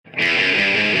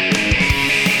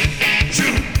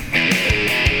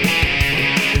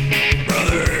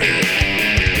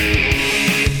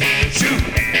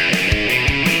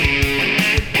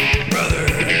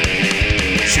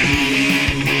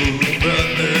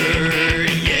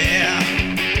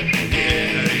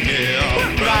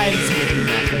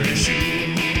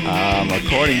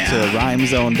according to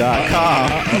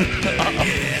rhymezone.com.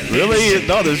 Really?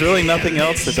 No, there's really nothing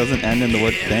else that doesn't end in the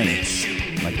word thing.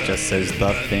 Like, just says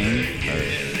the thing. Or,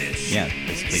 yeah,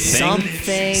 basically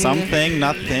something. Something,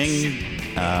 nothing.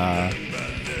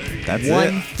 That's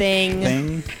one it.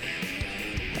 Thing.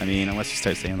 I mean, unless you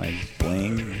start saying, like,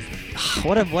 bling.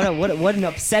 What an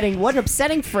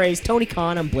upsetting phrase. Tony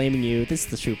Khan, I'm blaming you. This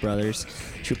is the Troop Brothers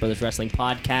Wrestling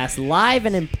Podcast, live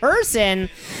and in person.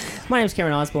 My name's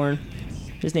Cameron Osborne.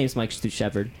 His name's Mike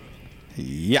Shepard.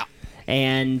 Yeah.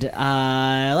 And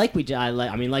like we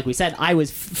said, I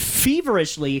was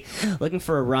feverishly looking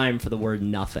for a rhyme for the word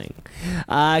nothing,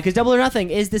 because Double or Nothing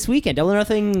is this weekend. Double or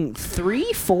Nothing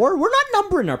 3, 4. We're not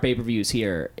numbering our pay-per-views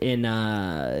here in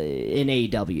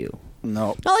AEW.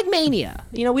 No. Not like Mania.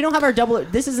 You know, we don't have our double.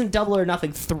 This isn't Double or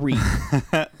Nothing 3.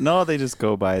 No, they just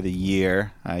go by the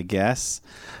year, I guess.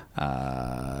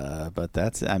 But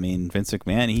that's, I mean, Vince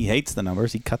McMahon, he hates the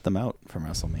numbers. He cut them out from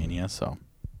WrestleMania, so.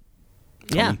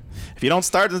 Yeah. If you don't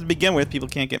start to begin with, people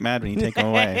can't get mad when you take them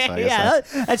away. So I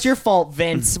guess that's your fault,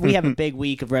 Vince. We have a big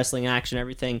week of wrestling action,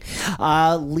 everything.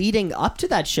 Leading up to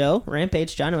that show,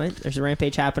 Rampage, Dynamite. There's a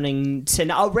Rampage happening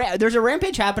tonight. There's a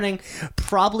Rampage happening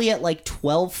probably at like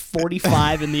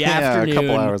 12:45 in the afternoon. A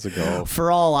couple hours ago.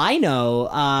 For all I know,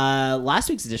 last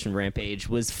week's edition of Rampage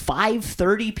was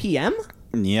 5:30 p.m.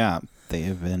 Yeah, they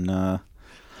have been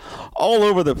all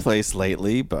over the place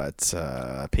lately, but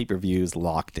pay-per-views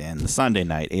locked in. The Sunday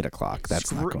night, 8 o'clock.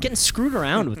 That's not getting screwed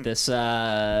around with this,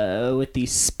 with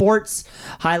these sports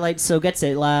highlights. So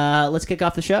let's kick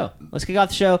off the show.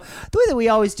 The way that we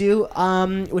always do,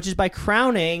 which is by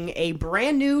crowning a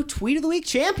brand new Tweet of the Week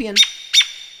champion.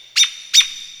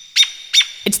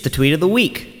 It's the Tweet of the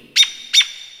Week.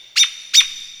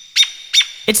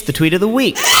 It's the Tweet of the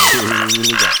Week.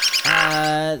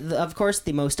 Of course,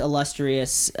 the most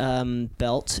illustrious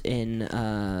belt in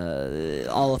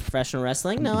all of professional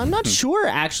wrestling. Now, I'm not sure,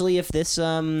 actually, if this...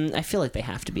 I feel like they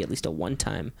have to be at least a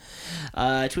one-time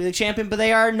Tweet of the champion, but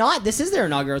they are not. This is their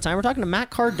inaugural time. We're talking to Matt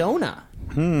Cardona.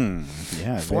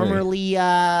 Yeah. Formerly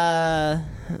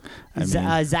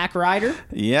Zack Ryder.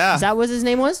 Yeah. Is that what his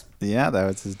name was? Yeah, that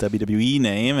was his WWE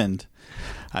name, and...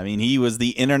 I mean, he was the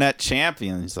internet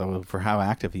champion, so for how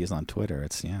active he is on Twitter,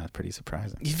 it's pretty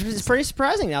surprising. It's pretty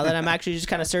surprising now that I'm actually just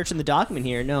kind of searching the document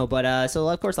here. No, but so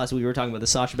of course last week we were talking about the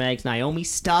Sasha Banks, Naomi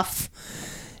stuff.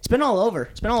 It's been all over.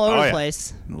 The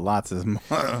place. Lots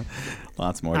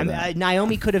more to that.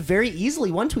 Naomi could have very easily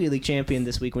won Tweet of the Week champion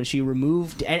this week when she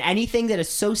removed anything that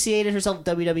associated herself with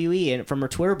WWE from her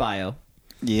Twitter bio.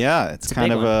 Yeah, it's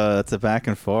kind of a back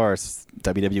and forth.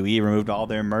 WWE removed all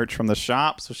their merch from the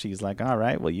shop, so she's like, all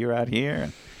right, well, you're out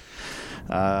here.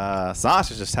 And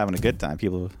Sasha's just having a good time.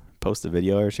 People post a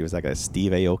video of her. She was like at a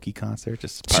Steve Aoki concert,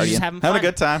 just partying, just having a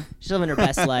good time. She's living her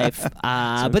best life.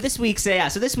 But this week's Tweet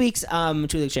of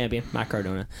the Week champion, Matt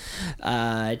Cardona,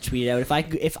 tweeted out,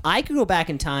 if I could go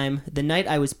back in time, the night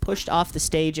I was pushed off the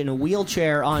stage in a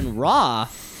wheelchair on Raw,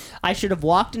 I should have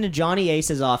walked into Johnny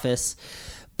Ace's office,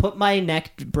 put my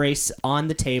neck brace on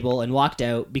the table, and walked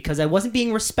out because I wasn't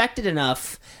being respected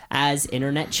enough as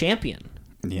internet champion.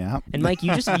 Yeah. And Mike,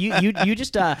 you just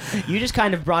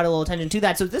kind of brought a little attention to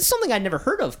that. So this is something I'd never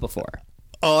heard of before.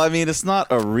 Oh, I mean, it's not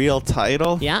a real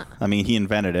title. Yeah. I mean, he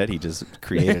invented it. He just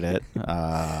created it. But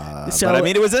I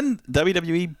mean, it was in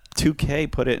WWE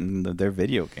 2K, put it in their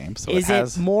video game. So is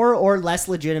it more or less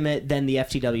legitimate than the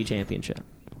FTW Championship?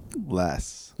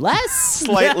 Less?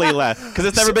 Slightly less, because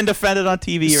it's never been defended on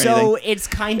TV or anything. So it's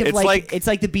kind of it's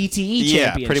like the BTE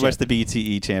championship. Yeah, pretty much the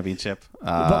BTE championship.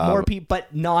 But more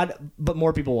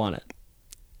people want it.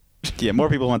 Yeah, more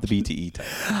people want the BTE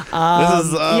title.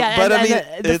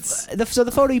 So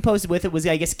the photo you posted with it was,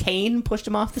 I guess, Kane pushed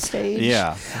him off the stage.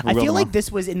 Yeah, I feel like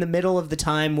this was in the middle of the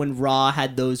time when Raw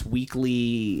had those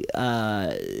weekly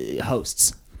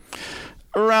hosts.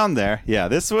 Around there, yeah.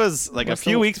 This was like a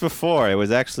few weeks before. It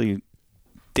was actually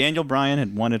Daniel Bryan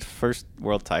had won his first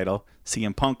world title.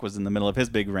 CM Punk was in the middle of his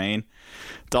big reign.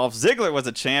 Dolph Ziggler was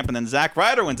a champ, and then Zack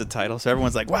Ryder wins a title. So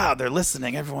everyone's like, wow, they're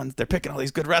listening. They're picking all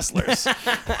these good wrestlers.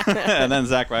 And then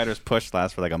Zack Ryder's push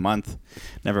lasts for like a month.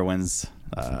 Never wins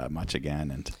much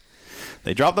again. And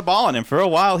they dropped the ball on him. For a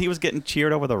while, he was getting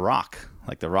cheered over The Rock.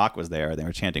 Like The Rock was there. They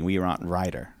were chanting, "We want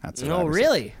Ryder." That's what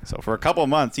really? So for a couple of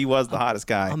months, he was the hottest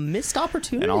guy. A missed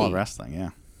opportunity. In all of wrestling,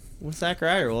 yeah. With Zack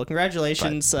Ryder. Well,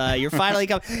 congratulations. You're finally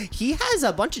coming. He has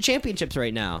a bunch of championships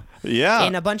right now. Yeah.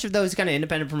 And a bunch of those kind of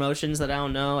independent promotions that I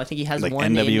don't know. I think he has like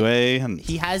one NWA.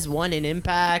 He has one in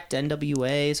Impact,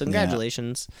 NWA. So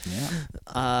congratulations.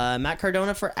 Yeah. Matt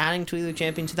Cardona for adding Tweet of the Week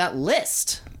champion to that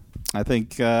list. I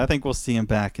think we'll see him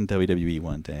back in WWE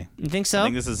one day. You think so?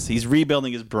 I think he's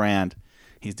rebuilding his brand.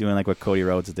 he's doing like what Cody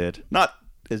Rhodes did. Not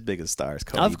as big as stars,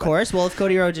 Cody. Of course. Well, if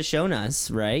Cody Rhodes has shown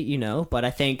us, right, but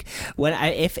I think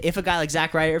if a guy like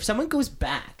Zack Ryder, if someone goes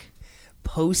back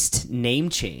post name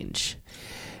change,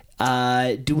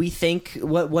 do we think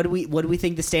what do we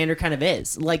think the standard kind of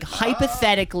is? Like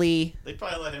hypothetically, they'd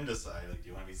probably let him decide. Like, do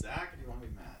you want to be Zack or do you want to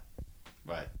be Matt?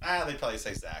 But they'd probably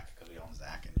say Zack because we own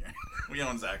Zack in here. We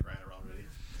own Zack Ryder already.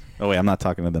 Oh wait, I'm not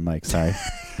talking to the mic. Sorry.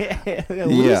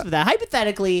 With that.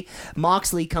 Hypothetically,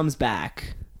 Moxley comes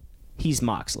back. He's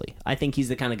Moxley. I think he's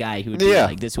the kind of guy who would be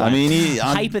like this one. I mean,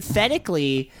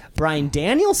 hypothetically, Bryan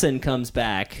Danielson comes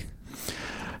back.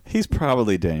 He's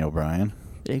probably Daniel Bryan.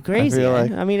 Crazy.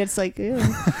 I mean, it's like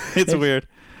it's weird.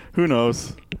 Who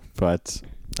knows? But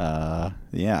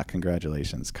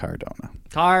congratulations, Cardona.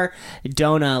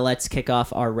 Let's kick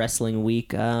off our wrestling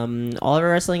week. All of our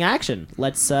wrestling action.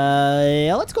 Let's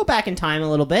go back in time a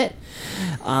little bit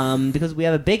because we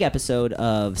have a big episode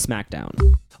of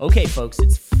Smackdown. Okay, folks,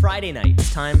 it's Friday night.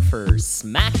 It's time for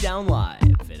Smackdown Live.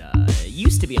 It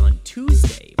used to be on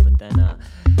Tuesday, but then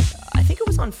I think it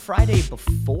was on Friday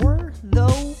before,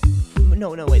 though.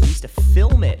 No, wait, we used to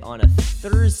film it on a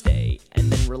Thursday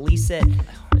and then release it.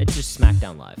 It's just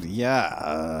Smackdown Live.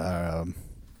 Yeah.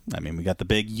 I mean, we got the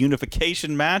big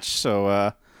unification match,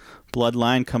 so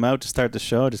Bloodline come out to start the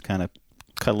show. Just kind of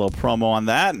cut a little promo on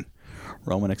that. And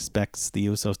Roman expects the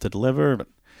Usos to deliver, but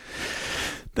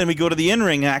then we go to the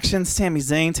in-ring action. Sami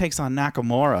Zayn takes on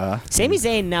Nakamura. Sami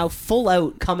Zayn now full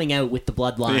out coming out with the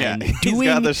Bloodline. Yeah, he's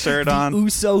got the shirt on.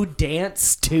 Uso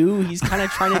dance, too. He's kind of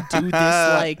trying to do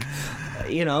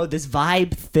this, this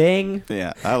vibe thing.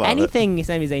 Yeah, I love Anything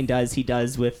Sami Zayn does, he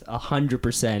does with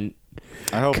 100%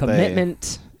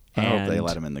 commitment. I hope they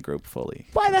let him in the group fully.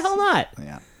 Why the hell not?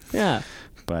 Yeah.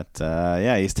 But,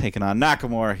 he's taking on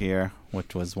Nakamura here,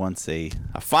 which was once a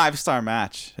 5-star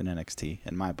match in NXT,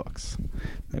 in my books.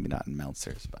 Maybe not in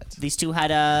Meltzer's, but... These two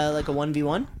had a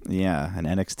 1v1? Yeah, an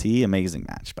NXT amazing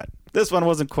match, but this one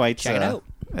wasn't quite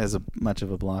as much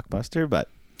of a blockbuster, but...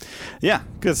 Yeah,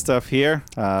 good stuff here.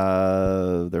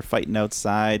 They're fighting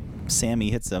outside.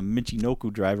 Sammy hits a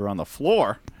Michinoku driver on the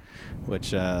floor,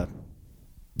 which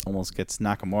almost gets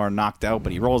Nakamura knocked out,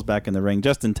 but he rolls back in the ring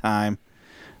just in time.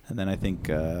 And then I think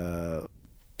he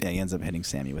ends up hitting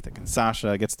Sammy with a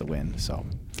Kinshasa, gets the win. So,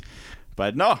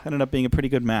 but no, ended up being a pretty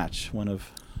good match. One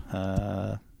of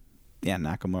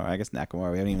Nakamura. I guess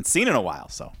Nakamura we haven't even seen in a while.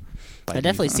 So I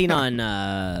definitely seen on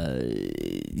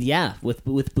with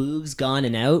Boogs gone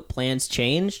and out, plans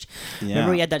changed. Yeah.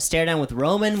 Remember we had that stare down with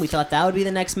Roman. We thought that would be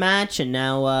the next match, and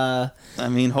now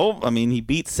he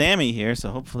beat Sammy here, so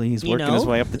hopefully he's working his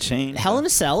way up the chain. Hell in a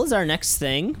Cell is our next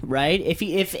thing, right?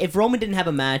 If Roman didn't have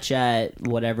a match at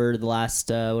whatever the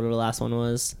last one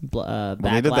was, Backlash.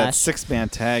 They did that 6-man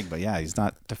tag, but he's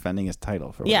not defending his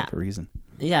title for whatever reason.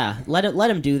 Yeah, let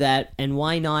him do that, and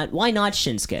why not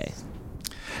Shinsuke?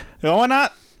 Why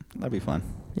not? That'd be fun.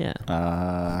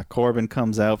 Yeah. Corbin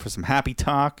comes out for some happy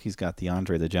talk. He's got the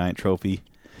Andre the Giant trophy.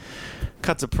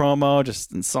 Cuts a promo,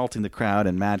 just insulting the crowd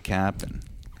and Madcap, and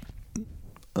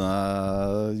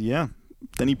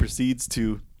then he proceeds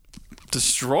to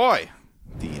destroy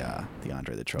the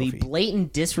Andre the trophy. The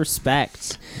blatant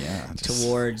disrespect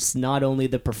towards not only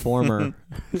the performer,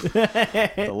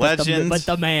 the legend, but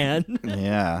the man.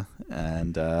 Yeah,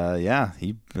 and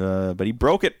he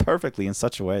broke it perfectly in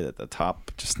such a way that the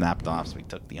top just snapped off, so he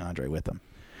took the Andre with him.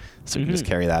 So we can just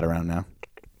carry that around now.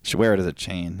 Should wear it as a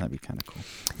chain. That'd be kind of cool.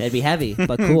 That'd be heavy,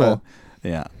 but cool.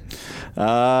 Yeah.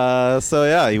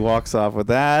 He walks off with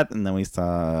that, and then we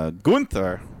saw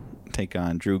Gunther take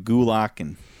on Drew Gulak,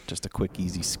 and just a quick,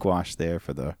 easy squash there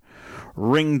for the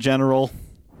ring general.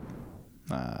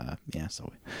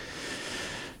 So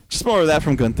just more of that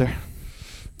from Gunther.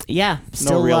 Yeah,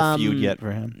 still no real feud yet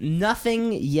for him.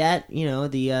 Nothing yet.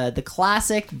 The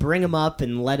classic bring him up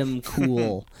and let him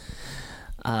cool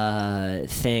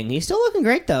thing. He's still looking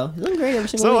great though. He's looking great every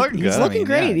single week. He's looking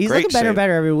great. Yeah, he's looking better and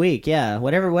better every week. Yeah,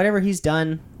 whatever he's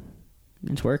done,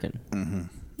 it's working.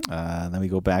 Mm-hmm. Then we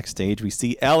go backstage. We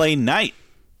see LA Knight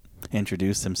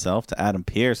introduce himself to Adam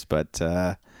Pearce, but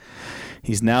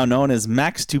he's now known as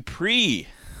Max Dupree.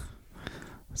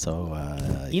 So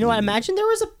I imagine there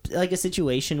was a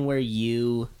situation where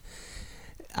you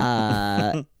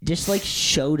just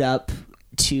showed up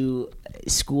to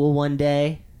school one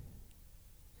day,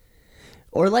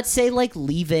 or let's say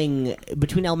leaving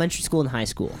between elementary school and high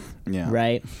school. Yeah.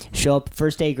 Right? Show up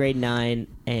first day grade 9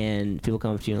 and people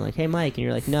come up to you and like, "Hey Mike," and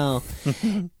you're like, "No,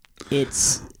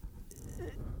 it's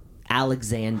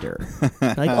Alexander."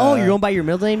 Like, "Oh, you're going by your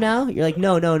middle name now?" You're like,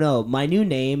 No. My new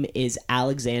name is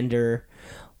Alexander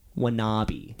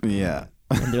Wanabe. Yeah.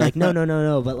 And they're like,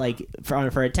 no. But like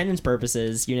for attendance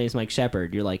purposes, your name's Mike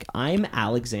Shepard. You're like, I'm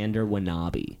Alexander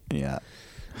Wanabe. Yeah.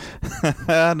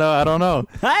 No, I don't know.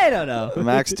 I don't know.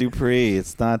 Max Dupree. It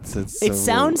sounds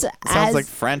like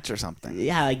French or something.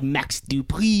 Yeah, like Max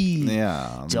Dupree.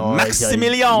 Yeah.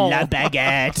 Maximilian La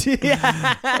Baguette.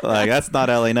 Yeah. Like, that's not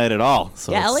LA Knight at all.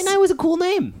 So yeah, LA Knight was a cool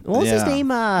name. What was his name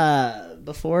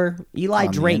before? Eli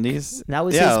Drake. That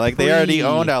was his they already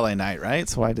owned LA Knight, right?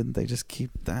 So why didn't they just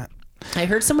keep that? I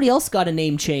heard somebody else got a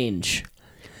name change.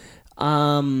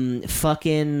 Imperium,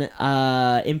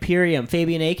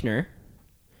 Fabian Aichner.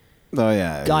 Oh,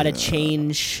 yeah. Got a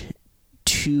change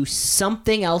to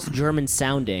something else German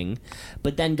sounding,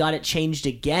 but then got it changed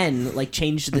again, like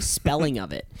changed the spelling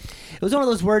of it. It was one of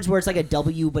those words where it's like a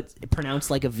W but pronounced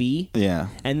like a V. Yeah.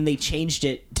 And then they changed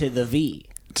it to the V.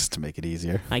 Just to make it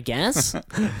easier. I guess.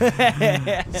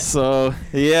 So,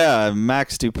 yeah,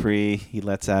 Max Dupree, he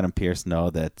lets Adam Pearce know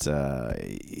that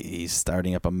he's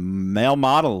starting up a male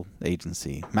model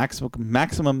agency,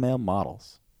 Maximum Male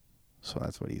Models. So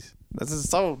this is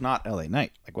so not LA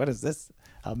Knight. Like, what is this?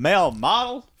 A male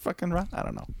model fucking run? I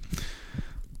don't know.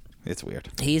 It's weird.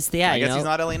 I guess he's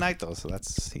not LA Knight though, so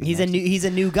he's a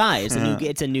new guy.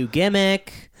 It's a new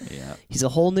gimmick. Yeah. He's a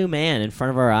whole new man in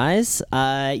front of our eyes.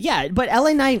 Yeah, but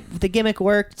LA Knight, the gimmick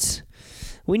worked.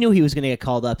 We knew he was going to get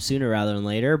called up sooner rather than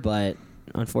later, but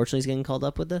unfortunately he's getting called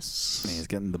up with this. He's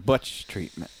getting the Butch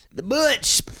treatment. The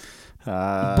Butch.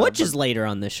 Butch is later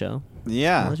on this show.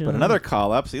 Yeah, but another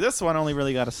call up. See, this one only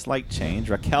really got a slight change.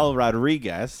 Raquel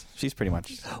Rodriguez. She's pretty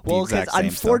much the exact same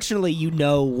unfortunately, you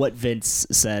know what Vince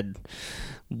said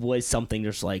was something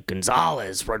just like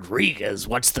Gonzalez, Rodriguez.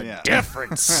 What's the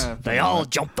difference? They all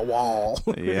jumped the wall.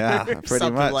 Yeah, pretty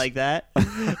something much like that.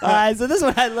 So this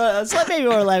one had maybe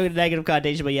more like a negative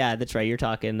connotation, but yeah, that's right. You're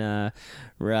talking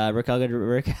Raquel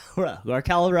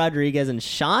Rodriguez and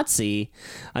Shotzi.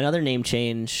 Another name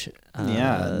change.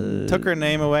 Took her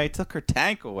name away, took her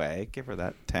tank away. Give her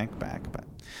that tank back, but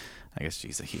I guess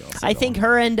she's a heel. So I think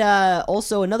her and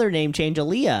also another name change,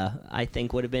 Aaliyah, I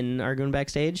think would have been arguing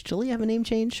backstage. Did Aaliyah have a name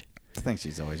change? I think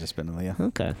she's always just been Aaliyah.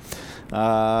 Okay.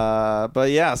 But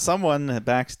yeah, someone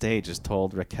backstage has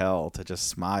told Raquel to just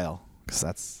smile because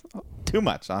that's too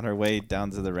much on her way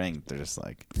down to the ring. They're just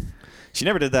like, she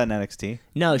never did that in NXT.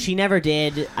 No, she never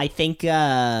did. I think.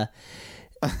 I've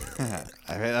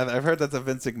heard that's a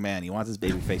Vince McMahon. He wants his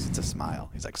baby face to smile.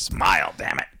 He's like, smile,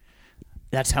 damn it.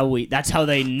 That's how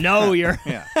they know you're.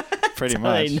 Yeah, pretty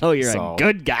much. They know you're a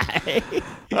good guy.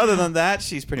 Other than that,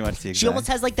 she's pretty much the exact. She almost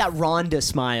has like that Ronda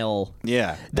smile.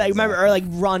 Yeah, that exactly. Remember, or like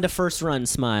Ronda first run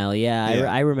smile. Yeah.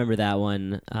 I remember that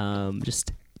one.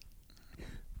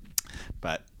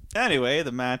 But anyway,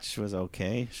 the match was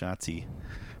okay. Shotzi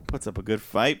puts up a good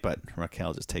fight, but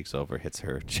Raquel just takes over, hits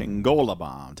her Chingola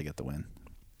bomb to get the win.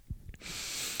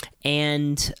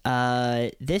 And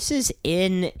this is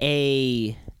in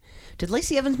a. Did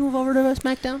Lacey Evans move over to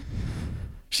Smackdown?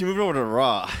 She moved over to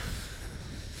Raw.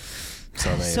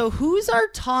 So who's our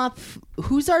top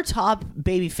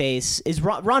babyface? Is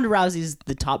Ronda Rousey's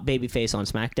the top babyface on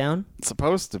SmackDown? It's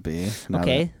supposed to be.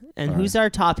 Okay. And who's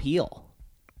our top heel?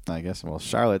 I guess,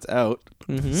 Charlotte's out.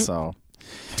 Mm-hmm. So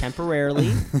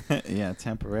temporarily. Yeah,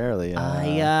 temporarily.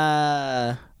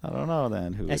 I don't know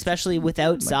then. Who? Especially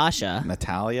without Sasha.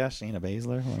 Natalia, Shayna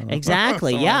Baszler.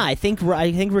 Exactly. Yeah, I think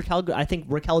Raquel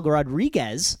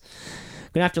Rodriguez.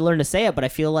 Gonna have to learn to say it, but I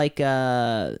feel like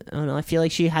I don't know. I feel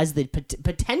like she has the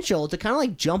potential to kind of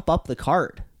like jump up the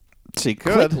card. She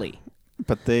could quickly,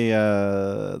 but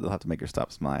they'll have to make her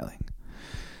stop smiling.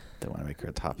 They want to make her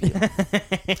a top heel.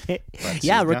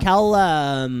 Yeah, Raquel,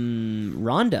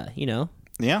 Ronda. You know.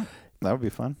 Yeah. That would be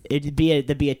fun. That'd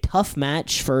be a tough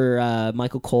match for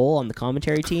Michael Cole on the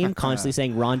commentary team, constantly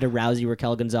saying Ronda Rousey,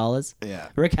 Raquel Gonzalez,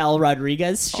 Raquel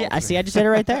Rodriguez. Shit, I see. I just said it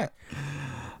right there.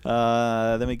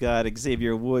 Then we got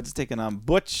Xavier Woods taking on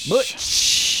Butch.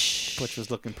 Butch was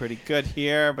looking pretty good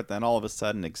here, but then all of a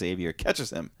sudden Xavier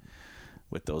catches him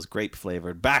with those grape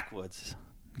flavored backwoods.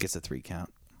 Gets a 3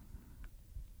 count.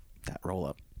 That roll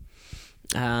up.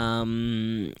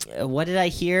 What did I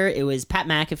hear? It was Pat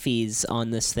McAfee's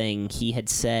on this thing. He had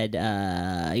said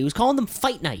he was calling them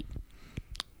Fight Night.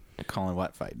 Calling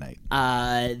what Fight Night?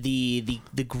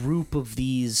 The group of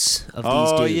these dudes.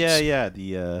 Oh yeah,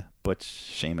 the Butch,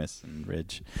 Sheamus, and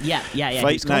Ridge. Yeah.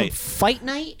 Fight Night. Fight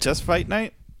Night. Just Fight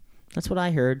Night. That's what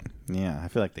I heard. Yeah, I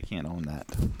feel like they can't own that.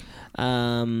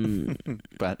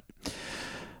 But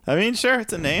I mean, sure,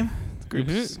 it's a name.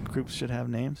 Groups should have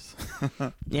names.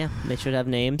 Yeah, they should have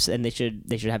names, and they should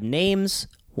have names,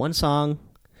 one song,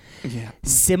 yeah,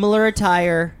 similar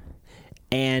attire,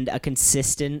 and a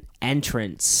consistent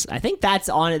entrance. I think that's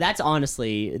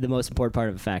honestly the most important part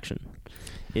of a faction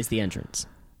is the entrance.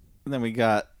 And then we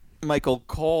got Michael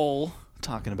Cole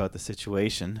talking about the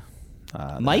situation.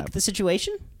 Mike, the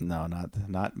situation? No, not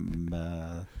that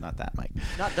Mike.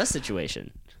 Not the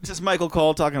situation. Just Michael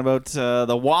Cole talking about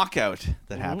the walkout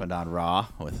that happened on Raw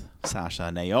with Sasha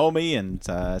and Naomi, and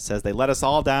says they let us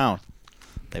all down.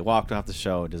 They walked off the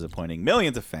show, disappointing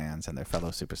millions of fans and their fellow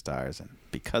superstars, and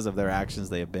because of their actions,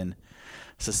 they have been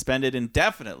suspended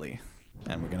indefinitely.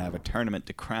 And we're gonna have a tournament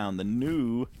to crown the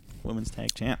new women's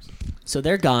tag champs. So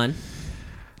they're gone.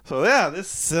 So yeah,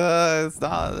 this it's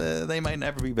not, they might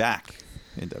never be back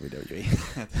in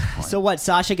WWE. So what?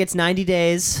 Sasha gets 90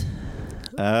 days.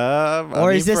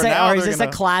 Is this a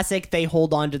classic? They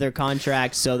hold on to their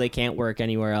contract so they can't work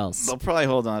anywhere else. They'll probably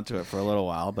hold on to it for a little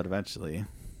while, but eventually,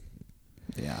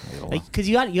 yeah. Because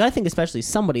you got to think, especially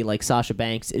somebody like Sasha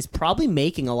Banks is probably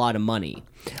making a lot of money,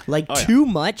 too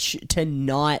much to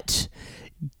not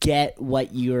get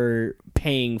what you're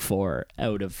paying for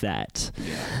out of that.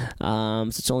 Yeah.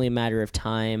 So it's only a matter of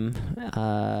time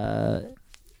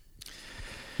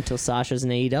until Sasha's in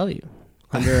AEW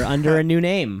under a new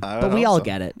name. But we all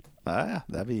get it. That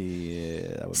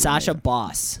would Sasha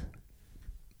Boss.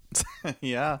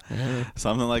 Yeah,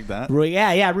 something like that.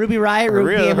 Yeah, Ruby Riott, Her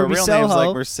Ruby real Soho. name's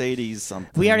like Mercedes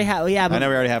something. We already have, I know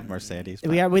we already have Mercedes.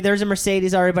 There's a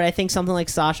Mercedes already, but I think something like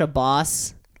Sasha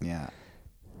Boss. Yeah.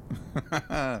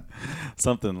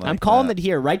 Something like I'm calling that. it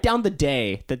here. Write down the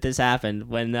day that this happened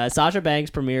when Sasha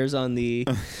Banks premieres on the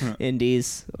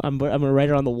Indies. I'm gonna write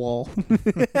it on the wall.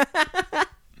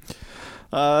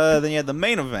 Then you had the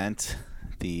main event,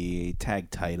 the tag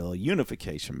title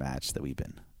unification match that we've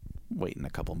been waiting a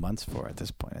couple months for at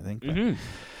this point, I think. Mm-hmm.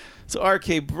 So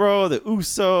RK Bro, the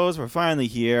Usos, we're finally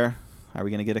here. Are we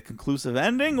going to get a conclusive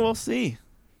ending? We'll see.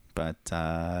 But,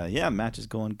 match is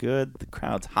going good. The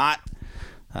crowd's hot.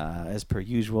 As per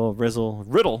usual,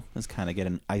 Riddle is kind of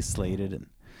getting isolated and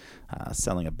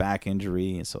selling a back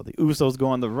injury. And so the Usos go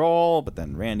on the roll, but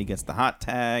then Randy gets the hot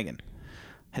tag and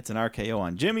hits an RKO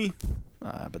on Jimmy.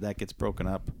 But that gets broken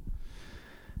up.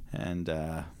 And,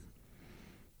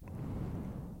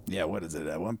 what is it?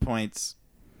 At one point,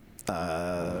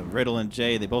 Riddle and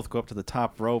Jay, they both go up to the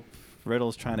top rope.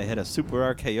 Riddle's trying to hit a super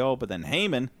RKO, but then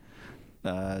Heyman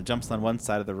jumps on one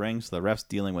side of the ring, so the ref's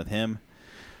dealing with him.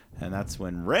 And that's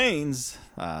when Reigns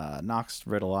knocks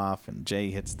Riddle off, and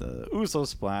Jay hits the Uso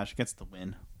splash, gets the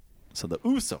win. So the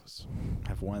Usos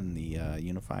have won the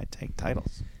unified tag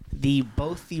titles.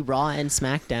 Both the Raw and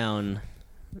SmackDown,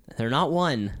 they're not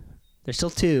one. They're still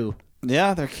two.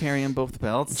 Yeah, they're carrying both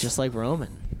belts. Just like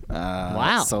Roman.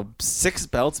 Wow. So 6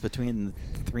 belts between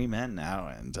the 3 men now.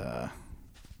 And,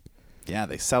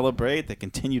 they celebrate. They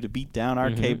continue to beat down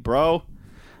RK Bro.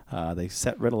 They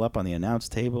set Riddle up on the announce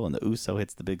table, and the Uso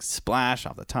hits the big splash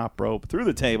off the top rope through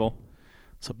the table.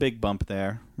 So big bump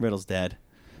there. Riddle's dead.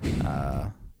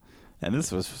 And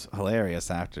this was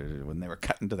hilarious after when they were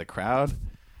cutting to the crowd.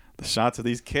 The shots of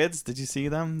these kids, did you see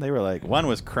them? They were like, one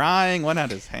was crying, one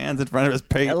had his hands in front of his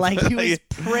face. Like he was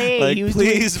praying. Like, he was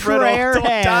please, doing prayer Riddle,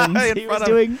 don't die hands. He was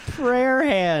doing prayer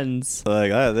hands. Like,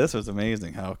 this was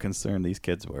amazing how concerned these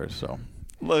kids were. So,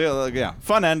 look,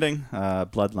 fun ending.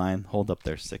 Bloodline hold up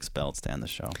their 6 belts to end the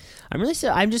show.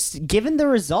 I'm just, given the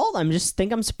result, I'm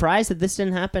surprised that this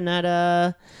didn't happen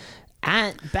at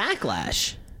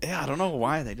Backlash. Yeah, I don't know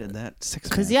why they did that. 6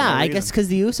 Because, I guess because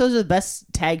the Usos are the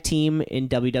best tag team in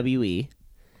WWE.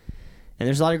 And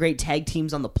there's a lot of great tag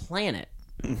teams on the planet.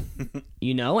 And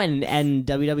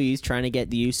WWE's trying to get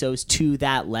the Usos to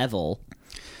that level.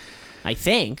 I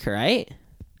think, right?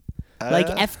 Like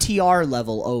FTR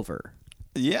level over.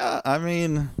 Yeah, I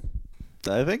mean,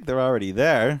 I think they're already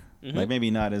there. Mm-hmm. Like,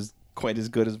 maybe not quite as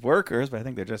good as workers, but I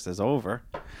think they're just as over.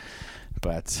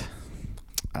 But,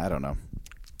 I don't know.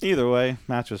 Either way,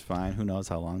 match was fine. Who knows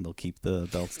how long they'll keep the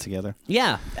belts together.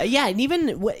 Yeah, and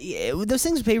even those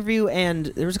things with pay-per-view, and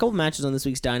there was a couple matches on this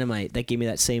week's Dynamite that gave me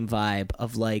that same vibe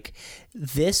of like,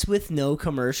 this with no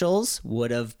commercials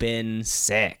would have been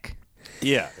sick.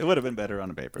 Yeah, it would have been better on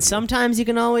a pay-per-view. Sometimes you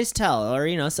can always tell,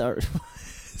 or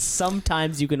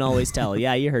sometimes you can always tell.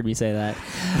 Yeah, you heard me say that.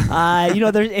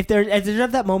 If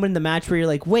there's that moment in the match where you're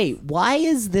like, wait, why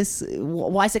is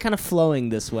it kind of flowing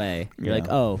this way? You're like,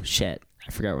 oh shit.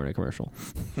 I forgot we're in a commercial.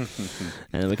 And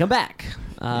then we come back.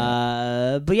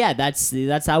 But yeah,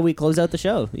 that's how we close out the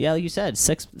show. Yeah, like you said,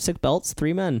 6 belts,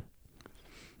 3 men.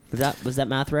 Was that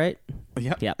math right?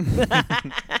 Yep. Yep.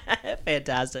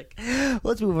 Fantastic.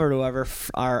 Let's move over to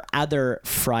our other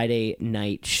Friday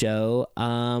night show.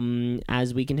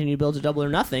 As we continue to build to Double or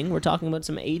Nothing, we're talking about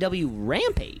some AEW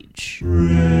Rampage.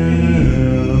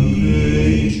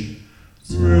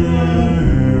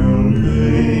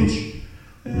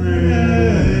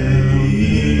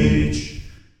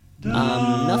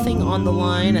 Nothing on the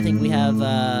line. I think we have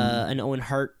an Owen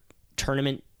Hart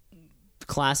tournament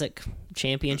classic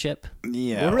championship.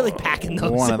 Yeah, we're really packing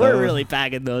those. Really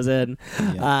packing those in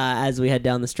as we head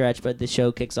down the stretch. But the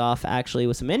show kicks off actually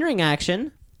with some in-ring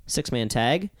action. 6-man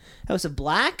tag. House of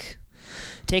Black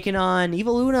taking on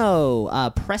Evil Uno,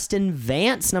 Preston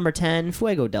Vance, number 10,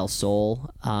 Fuego del Sol.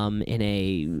 Do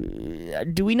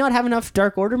we not have enough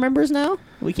Dark Order members now?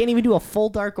 We can't even do a full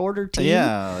Dark Order team.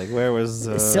 Yeah, like where was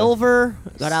Silver?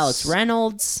 Got Alex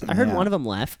Reynolds. I heard one of them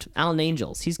left. Alan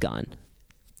Angels, he's gone.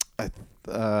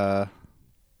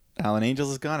 Alan Angels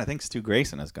is gone. I think Stu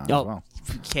Grayson is gone as well.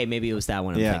 Okay, maybe it was that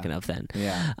one I'm thinking of then.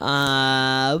 Yeah.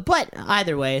 But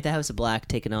either way, the House of Black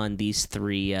taking on these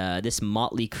three, this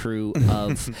motley crew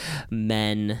of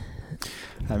men.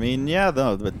 I mean,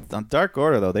 though, but on Dark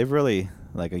Order, though, they've really,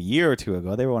 like a year or two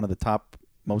ago, they were one of the top,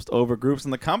 most over groups in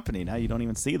the company. Now you don't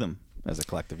even see them as a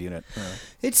collective unit.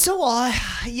 It's so odd.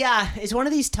 Yeah, it's one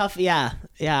of these tough. Yeah.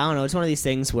 I don't know. It's one of these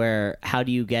things where how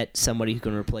do you get somebody who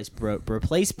can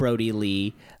replace Brody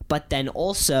Lee? But then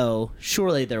also,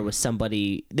 surely there was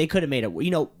somebody they could have made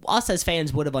it. Us as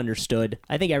fans would have understood.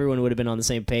 I think everyone would have been on the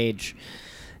same page.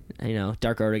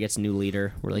 Dark Order gets a new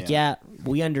leader. We're like,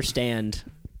 we understand.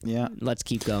 Yeah, let's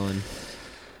keep going.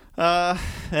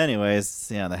 Anyways,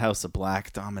 the House of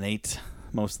Black dominate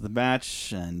most of the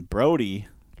match, and Brody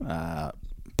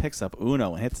picks up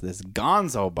Uno and hits this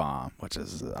Gonzo bomb, which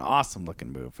is an awesome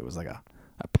looking move. It was like a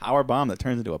power bomb that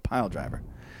turns into a pile driver.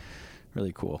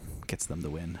 Really cool. Gets them the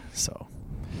win. So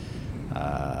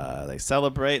they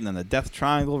celebrate, and then the Death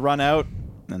Triangle run out,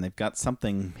 and they've got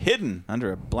something hidden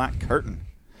under a black curtain.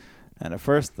 And at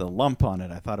first, the lump on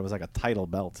it, I thought it was like a title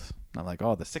belt. I'm like, the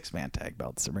 6-man tag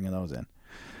belts. They're bringing those in.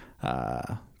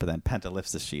 But then Penta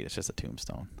lifts the sheet. It's just a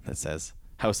tombstone that says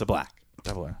House of Black.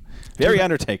 Very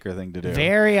Undertaker thing to do.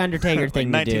 Very Undertaker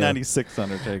thing like to do. 1996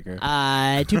 Undertaker.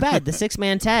 Too bad. The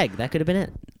 6-man tag. That could have been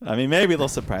it. I mean, maybe they'll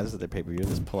surprise us at their pay-per-view.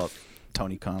 Just pull up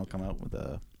Tony Khan will come out with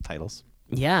the titles.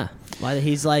 Yeah.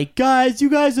 He's like, guys, you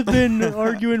guys have been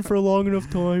arguing for a long enough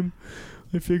time.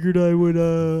 I figured I would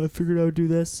do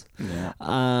this. Yeah.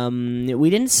 We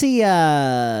didn't see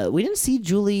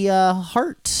Julia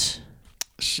Hart.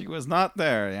 She was not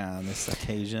there, on this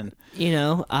occasion. Like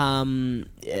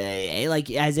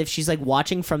as if she's like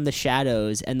watching from the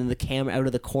shadows, and then the camera out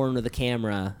of the corner of the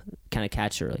camera kind of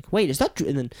catch her. Like, wait, is that?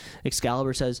 And then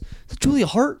Excalibur says, "Is Julia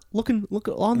Hart looking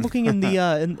in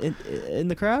the in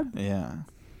the crowd?" Yeah.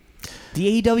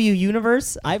 The AEW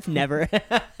universe? I've never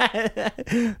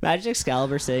imagine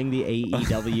Excalibur saying the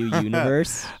AEW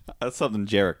universe. That's something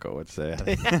Jericho would say.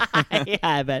 Yeah,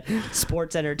 I bet.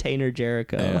 Sports entertainer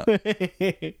Jericho.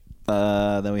 Yeah.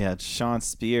 Then we had Sean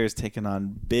Spears taking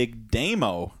on Big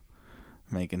Damo,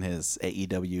 making his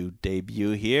AEW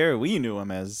debut here. We knew him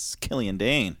as Killian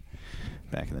Dane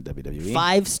back in the WWE.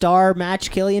 5-star match,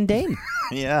 Killian Dane.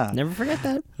 Yeah. Never forget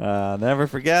that. Never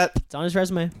forget. It's on his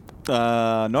resume.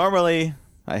 Normally,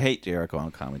 I hate Jericho on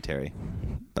commentary,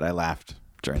 but I laughed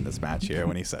during this match here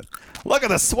when he said, "Look at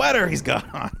the sweater he's got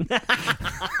on."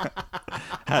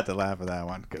 Had to laugh at that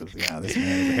one because, this man is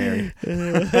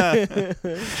hairy.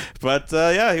 But,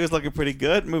 he was looking pretty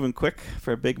good, moving quick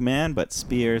for a big man, but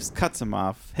Spears cuts him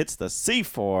off, hits the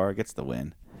C4, gets the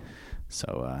win.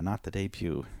 So, not the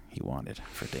debut he wanted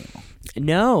for Damo.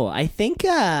 No, I think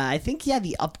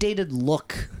the updated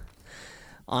look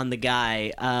on the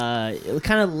guy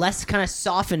kind of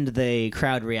softened the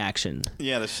crowd reaction.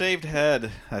 Yeah, the shaved head,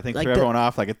 I think, threw everyone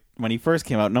off. When he first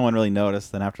came out, no one really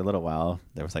noticed. Then after a little while,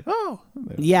 there was like, oh.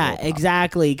 Yeah,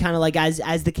 exactly. Kind of like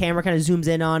as the camera kind of zooms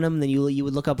in on him, then you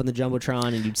would look up on the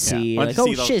Jumbotron and you'd see, like,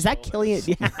 oh, shit, is that Killian?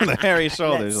 Yeah. The hairy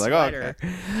shoulders. Like, okay.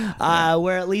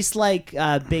 Where at least like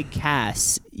Big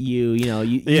Cass, you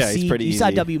he's pretty easy.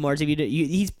 Saw W Morris.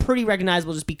 He's pretty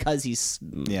recognizable just because he's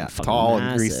tall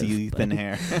massive, and greasy, thin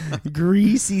hair.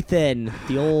 Greasy thin.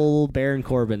 The old Baron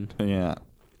Corbin. Yeah.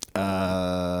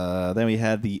 Then we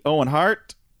had the Owen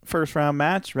Hart first round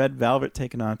match. Red Velvet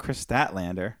taking on Chris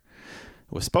Statlander.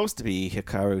 It was supposed to be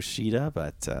Hikaru Shida,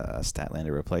 but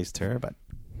Statlander replaced her. But,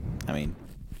 I mean,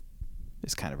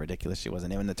 it's kind of ridiculous. She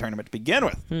wasn't even in the tournament to begin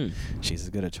with. She's as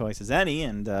good a choice as any.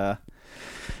 And,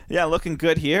 looking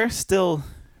good here. Still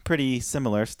pretty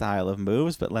similar style of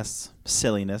moves, but less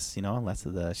silliness, less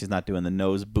of she's not doing the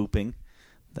nose booping,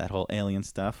 that whole alien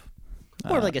stuff.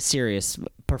 More like a serious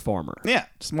performer. Yeah,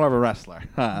 just more of a wrestler.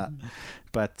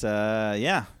 But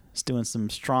yeah, just doing some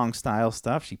strong style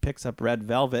stuff. She picks up Red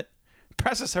Velvet,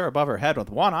 presses her above her head with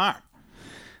one arm,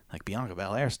 like Bianca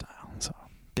Belair style. So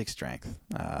big strength.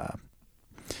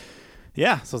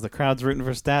 Yeah, so the crowd's rooting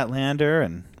for Statlander,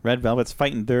 and Red Velvet's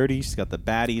fighting dirty. She's got the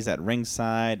baddies at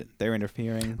ringside. They're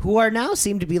interfering. Who are now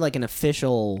seem to be like an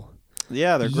official...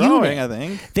 Yeah, they're growing, I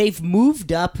think. They've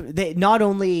moved up, not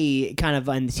only kind of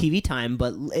on the TV time,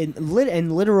 but in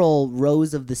literal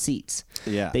rows of the seats.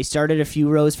 Yeah. They started a few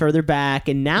rows further back,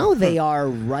 and now they are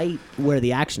right where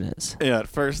the action is. Yeah, at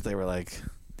first they were like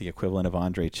the equivalent of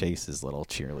Andre Chase's little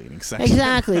cheerleading section.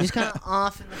 Exactly, just kind of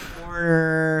off in the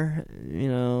corner,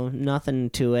 nothing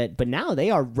to it. But now they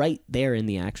are right there in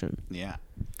the action. Yeah.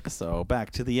 So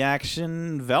back to the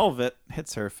action. Velvet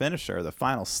hits her finisher, the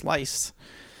final slice,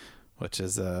 which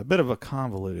is a bit of a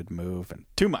convoluted move and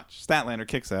too much. Statlander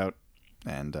kicks out,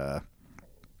 and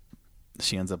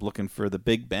she ends up looking for the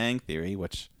Big Bang Theory,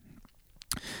 which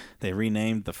they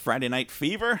renamed the Friday Night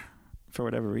Fever for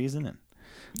whatever reason. And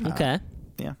okay.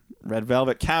 Yeah, Red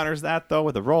Velvet counters that, though,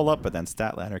 with a roll-up, but then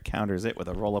Statlander counters it with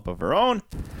a roll-up of her own,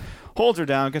 holds her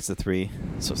down, gets the 3,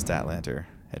 so Statlander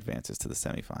advances to the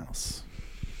semifinals.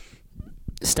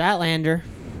 Statlander.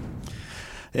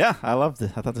 Yeah, I loved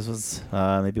it. I thought this was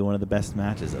maybe one of the best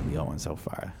matches of the Owen so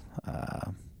far.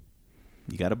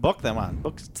 You got to book them on.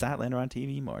 Book Statlander on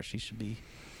TV more. She should be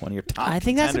one of your top. I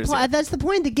think that's contenders that's the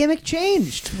point. The gimmick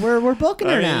changed. We're booking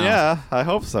her now. Yeah, I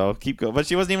hope so. Keep going. But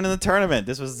she wasn't even in the tournament.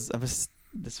 This was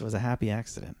a happy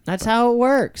accident. That's how it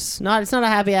works. It's not a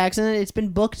happy accident. It's been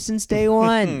booked since day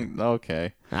one.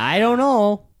 Okay. I don't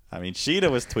know. I mean, Sheeta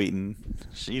was tweeting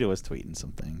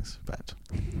some things, but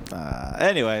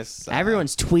anyways.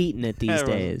 Everyone's tweeting it these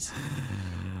days.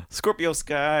 Scorpio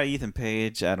Sky, Ethan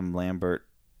Page, Adam Lambert.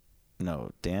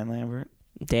 No, Dan Lambert.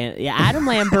 Adam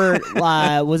Lambert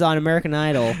was on American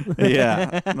Idol.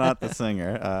 Yeah, not the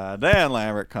singer. Dan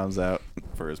Lambert comes out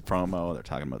for his promo. They're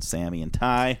talking about Sammy and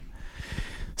Ty.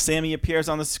 Sammy appears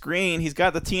on the screen. He's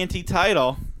got the TNT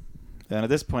title. And at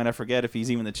this point, I forget if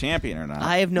he's even the champion or not.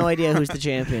 I have no idea who's the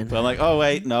champion. But I'm like, oh,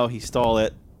 wait, no, he stole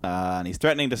it. And he's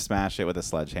threatening to smash it with a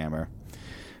sledgehammer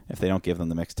if they don't give them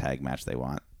the mixed tag match they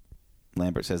want.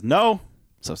 Lambert says no,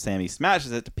 so Sammy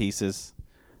smashes it to pieces,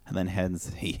 and then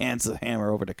he hands the hammer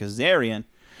over to Kazarian,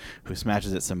 who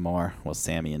smashes it some more, while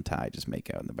Sammy and Ty just make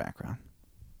out in the background.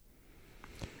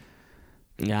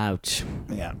 Ouch.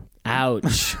 Yeah.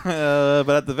 Ouch. But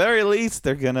at the very least,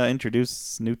 they're going to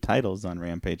introduce new titles on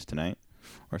Rampage tonight.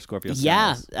 Or Scorpio Sky.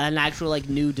 Yeah, an actual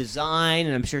new design,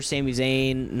 and I'm sure Sammy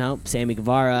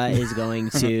Guevara is going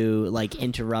to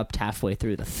interrupt halfway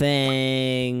through the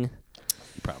thing.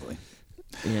 Probably.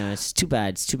 Yeah, it's too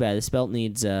bad. This belt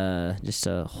needs just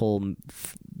a whole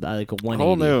a 180.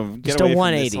 Whole new. Get just away a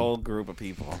 180. from this whole group of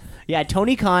people. Yeah,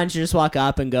 Tony Khan should just walk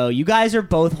up and go, "You guys are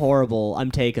both horrible. I'm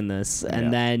taking this,"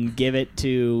 and then give it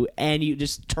to you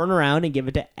just turn around and give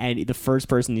it to the first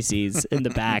person he sees in the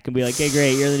back, and be like, "Hey,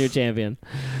 great, you're the new champion."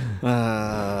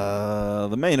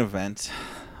 The main event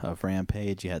of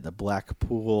Rampage, you had the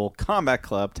Blackpool Combat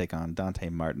Club take on Dante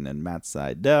Martin and Matt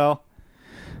Sydal.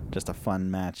 Just a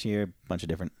fun match here. Bunch of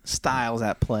different styles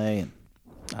at play. And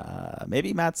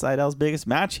maybe Matt Sydal's biggest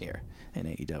match here in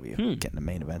AEW. Getting a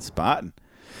main event spot. And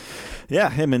yeah,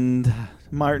 him and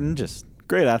Martin, just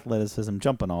great athleticism,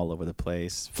 jumping all over the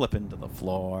place, flipping to the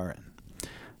floor.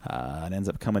 And it ends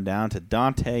up coming down to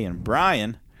Dante and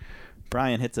Bryan.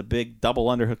 Bryan hits a big double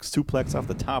underhook suplex off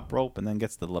the top rope and then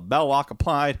gets the label lock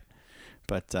applied.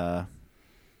 But yeah,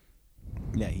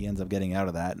 he ends up getting out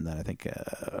of that. And then I think...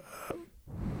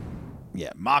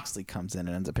 Moxley comes in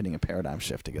and ends up hitting a paradigm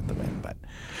shift to get the win. But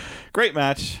great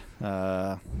match.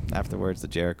 Afterwards, the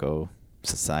Jericho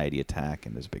Society attack,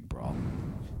 and there's a big brawl.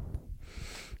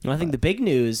 Well, I think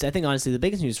honestly the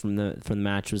biggest news from the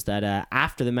match was that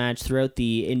after the match, throughout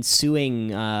the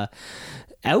ensuing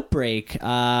outbreak,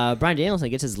 Bryan Danielson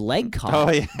gets his leg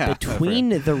caught between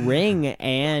the ring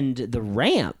and the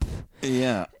ramp.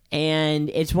 Yeah. And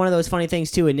it's one of those funny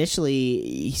things, too.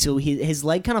 Initially, so his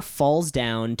leg kind of falls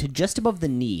down to just above the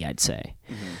knee, I'd say.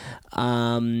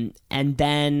 Mm-hmm. And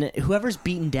then whoever's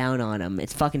beating down on him,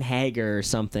 it's fucking Hager or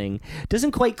something,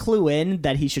 doesn't quite clue in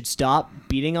that he should stop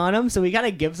beating on him. So he kind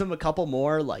of gives him a couple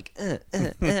more,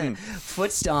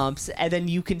 foot stomps. And then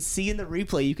you can see in the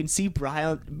replay, you can see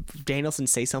Bryan Danielson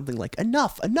say something like,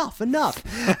 enough. And,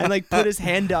 put his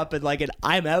hand up and, an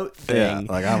I'm out thing.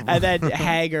 Yeah, and then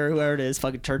Hager, whoever it is,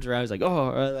 fucking turns around. He's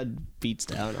like, beats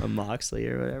down on Moxley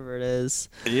or whatever it is.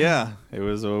 Yeah, it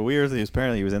was weird.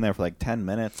 Apparently he was in there for 10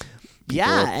 minutes.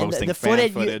 and the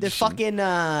footage, the fucking,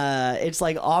 it's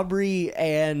like Aubrey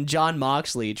and John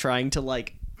Moxley trying to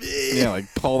like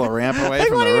pull the ramp away like,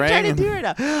 from what the are you ring. trying to do right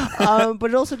now?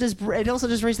 But it also just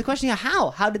raised the question: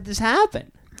 how did this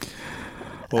happen?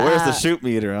 Well, where's the shoot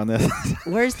meter on this?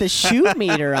 Where's the shoot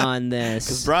meter on this?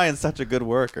 Because Brian's such a good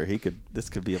worker, this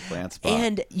could be a bland spot.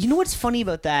 And you know what's funny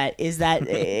about that is that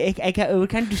it would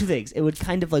kind of do two things. It would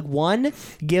kind of like, one,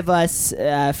 give us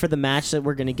for the match that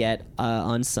we're gonna get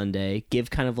on Sunday, give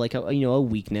kind of like a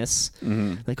weakness,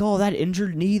 like, oh, that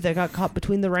injured knee that got caught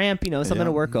between the ramp, something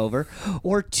to work over.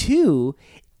 Or two,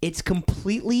 it's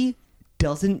completely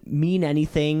doesn't mean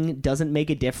anything, doesn't make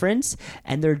a difference,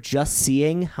 and they're just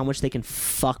seeing how much they can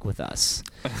fuck with us.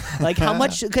 Like, how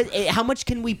much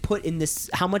can we put in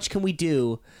this? How much can we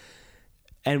do?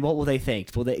 And what will they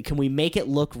think? Can we make it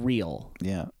look real?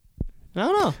 Yeah. I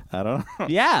don't know.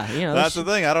 Yeah, that's the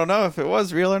thing. I don't know if it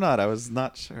was real or not. I was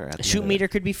not sure. The shoot meter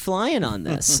could be flying on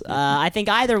this. I think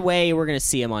either way, we're going to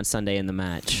see him on Sunday in the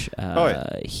match.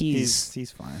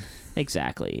 He's fine.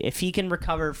 Exactly. If he can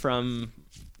recover from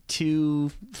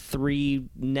 2-3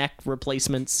 neck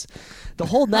replacements, the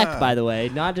whole neck, by the way,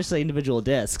 not just the individual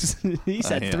discs. He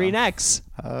said 3 necks.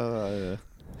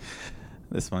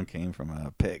 This one came from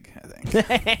a pig, I think.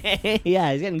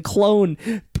 Yeah, he's getting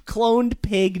cloned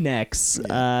pig necks.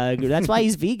 That's why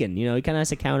he's vegan. He kind of has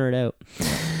to counter it out.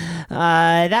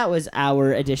 That was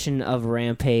our edition of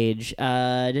Rampage.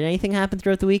 Did anything happen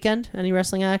throughout the weekend? Any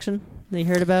wrestling action that you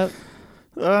heard about?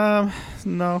 No,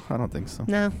 I don't think so.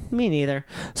 No, me neither.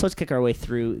 So let's kick our way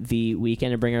through the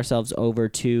weekend and bring ourselves over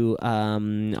to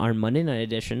our Monday night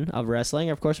edition of wrestling.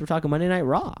 Of course, we're talking Monday Night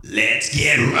Raw. Let's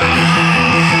get raw.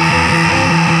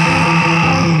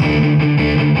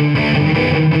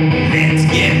 Let's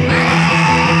get raw.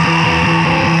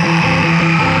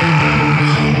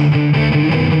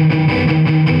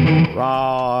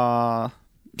 Raw.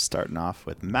 Starting off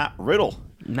with Matt Riddle.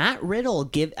 Matt Riddle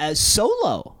give a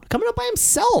solo coming up by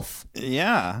himself.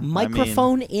 Yeah,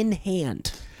 microphone in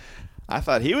hand. I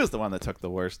thought he was the one that took the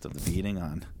worst of the beating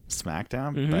on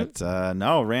SmackDown, but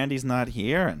no, Randy's not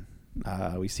here, and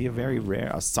we see a very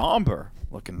somber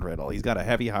looking Riddle. He's got a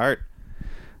heavy heart.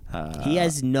 He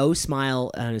has no smile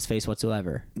on his face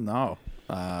whatsoever. No.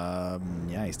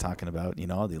 He's talking about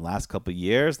the last couple of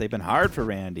years they've been hard for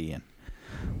Randy, and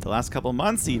the last couple of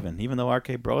months, even though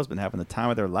RK Bro's been having the time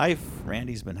of their life,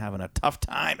 Randy's been having a tough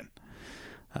time.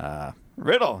 And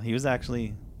Riddle, he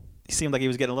seemed like he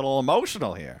was getting a little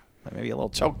emotional here, like maybe a little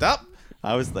choked up.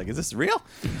 I was like, is this real?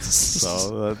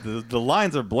 So the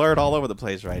lines are blurred all over the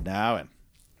place right now. And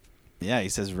he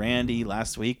says Randy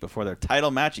last week before their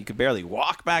title match, he could barely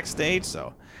walk backstage.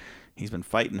 So he's been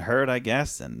fighting hurt, I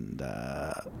guess. And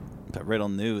but Riddle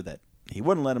knew that he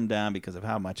wouldn't let him down because of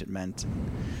how much it meant.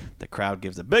 The crowd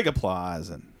gives a big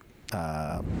applause, and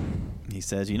he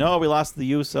says, we lost to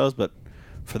the Usos, but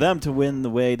for them to win the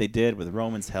way they did with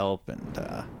Roman's help,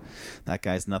 and that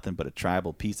guy's nothing but a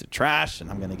tribal piece of trash,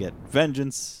 and I'm going to get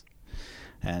vengeance.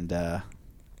 And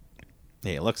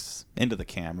he looks into the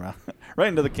camera, right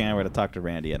into the camera to talk to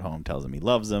Randy at home, tells him he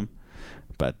loves him,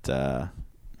 but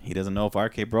he doesn't know if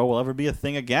RK Bro will ever be a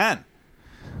thing again.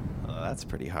 That's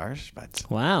pretty harsh, but...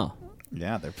 Wow.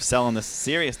 Yeah, they're selling this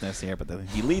seriousness here, but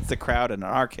he leads the crowd in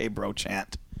an RK Bro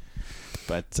chant.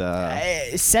 But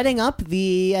setting up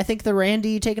I think the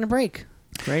Randy taking a break.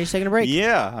 Randy's taking a break.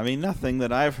 Yeah, nothing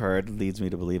that I've heard leads me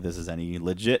to believe this is any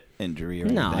legit injury or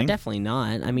anything. No, definitely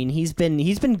not. He's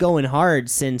been going hard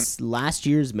since last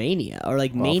year's Mania, or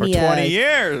Mania for 20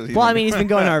 years. He's been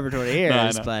going hard for 20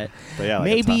 years, no, but yeah,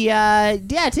 maybe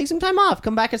take some time off,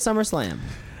 come back at SummerSlam.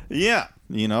 Yeah,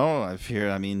 I've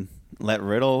heard. Let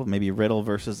Riddle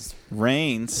versus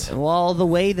Reigns. Well, the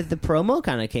way that the promo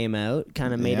kind of came out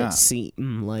kind of made it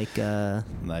seem like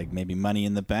maybe Money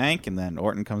in the Bank, and then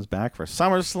Orton comes back for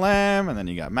SummerSlam, and then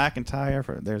you got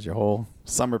McIntyre there's your whole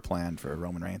summer plan for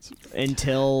Roman Reigns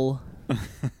until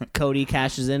Cody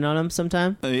cashes in on him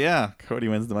sometime. Cody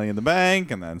wins the Money in the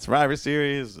Bank, and then Survivor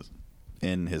Series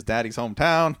in his daddy's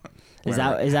hometown. Is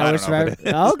that where Survivor?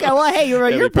 Okay, well, hey,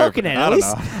 you're poking it.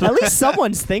 At least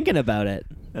someone's thinking about it.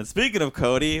 And speaking of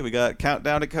Cody, we got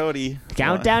Countdown to Cody.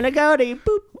 Countdown to Cody.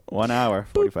 Boop. 1 hour,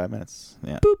 45 minutes.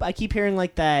 Yeah. Boop. I keep hearing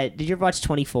that. Did you ever watch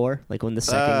 24? When the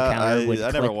second counter would I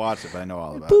click? never watched it, but I know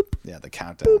all about Boop. it. Yeah, the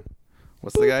countdown. Boop.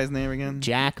 What's the guy's name again?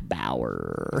 Jack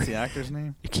Bauer. What's the actor's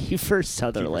name? Kiefer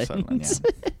Sutherland.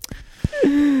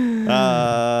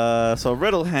 Yeah. So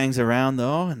Riddle hangs around,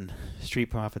 though, and Street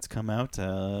Profits come out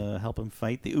to help him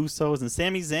fight the Usos and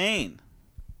Sami Zayn.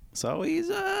 So he's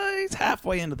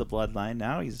halfway into the Bloodline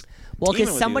now. Well,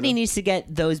 because somebody needs to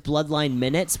get those Bloodline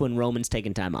minutes when Roman's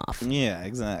taking time off. Yeah,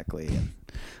 exactly.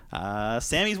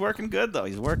 Sammy's working good, though.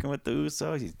 He's working with the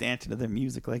Usos. He's dancing to their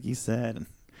music, like you said. And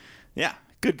yeah,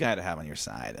 good guy to have on your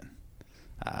side.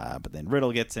 And but then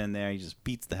Riddle gets in there. He just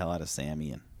beats the hell out of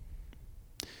Sammy. And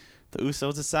the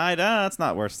Usos decide, it's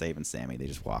not worth saving Sammy. They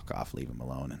just walk off, leave him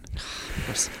alone.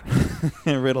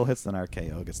 And Riddle hits an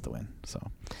RKO, gets the win.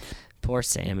 So Poor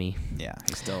Sammy. yeah,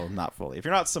 he's still not fully. If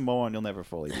you're not Samoan, you'll never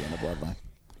fully be in the bloodline.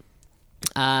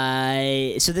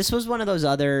 So this was one of those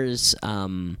others,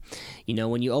 when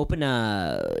you open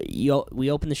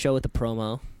we opened the show with a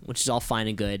promo, which is all fine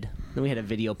and good. Then we had a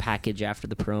video package after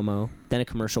the promo, then a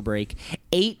commercial break.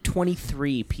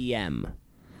 8:23 p.m.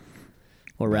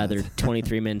 or rather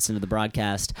 23 minutes into the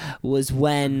broadcast was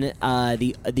when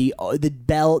the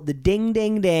bell, the ding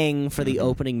ding ding for the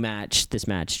opening match. This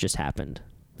match just happened.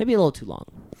 Maybe a little too long.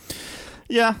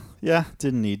 Yeah,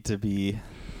 didn't need to be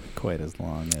quite as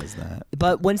long as that.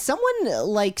 But when someone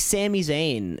like Sami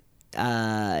Zayn,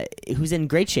 who's in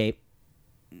great shape,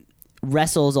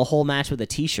 wrestles a whole match with a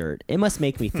T-shirt, it must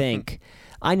make me think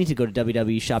I need to go to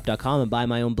www.shop.com and buy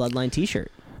my own Bloodline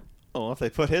T-shirt. Oh, if they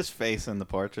put his face in the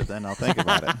portrait, then I'll think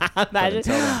about it. Imagine,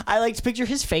 I like to picture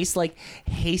his face like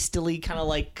hastily kind of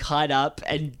like cut up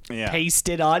and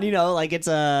pasted on, like it's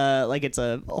a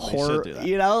horror,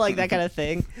 like that kind of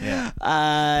thing. Yeah,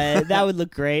 that would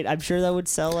look great. I'm sure that would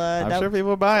sell. I'm sure people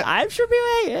would buy it. I'm sure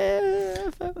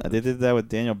people. They did that with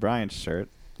Daniel Bryan's shirt.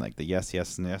 Like the yes,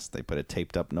 they put it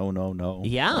taped up. No.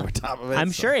 Yeah, over top of it.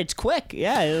 I'm sure it's quick.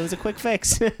 Yeah, it was a quick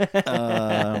fix. We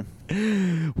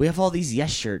have all these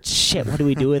yes shirts. Shit, what do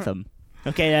we do with them?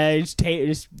 Okay,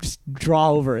 just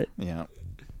draw over it. Yeah.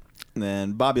 And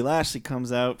then Bobby Lashley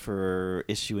comes out to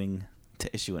issue an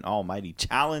almighty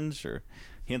challenge, or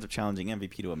he ends up challenging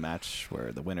MVP to a match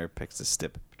where the winner picks a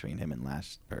stip between him and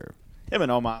Omos. I don't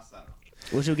know.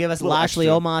 Which will give us Lashley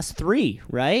Omos 3,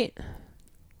 right?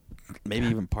 Maybe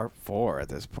even part 4 at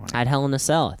this point. At Hell in a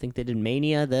Cell. I think they did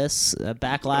Mania, this,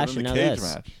 Backlash, and now this.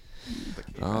 Match.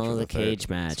 The cage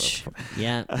match.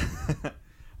 Yeah.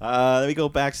 Then we go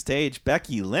backstage.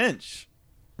 Becky Lynch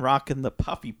rocking the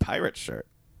puffy pirate shirt.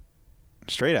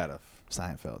 Straight out of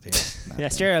Seinfeld. Yeah,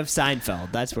 straight out of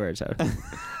Seinfeld. That's where it's at.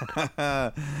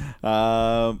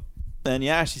 And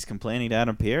yeah, she's complaining to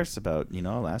Adam Pearce about,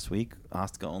 last week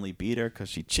Asuka only beat her because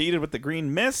she cheated with the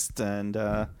green mist,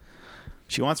 and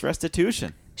she wants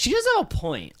restitution. She does have a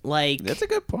point. That's a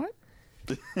good point.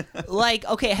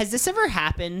 Okay, has this ever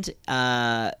happened?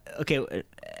 No,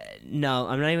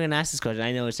 I'm not even going to ask this question.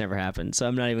 I know it's never happened, so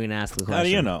I'm not even going to ask the question. How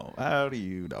do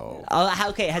you know?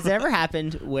 Okay, has it ever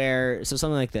happened where,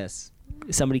 something like this,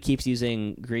 somebody keeps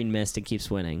using green mist and keeps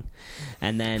winning,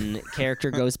 and then character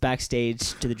goes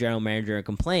backstage to the general manager and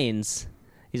complains.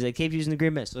 He's like, keep using the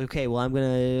green mist. Okay, well, I'm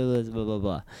going to blah, blah,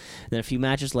 blah. And then a few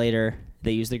matches later,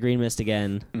 they use the green mist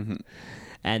again,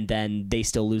 and then they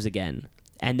still lose again.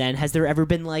 And then has there ever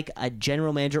been like a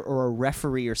general manager or a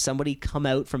referee or somebody come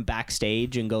out from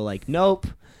backstage and go like, nope,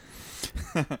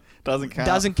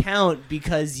 doesn't count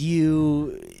because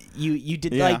you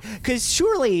did because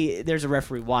surely there's a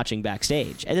referee watching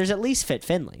backstage, and there's at least Fit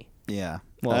Finley. Yeah.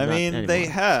 Well, they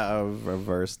have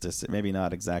reversed this. Maybe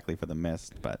not exactly for the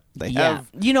mist, but they have.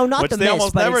 Not which the they mist,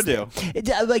 almost but never do.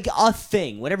 Like a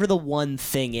thing, whatever the one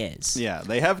thing is. Yeah,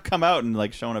 they have come out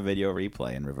and shown a video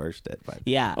replay and reversed it, but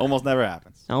almost never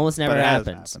happens. Almost never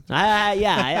happens.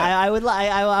 I would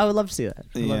love to see that.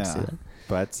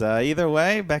 But either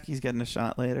way, Becky's getting a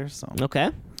shot later. So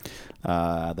okay.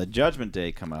 The Judgment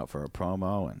Day come out for a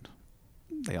promo, and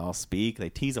they all speak. They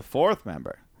tease a fourth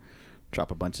member. Drop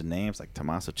a bunch of names like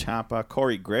Tommaso Ciampa,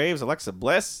 Corey Graves, Alexa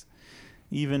Bliss,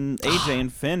 even AJ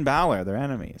and Finn Balor, their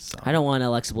enemies. So. I don't want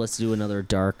Alexa Bliss to do another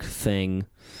dark thing.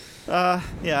 I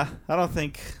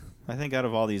think out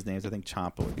of all these names, I think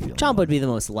Ciampa would be the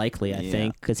most likely, I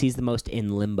think, because he's the most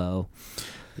in limbo.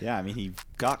 Yeah, I mean, he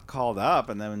got called up,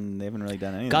 and then they haven't really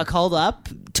done anything. Got called up,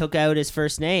 took out his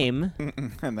first name.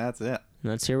 And that's it.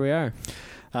 That's here we are.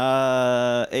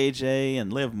 AJ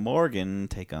and Liv Morgan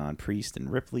take on Priest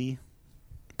and Ripley.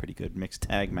 Pretty good mixed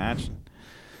tag match.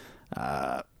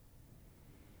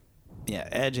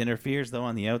 Edge interferes, though,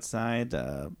 on the outside.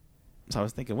 So I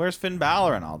was thinking, where's Finn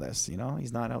Balor in all this?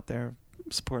 He's not out there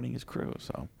supporting his crew.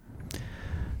 So,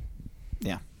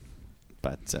 yeah.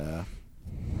 But,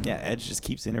 Edge just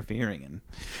keeps interfering. And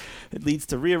it leads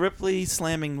to Rhea Ripley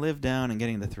slamming Liv down and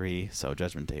getting the 3. So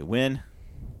Judgment Day win.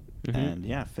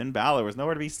 Mm-hmm. And, Finn Balor was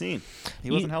nowhere to be seen. He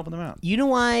wasn't helping them out. You know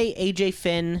why AJ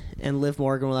Finn and Liv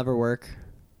Morgan will ever work?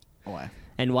 Why?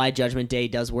 And why Judgment Day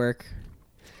does work?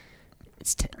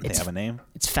 They have a name?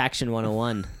 It's Faction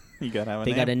 101. You gotta have a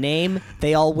name. They got a name.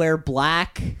 They all wear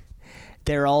black.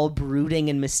 they're all brooding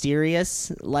and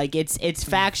mysterious. Like it's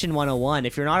faction 101.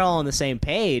 If you're not all on the same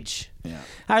page,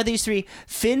 how are these three?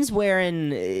 Finn's wearing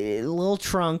little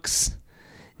trunks,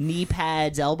 knee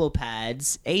pads, elbow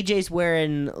pads. AJ's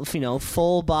wearing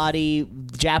full body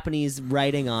Japanese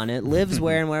writing on it. Liv's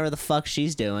wearing whatever the fuck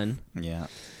she's doing. Yeah.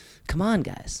 Come on,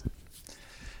 guys.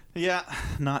 Yeah,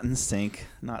 not in sync,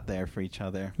 not there for each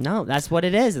other. No, that's what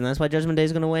it is, and that's why Judgment Day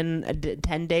is going to win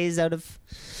 10 days out of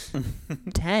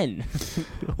 10.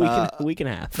 week and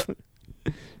a half.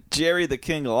 Jerry the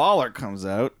King Lawler comes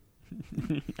out.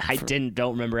 I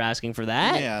don't remember asking for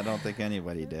that. Yeah, I don't think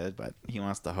anybody did, but he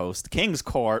wants to host King's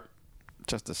Court,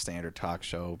 just a standard talk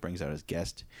show, brings out his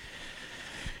guest.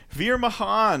 Veer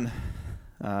Mahan.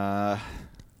 Yeah,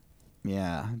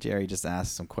 Jerry just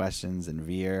asks some questions, and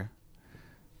Veer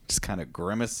just kind of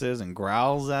grimaces and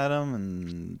growls at him,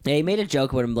 and yeah, he made a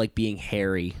joke about him like being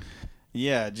hairy.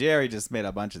 Yeah, Jerry just made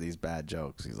a bunch of these bad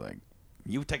jokes. He's like,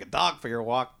 "You take a dog for your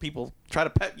walk, people try to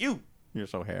pet you. You're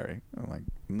so hairy." I'm like,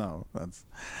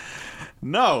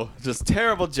 just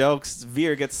terrible jokes.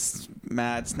 Veer gets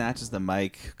mad, snatches the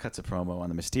mic, cuts a promo on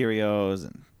the Mysterios,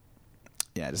 and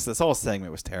yeah, just this whole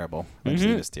segment was terrible.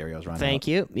 Eventually, Mysterios run out. Thank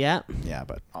you. Yeah. Yeah,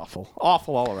 but awful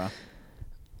all around.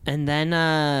 And then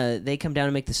they come down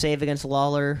and make the save against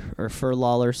Lawler, or for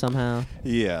Lawler somehow.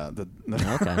 Yeah.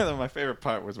 Okay. My favorite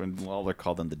part was when Lawler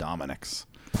called them the Dominics.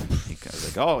 Because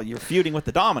like, oh, you're feuding with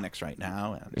the Dominics right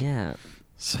now. And yeah.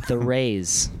 The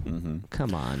Rays.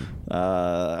 Come on.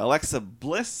 Alexa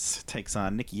Bliss takes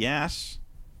on Nikki Ash.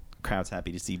 Crowd's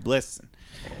happy to see Bliss. And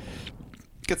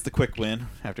gets the quick win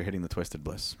after hitting the Twisted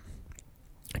Bliss.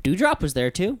 Doudrop was there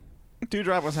too.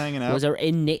 Doudrop was hanging out. Was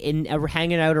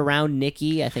hanging out around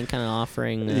Nikki, I think, kind of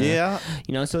offering.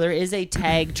 So there is a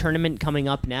tag tournament coming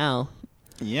up now.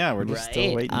 Yeah, we're just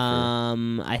still waiting.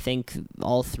 I think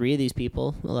all three of these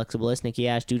people, Alexa Bliss, Nikki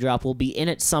Ash, Doudrop, will be in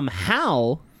it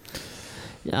somehow.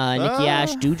 Nikki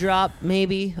Ash, Doudrop,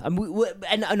 maybe.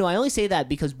 And no, I only say that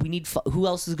because we need. Who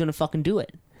else is going to fucking do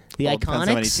it? The Iconics. Depends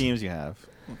how many teams you have.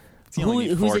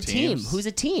 Who's a team? Who's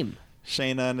a team?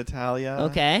 Shayna, Natalya.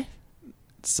 Okay.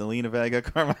 Selena Vega,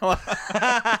 Carmella.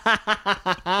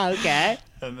 Okay.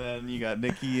 And then you got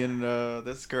Nikki and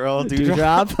this girl,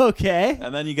 Doudrop. Okay.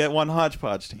 And then you get one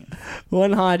hodgepodge team.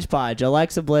 One hodgepodge.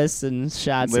 Alexa Bliss and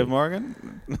Shotzi. Liv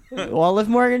Morgan? Well, Liv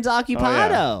Morgan's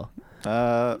Occupado.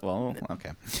 Well,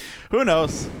 okay. Who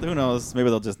knows? Maybe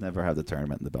they'll just never have the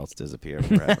tournament and the belts disappear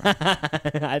forever.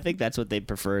 I think that's what they'd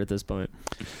prefer at this point.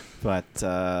 But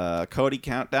Cody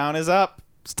countdown is up.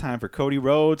 It's time for Cody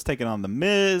Rhodes taking on The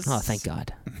Miz. Oh, thank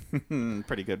God.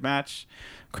 Pretty good match.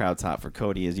 Crowd's hot for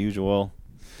Cody as usual.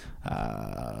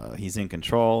 He's in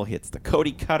control. Hits the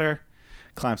Cody cutter.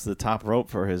 Climbs to the top rope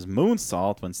for his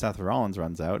moonsault when Seth Rollins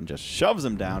runs out and just shoves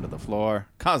him down to the floor,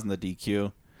 causing the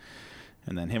DQ.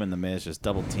 And then him and The Miz just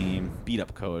double team, beat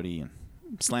up Cody, and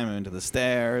slam him into the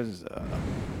stairs.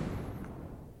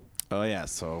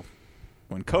 So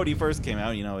when Cody first came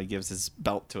out, he gives his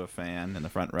belt to a fan in the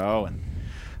front row, and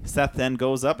Seth then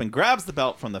goes up and grabs the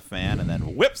belt from the fan and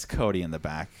then whips Cody in the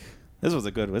back. This was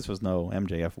no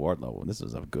MJF Wardlow. This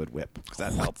was a good whip.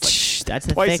 That belt's that's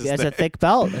a thick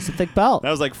belt. That's a thick belt.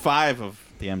 That was like 5 of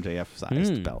the MJF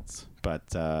sized belts.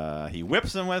 But he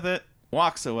whips him with it,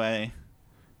 walks away.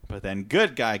 But then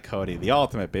good guy Cody, the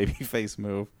ultimate babyface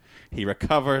move, he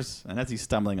recovers, and as he's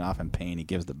stumbling off in pain, he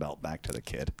gives the belt back to the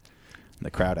kid. And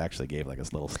the crowd actually gave like a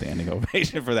little standing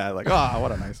ovation for that. Like, oh,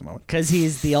 what a nice moment. Because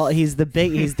he's the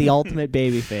ultimate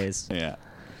babyface. Yeah,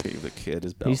 gave the kid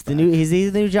his belt. He's the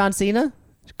new John Cena.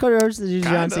 Cody Rhodes is the new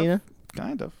John Cena.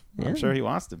 Kind of. Yeah. I'm sure he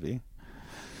wants to be.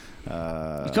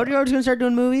 Is Cody Rhodes gonna start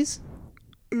doing movies?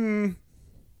 I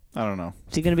don't know.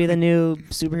 Is he gonna be the new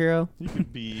superhero? He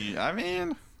could be. I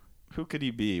mean, who could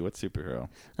he be? What superhero?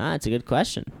 It's a good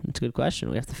question.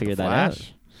 We have to figure that Flash?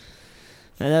 out.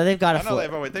 I know they've got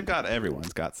they've got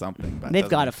everyone's got something. But they've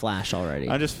got a Flash already.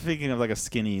 I'm just thinking of like a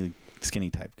skinny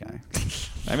type guy.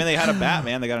 I mean, they had a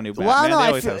Batman. They got a new Batman. Well, no,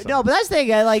 but that's the thing.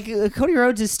 Like Cody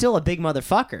Rhodes is still a big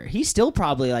motherfucker. He's still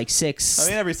probably like 6. I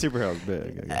mean, every superhero is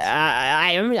big.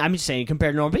 I'm just saying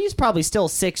compared to normal, but he's probably still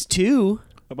 6'2". How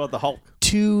about the Hulk?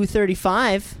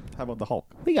 235. How about the Hulk?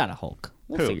 We got a Hulk.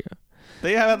 We'll figure it out.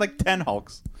 They have like 10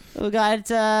 Hulks. We got It's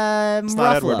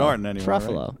not Edward Norton anymore.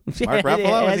 Ruffalo. Right? Mark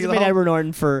Ruffalo? It hasn't been Edward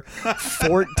Norton for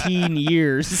 14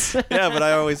 years. Yeah, but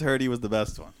I always heard he was the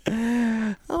best one.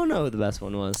 I don't know who the best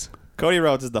one was. Cody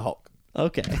Rhodes is the Hulk.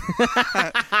 Okay.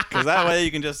 Because that way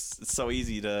you can just, it's so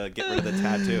easy to get rid of the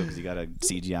tattoo because you got to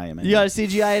CGI him in. You got to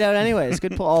CGI it out anyways.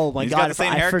 Good pull. Oh my He's God. got the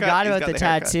same I haircut. forgot He's about got the the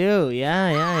haircut. tattoo.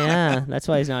 Yeah. That's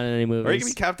why he's not in any movies. Or you can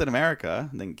be Captain America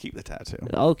and then keep the tattoo.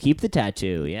 Oh, keep the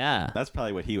tattoo. Yeah. That's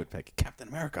probably what he would pick. Captain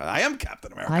America. I am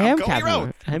Captain America. I am Cody Captain.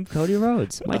 Rhodes. I'm Cody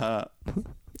Rhodes. But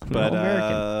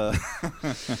American.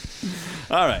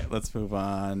 all right, let's move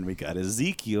on. We got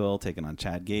Ezekiel taking on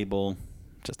Chad Gable.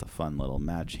 Just a fun little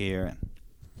match here. And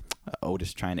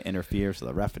Otis trying to interfere, so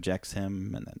the ref ejects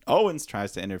him, and then Owens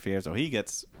tries to interfere, so he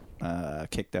gets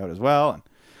kicked out as well. And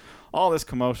all this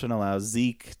commotion allows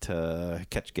Zeke to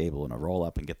catch Gable in a roll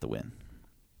up and get the win.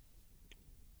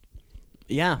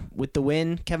 Yeah, with the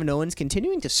win, Kevin Owens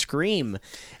continuing to scream,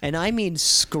 and I mean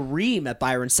scream at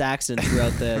Byron Saxton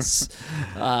throughout this,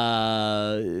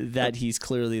 that he's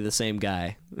clearly the same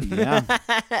guy. Yeah,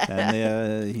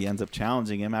 and he ends up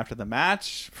challenging him after the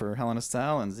match for Hell in a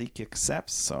Cell, and Zeke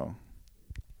accepts. So,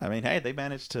 I mean, hey, they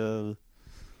managed to,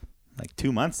 like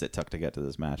 2 months it took to get to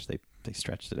this match. They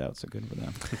stretched it out, so good for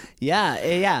them.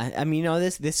 Yeah. I mean,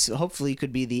 this hopefully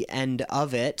could be the end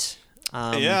of it.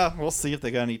 Yeah, we'll see if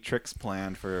they got any tricks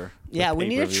planned for. Yeah, we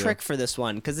need a pay-per-view. trick for this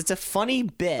one because it's a funny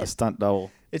bit. A stunt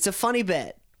double. It's a funny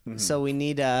bit. Mm-hmm. So we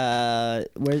need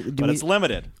It's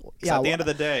limited. Yeah, At the end of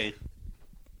the day,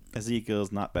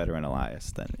 Ezekiel's not better in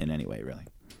Elias than in any way, really.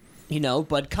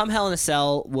 But come Hell in a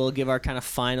Cell, we'll give our kind of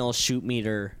final shoot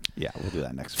meter. Yeah, we'll do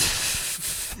that next week.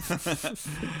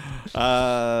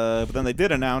 But then they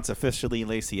did announce officially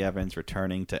Lacey Evans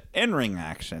returning to in-ring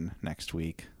action next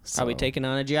week. So, Are we taking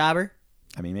on a jobber?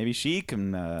 I mean, maybe she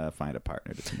can find a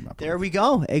partner to team up There with. we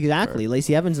go. Exactly.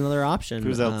 Lacey Evans, another option.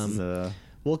 Who's else?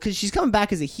 Well, because she's coming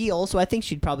back as a heel, so I think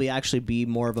she'd probably actually be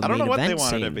more of a I don't main know what they event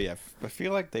wanted to scene. be. I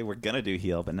feel like they were going to do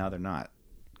heel, but now they're not.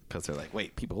 Because they're like,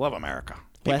 wait, people love America.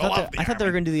 Well, People I love thought they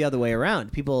were going to do the other way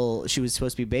around. She was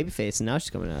supposed to be babyface, and now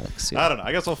she's coming out. I don't know.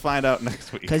 I guess we'll find out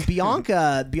next week. Because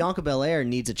Bianca Belair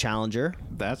needs a challenger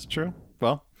That's true.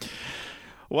 Well,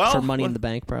 for Money in the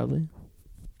Bank, probably.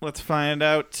 let's find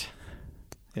out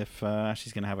if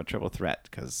she's going to have a triple threat.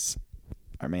 Because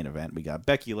our main event, we got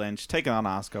Becky Lynch taking on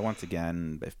Asuka once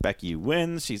again. If Becky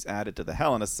wins, she's added to the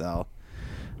Hell in a Cell,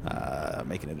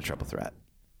 making it a triple threat.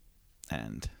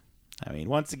 And, I mean,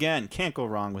 once again, can't go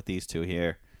wrong with these two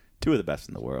here. Two of the best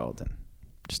in the world, and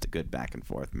just a good back and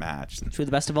forth match. Two of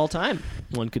the best of all time,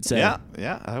 one could say.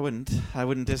 Yeah, I wouldn't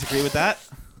disagree with that.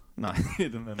 No,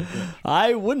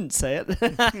 I wouldn't say it.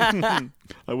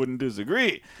 I wouldn't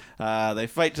disagree. They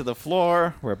fight to the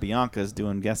floor where Bianca's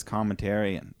doing guest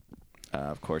commentary, and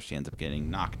of course she ends up getting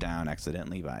knocked down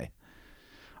accidentally by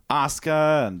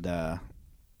Asuka, and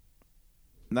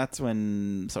that's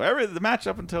when. So the match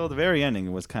up until the very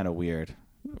ending was kind of weird,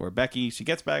 where Becky, she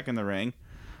gets back in the ring,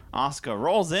 Asuka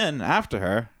rolls in after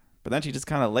her, but then she just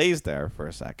kind of lays there for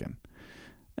a second,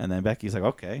 and then Becky's like,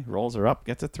 okay, rolls her up,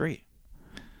 gets a 3.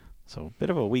 So a bit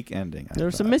of a weak ending. There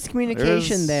was some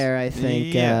miscommunication there, I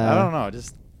think. Yeah, I don't know.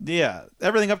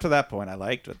 Everything up to that point I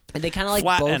liked. And they kind of like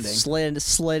Flat both ending.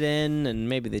 slid in, and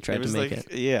maybe they tried to make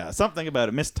it. Yeah, something about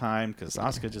it mistimed because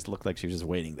Asuka just looked like she was just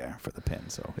waiting there for the pin,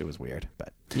 so it was weird.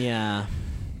 But Yeah.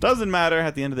 doesn't matter.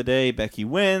 At the end of the day, Becky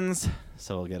wins,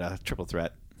 so we'll get a triple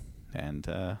threat, and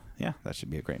that should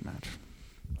be a great match.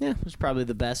 Yeah, it was probably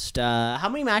the best. How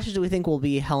many matches do we think will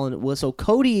be so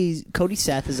Cody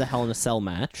Seth is a Hell in a Cell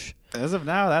match. As of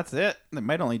now, that's it. They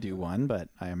might only do one, but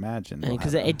I imagine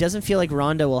Because it doesn't feel like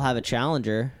Ronda will have a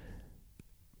challenger.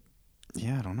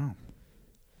 Yeah, I don't know.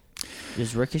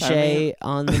 Is Ricochet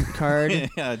on the card?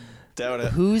 Yeah, I doubt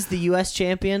it. Who's the U.S.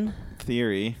 champion?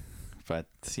 Theory, but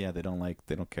yeah, they don't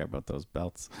care about those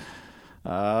belts.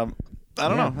 I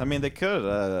don't know. I mean, they could.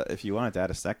 If you wanted to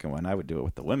add a second one, I would do it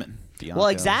with the women. Bianca. Well,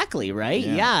 exactly, right?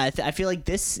 Yeah, I feel like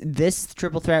this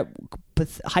triple threat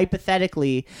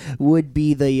hypothetically would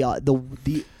be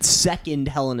the second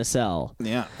Hell in a Cell.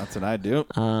 Yeah, that's what I'd do.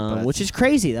 Which is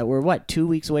crazy that we're 2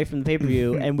 weeks away from the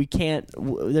pay-per-view and we can't.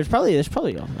 There's probably a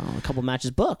couple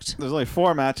matches booked. There's only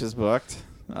 4 matches booked.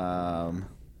 But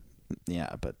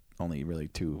only really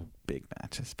 2 big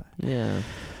matches. But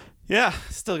yeah,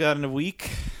 still got a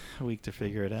week to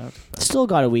figure it out. But. Still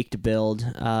got a week to build.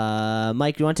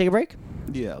 Mike, do you want to take a break?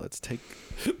 Yeah, let's take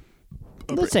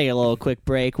a little quick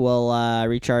break. We'll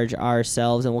recharge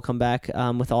ourselves, and we'll come back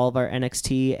with all of our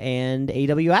NXT and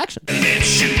AEW action. Let's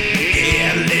shoot,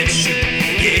 yeah, let's shoot,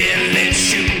 yeah, let's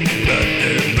shoot,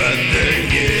 brother,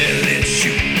 yeah, let's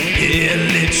shoot, yeah,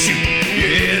 let's shoot,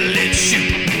 yeah, let's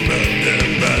shoot,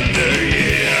 brother,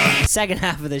 yeah. Second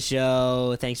half of the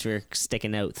show. Thanks for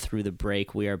sticking out through the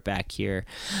break. We are back here.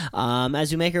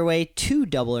 As we make our way to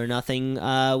Double or Nothing,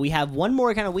 we have one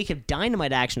more kind of week of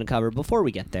Dynamite action to cover before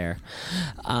we get there.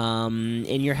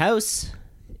 In Your House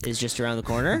is just around the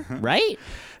corner, right?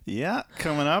 Yeah,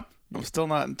 coming up. I'm still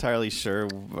not entirely sure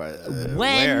when,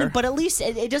 where. but at least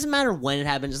it doesn't matter when it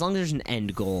happens as long as there's an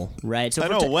end goal, right? So I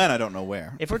know when, I don't know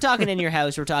where. If we're talking In Your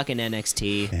House, we're talking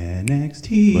NXT.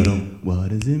 NXT, what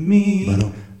does it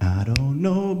mean? I don't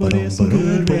know, but it's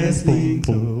good wrestling.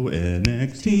 So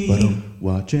NXT,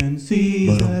 watch and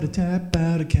see. Out a tap,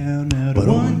 out a count, out a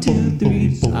 1, 2,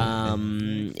 3.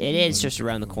 It is just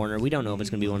around the corner. We don't know if it's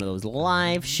going to be one of those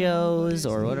live shows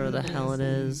or whatever the hell it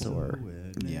is, or...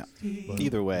 Yeah.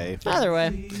 Either way.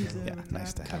 Yeah,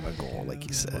 nice to have a goal, like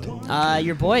you said.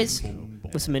 Your boys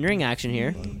with some in-ring action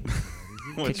here.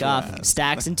 Kick off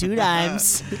Stacks and Two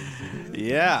Dimes.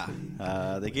 Yeah.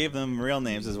 They gave them real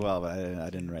names as well, but I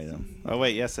didn't write them. Oh,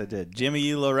 wait, yes, I did.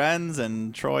 Jimmy Lorenz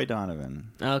and Troy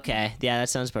Donovan. Okay. Yeah, that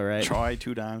sounds about right. Troy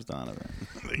Two Dimes Donovan.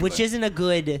 Which isn't a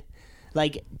good,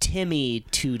 like, Timmy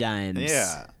Two Dimes.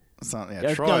 Yeah.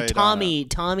 Troy Troy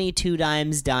Tommy Two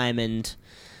Dimes Diamond.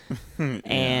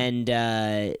 And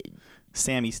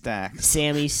Sammy Stacks.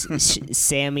 Sammy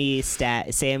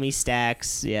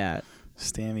Stacks, yeah.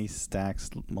 Sammy Stacks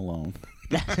Malone.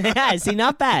 Yeah, see,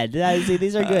 not bad. See,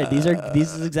 these are good. This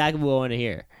is exactly what I want to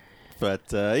hear.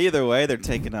 But either way, they're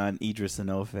taking on Idris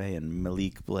Enofe and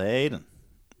Malik Blade. And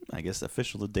I guess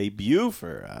official debut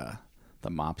for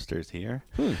the mobsters here.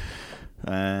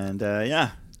 And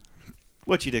yeah,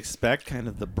 what you'd expect, kind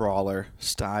of the brawler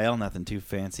style. Nothing too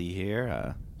fancy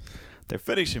here. Their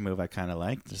finishing move I kind of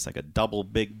like. Just like a double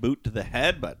big boot to the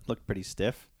head, but looked pretty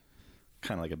stiff.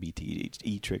 Kind of like a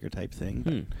BTE trigger type thing.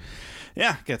 But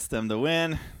yeah, gets them the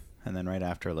win. And then right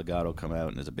after, Legato come out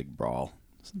and there's a big brawl.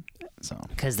 So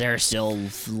because they're still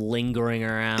lingering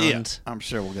around. Yeah, I'm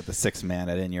sure we'll get the 6-man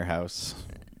at In Your House.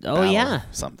 Oh, yeah.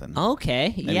 Something.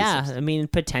 Okay. Maybe yeah. 6. I mean,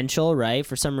 potential, right?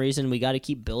 For some reason, we got to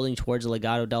keep building towards a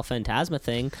Legado del Fantasma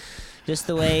thing. Just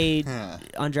the way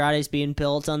Andrade's being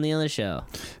built on the other show.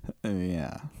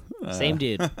 Yeah. Same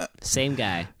dude. Same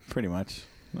guy. Pretty much.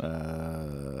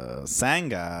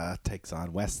 Sanga takes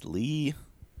on Wes Lee.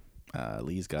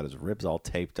 Lee's got his ribs all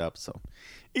taped up, so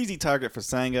easy target for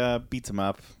Sanga. Beats him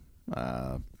up.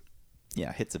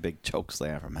 Yeah, hits a big choke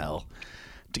slam from hell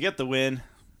to get the win.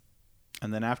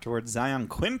 And then afterwards, Zion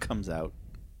Quinn comes out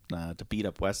to beat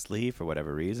up Wes Lee for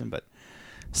whatever reason, but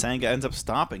Sanga ends up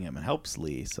stopping him and helps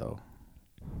Lee. So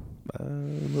a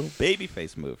little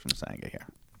babyface move from Sanga here.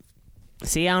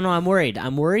 See, I don't know. I'm worried.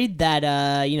 I'm worried that,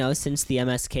 since the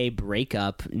MSK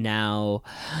breakup, now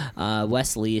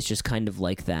Wes Lee is just kind of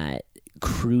like that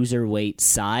cruiserweight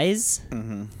size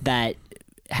that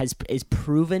is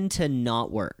proven to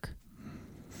not work.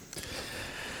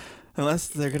 Unless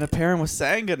they're going to pair him with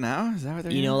Sanga now. Is that what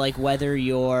they're doing? Like whether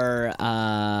you're,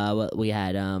 what we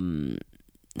had,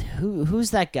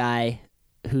 who's that guy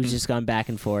who's just gone back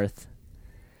and forth?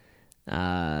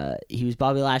 He was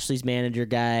Bobby Lashley's manager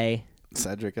guy.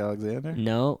 Cedric Alexander?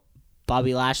 No.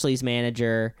 Bobby Lashley's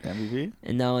manager. MVP?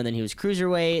 And then he was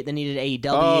cruiserweight. Then he did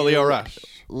AEW. Oh, Leo Rush.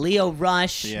 Leo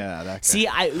Rush. Yeah, that guy. See,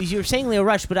 you were saying Leo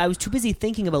Rush, but I was too busy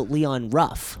thinking about Leon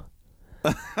Ruff.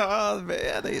 Oh,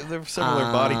 man, they're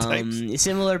similar body types.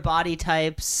 Similar body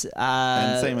types.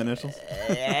 And same initials.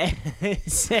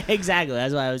 Exactly.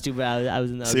 That's why I was too bad. I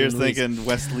was in the. So you're thinking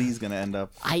Wes Lee's going to end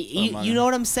up. You know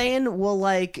what I'm saying? Well,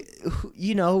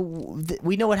 we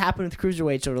know what happened with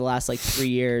cruiserweights over the last 3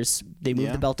 years. They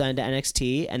moved the belt down to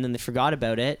NXT, and then they forgot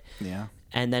about it. Yeah.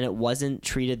 And then it wasn't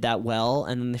treated that well,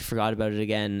 and then they forgot about it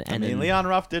again. And then Leon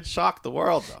Ruff did shock the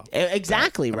world, though.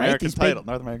 Exactly, right?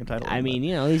 North American title. I mean,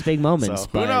 these big moments. So,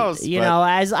 but, who knows?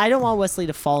 As I don't want Wesley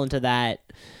to fall into that.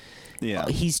 Yeah.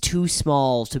 He's too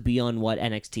small to be on what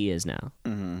NXT is now.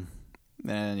 Mm-hmm.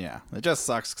 And yeah, it just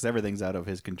sucks because everything's out of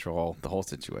his control. The whole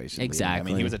situation. Exactly. I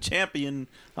mean, he was a champion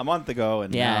a month ago,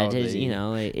 and yeah,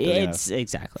 now it's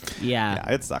exactly.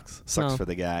 Yeah, it sucks. Sucks for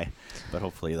the guy, but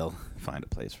hopefully they'll find a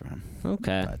place for him.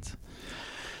 Okay. But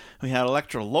we had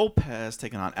Elektra Lopez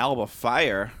taking on Alba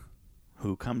Fire,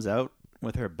 who comes out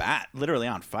with her bat literally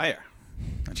on fire,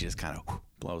 and she just kind of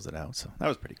blows it out. So that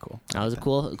was pretty cool. That was a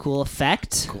cool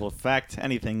effect. Cool effect.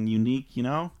 Anything unique,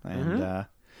 and.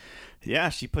 Yeah,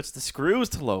 she puts the screws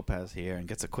to Lopez here and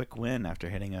gets a quick win after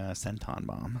hitting a senton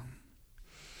bomb.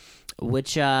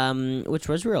 Which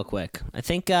was real quick. I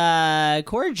think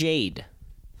Cora Jade.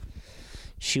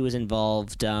 She was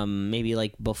involved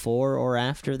maybe before or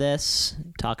after this,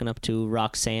 talking up to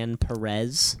Roxanne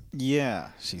Perez. Yeah,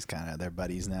 she's kind of their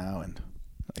buddies now, and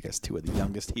I guess 2 of the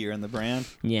youngest here in the brand.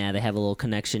 Yeah, they have a little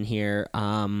connection here.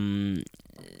 There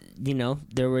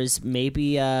was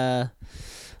maybe a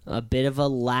bit of a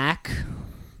lack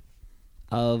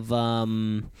of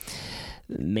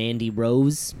Mandy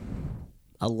Rose,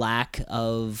 a lack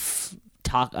of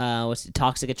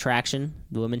Toxic Attraction,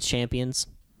 the women's champions.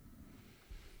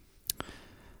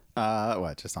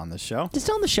 Just on this show? Just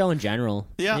on the show in general.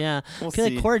 Yeah. I feel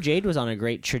like Cora Jade was on a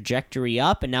great trajectory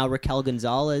up, and now Raquel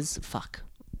Gonzalez. Fuck.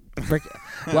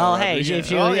 Well, hey,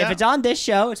 if it's on this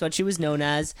show, it's what she was known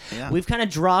as. Yeah. We've kind of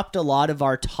dropped a lot of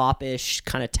our top-ish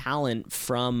kind of talent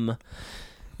from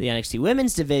the NXT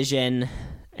women's division,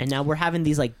 and now we're having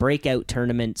these like breakout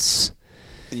tournaments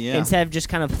instead of just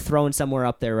kind of throwing somewhere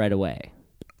up there right away.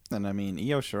 And I mean,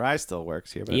 Io Shirai still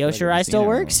works here. But Io Shirai still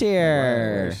works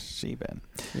here. Where's she been?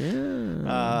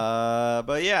 Yeah.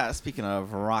 But yeah, speaking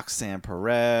of Roxanne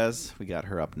Perez, we got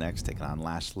her up next, taking on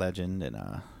Lash Legend in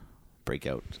a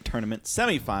breakout tournament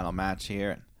semifinal match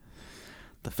here. And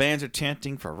the fans are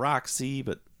chanting for Roxy,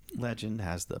 but Legend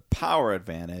has the power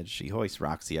advantage. She hoists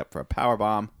Roxy up for a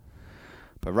powerbomb,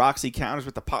 but Roxy counters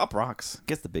with the Pop Rocks,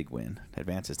 gets the big win,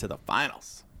 advances to the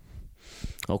finals.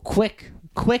 Oh, quick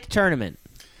tournament.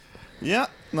 Yeah,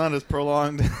 not as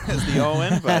prolonged as the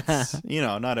Owen, but,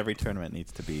 not every tournament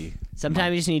needs to be.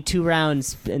 Sometimes you just need 2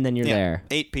 rounds, and then you're there.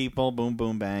 8 people, boom,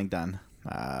 boom, bang, done.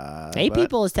 8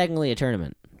 people is technically a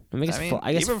tournament. I guess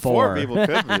even 4 people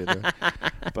could be there.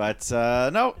 But,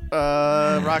 no,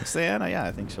 Roxanne,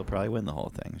 I think she'll probably win the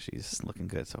whole thing. She's looking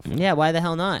good so far. Yeah, why the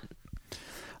hell not?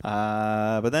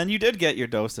 But then you did get your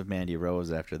dose of Mandy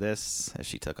Rose after this, as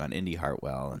she took on Indy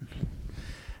Hartwell, and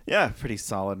yeah, pretty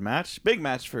solid match. Big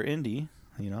match for Indy,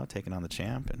 taking on the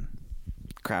champ. And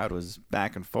the crowd was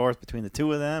back and forth between the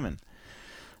 2 of them. And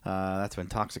that's when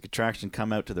Toxic Attraction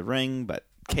come out to the ring. But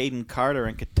Caden Carter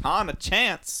and Katana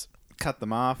Chance cut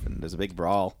them off. And there's a big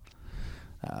brawl.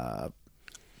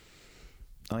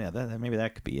 Maybe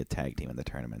that could be a tag team in the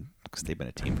tournament. Because they've been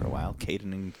a team for a while.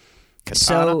 Caden and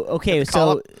Katana.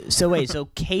 So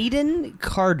Caden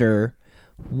Carter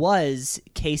was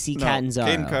Casey Catanzaro.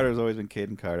 Caden Carter's always been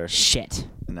Caden Carter. Shit.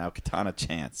 And now Katana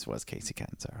Chance was Casey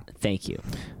Catanzaro. Thank you.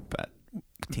 But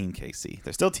Team Casey.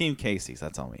 They're still Team Casey, so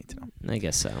that's all we need to know. I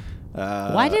guess so.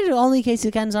 Why did only Casey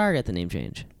Catanzaro get the name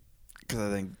change? Because I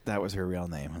think that was her real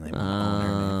name. And they want to own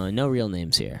her name. No real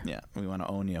names here. Yeah, we want to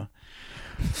own you.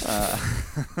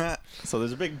 So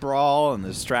there's a big brawl, and the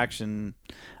distraction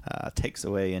takes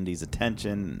away Indy's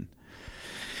attention.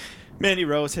 Mandy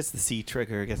Rose hits the C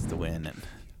trigger, gets the win. And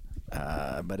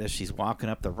but as she's walking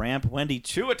up the ramp, Wendy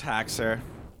Chu attacks her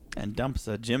and dumps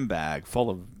a gym bag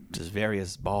full of just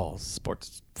various balls.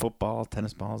 Sports, football,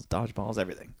 tennis balls, dodgeballs,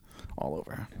 everything. All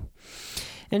over her.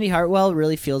 Indy Hartwell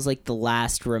really feels like the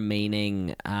last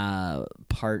remaining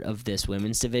part of this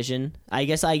women's division. I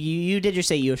guess you did just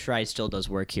say Io Shirai still does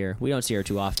work here. We don't see her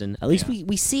too often. At least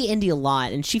we see Indy a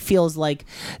lot, and she feels like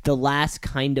the last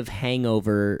kind of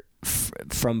hangover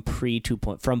from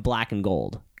from Black and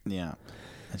Gold. Yeah,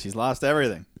 and she's lost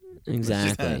everything.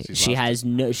 Exactly.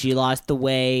 She lost the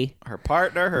way. Her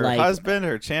partner, her husband,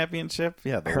 her championship.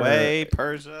 Yeah, the way,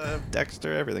 Persia,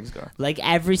 Dexter, everything's gone. Like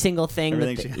every single thing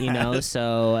that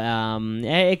So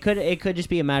it could just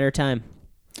be a matter of time.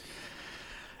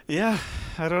 Yeah,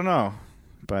 I don't know,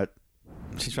 but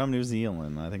she's from New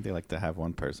Zealand. I think they like to have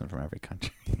one person from every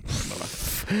country.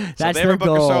 That's their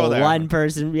goal. One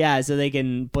person, so they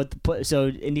can so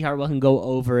Indy Hartwell can go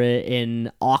over it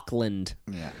in Auckland.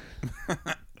 Yeah.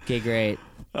 Okay, great.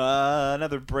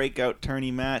 Another breakout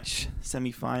tourney match,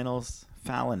 semifinals.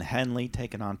 Fallon Henley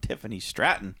taking on Tiffany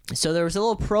Stratton. So there was a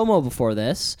little promo before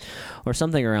this, or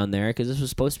something around there, because this was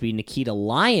supposed to be Nikita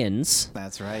Lyons.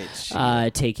 That's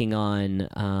right. Taking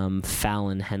on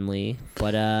Fallon Henley,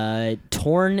 but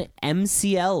torn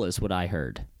MCL is what I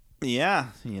heard. Yeah,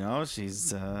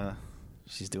 she's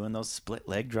doing those split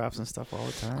leg drops and stuff all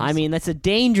the time. I mean, that's a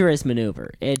dangerous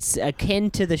maneuver. It's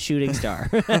akin to the shooting star.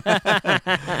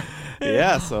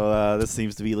 Yeah, so this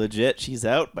seems to be legit. She's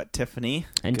out, but Tiffany.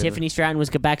 And Tiffany Stratton was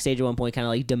backstage at one point, kind of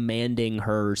like demanding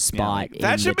her spot. Yeah,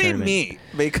 that should be me,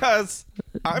 because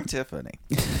I'm Tiffany.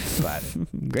 But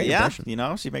great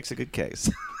impression. She makes a good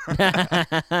case.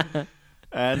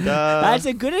 And that's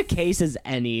as good a case as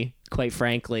any, quite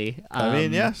frankly. I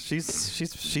mean,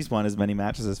 she's won as many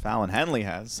matches as Fallon Henley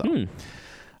has. So.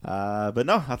 But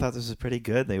no, I thought this was pretty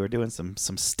good. They were doing some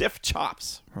stiff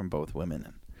chops from both women.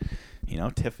 And,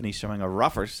 Tiffany showing a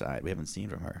rougher side we haven't seen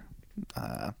from her.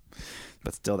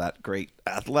 But still that great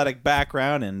athletic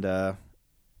background. And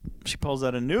she pulls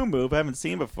out a new move I haven't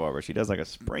seen before, where she does like a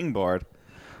springboard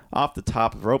off the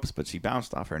top of ropes, but she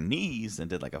bounced off her knees and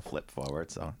did like a flip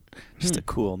forward. So just a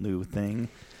cool new thing.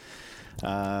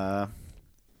 Yeah,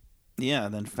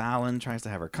 then Fallon tries to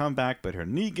have her come back, but her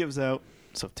knee gives out.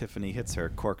 So Tiffany hits her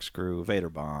corkscrew Vader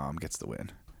bomb, gets the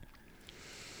win.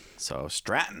 So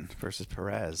Stratton versus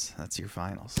Perez. That's your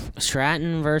finals.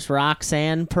 Stratton versus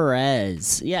Roxanne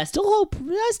Perez. Yeah, I still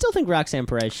think Roxanne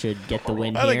Perez should get the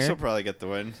win here. I think she'll probably get the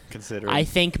win, considering. I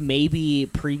think maybe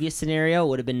previous scenario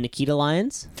would have been Nikita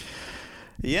Lyons.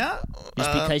 Yeah.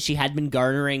 Just because she had been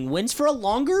garnering wins for a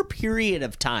longer period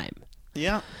of time.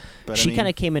 Yeah. But She kind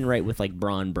of came in right with like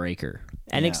Braun Breaker.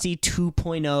 NXT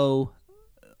 2.0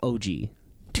 OG.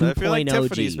 I feel like 2.0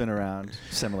 Tiffany's G. been around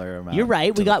similar amount. You're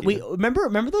right. We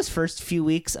remember those first few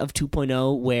weeks of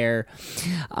 2.0 where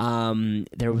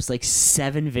there was like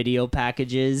 7 video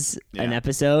packages an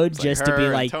episode It's just like to be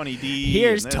her like, and Tony D.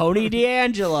 here's and then- Tony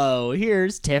D'Angelo,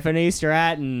 here's Tiffany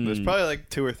Stratton. There's probably like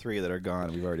 2 or 3 that are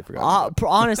gone. We've already forgotten.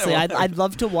 Honestly, I'd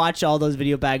love to watch all those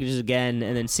video packages again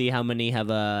and then see how many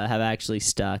have actually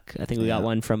stuck. I think we got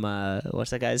one from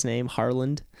what's that guy's name?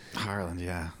 Harland,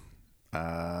 yeah.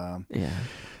 Yeah.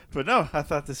 But no, I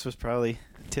thought this was probably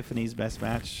Tiffany's best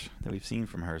match that we've seen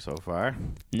from her so far.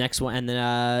 Next one, and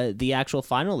then the actual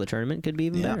final of the tournament could be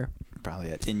even better.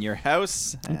 Probably at In Your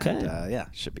House. Okay. And,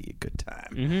 should be a good time.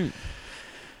 Mm-hmm.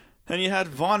 Then you had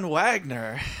Von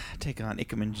Wagner take on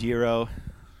Ikemen Jiro.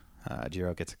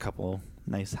 Jiro gets a couple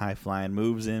nice high-flying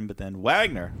moves in, but then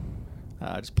Wagner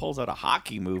just pulls out a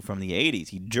hockey move from the 80s.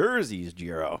 He jerseys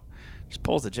Jiro. Just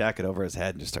pulls the jacket over his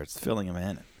head and just starts filling him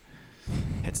in.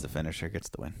 Hits the finisher, gets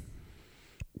the win.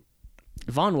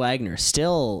 Von Wagner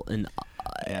still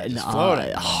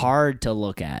floating. hard to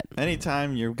look at.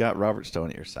 Anytime you've got Robert Stone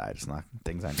at your side, it's not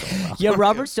things aren't going well. Yeah,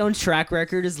 Robert Stone's track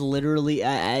record is literally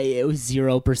it was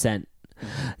 0%.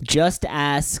 Just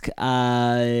ask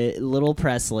little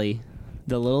Presley,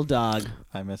 the little dog.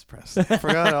 I miss Presley. I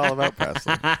forgot all about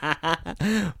Presley.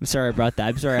 I'm sorry I brought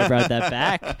that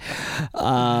back.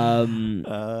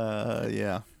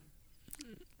 Yeah.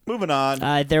 Moving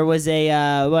on. There was it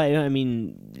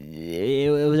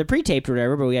was a pre-taped or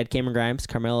whatever, but we had Cameron Grimes,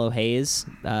 Carmelo Hayes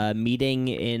meeting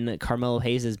in Carmelo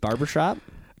Hayes' barbershop.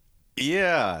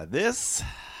 Yeah,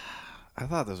 I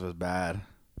thought this was bad.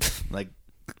 Like,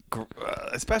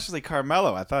 especially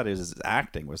Carmelo. I thought his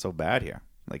acting was so bad here.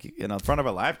 Like, in front of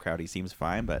a live crowd, he seems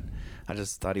fine, but I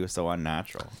just thought he was so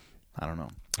unnatural. I don't know.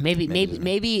 Maybe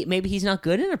he's not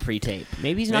good in a pre-tape.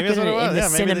 Maybe he's not good in the Yeah,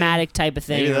 maybe cinematic type of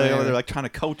thing. Maybe they're like trying to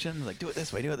coach him, like do it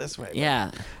this way.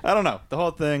 Yeah. I don't know. The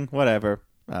whole thing, whatever.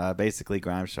 Basically,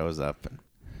 Grimes shows up and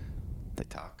they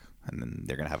talk, and then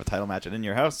they're gonna have a title match at In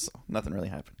Your House. So nothing really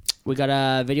happened. We got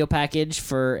a video package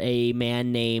for a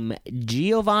man named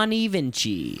Giovanni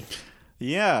Vinci.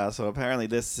 Yeah. So apparently,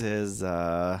 this is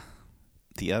the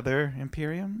other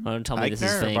Imperium. Don't tell me this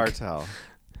is Eichner or fake. Bartel.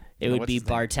 It would be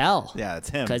Bartel. Yeah,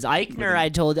 it's him. Because Eichner,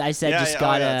 I said just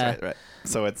got a. That's right.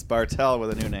 So it's Bartel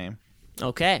with a new name.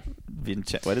 Okay.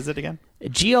 What is it again?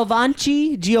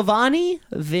 Giovanni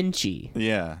Vinci.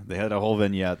 Yeah, they had a whole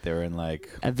vignette. They were in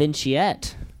like A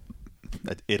Vinciette.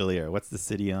 Italy, or what's the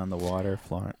city on the water?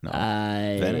 Florence? No,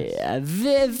 Venice.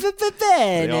 Venice.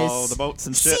 The boats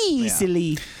and shit. Sicily.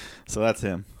 Yeah. So that's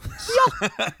him.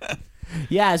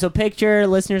 Yeah, so picture,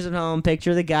 listeners at home,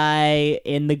 picture the guy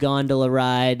in the gondola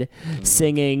ride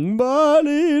singing Yeah,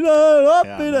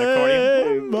 the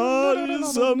accordion.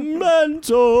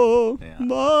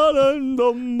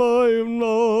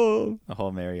 A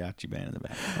whole mariachi band in the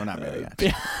back. Or not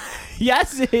mariachi.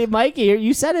 Yes, Mike,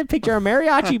 you said it. Picture a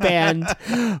mariachi band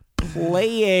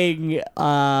playing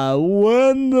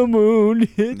When the Moon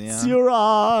Hits Your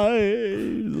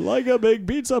Eye Like a Big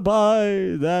Pizza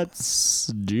Pie.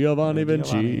 That's Giovanni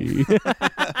Vinci.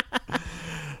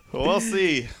 We'll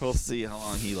see. We'll see how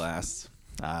long he lasts.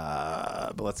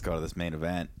 But let's go to this main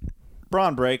event.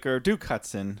 Braun Breaker, Duke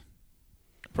Hudson.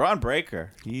 Braun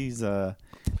Breaker, he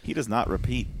does not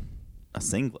repeat a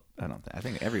singlet. I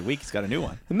think every week he's got a new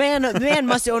one. The man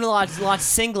must own lots of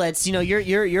singlets. You know,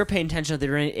 you're paying attention to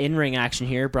the in-ring action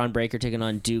here. Braun Breaker taking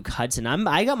on Duke Hudson.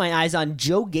 I got my eyes on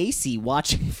Joe Gacy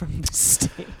watching from the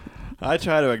stage. I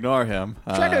try to ignore him.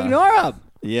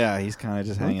 Yeah, he's kind of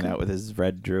just hanging out with his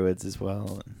red druids as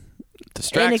well.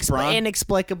 Distracts Braun.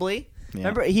 Inexplicably. Yeah.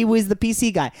 Remember, he was the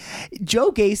PC guy.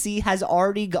 Joe Gacy has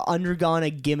already undergone a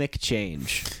gimmick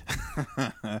change.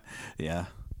 Yeah.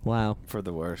 Wow. For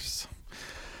the worse.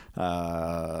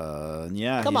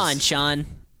 Yeah. Come on, Sean.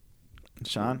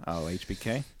 Sean? Oh,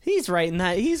 HBK? He's right in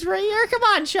that. He's right here. Come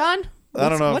on, Sean. I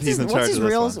don't know if he's in charge of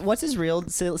this one. What's his real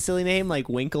silly name? Like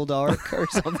Winkledark or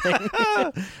something?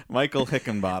 Michael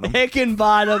Hickenbottom.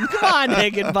 Hickenbottom. Come on,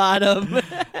 Hickenbottom.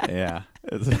 Yeah.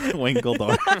 It's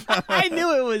Winkeldorf. I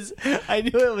knew it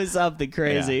was something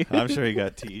crazy. Yeah, I'm sure he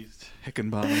got teased.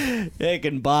 Hickenbottom.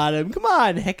 Hickenbottom. Come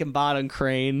on, Hickenbottom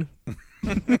Crane.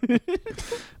 So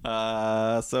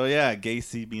yeah,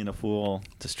 Gacy being a fool,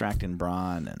 distracting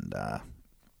Braun, and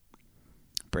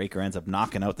Breaker ends up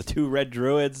knocking out the 2 Red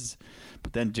Druids.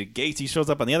 But then Gacy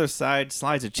shows up on the other side,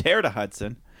 slides a chair to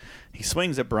Hudson. He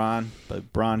swings at Braun,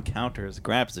 but Braun counters,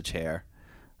 grabs the chair,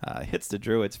 hits the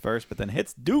Druids first, but then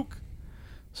hits Duke.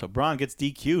 So Braun gets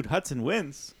DQ'd. Hudson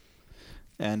wins.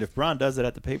 And if Braun does it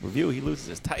at the pay-per-view, he loses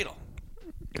his title.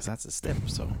 Because that's a stip.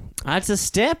 So that's a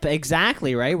stip,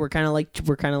 exactly, right? We're kind of like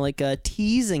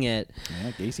teasing it.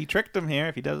 Yeah, Gacy tricked him here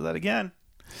if he does that again.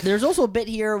 There's also a bit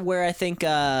here where I think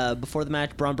before the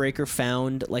match, Braun Breaker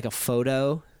found like a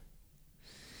photo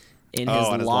in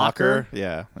his locker.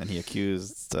 Yeah, and he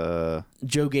accused Joe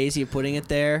Gacy of putting it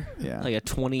there. Yeah, like a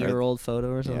 20-year-old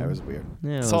photo or something. Yeah, it was weird.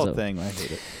 Yeah, this whole thing, I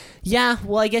hate it. Yeah,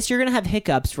 well, I guess you're gonna have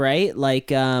hiccups, right?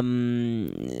 Like,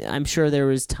 I'm sure there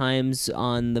was times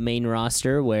on the main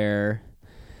roster where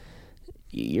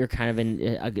you're kind of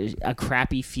in a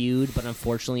crappy feud, but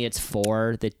unfortunately, it's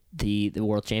for the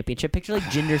world championship. Picture like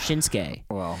Jinder Shinsuke.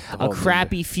 Well, a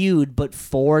crappy feud, but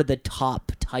for the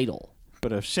top title.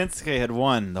 But if Shinsuke had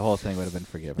won, the whole thing would have been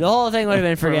forgiven. The whole thing would have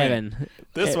been forgiven.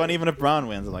 This one, even if Braun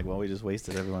wins, I'm like, well, we just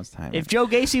wasted everyone's time. If Joe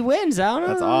Gacy wins, I don't know.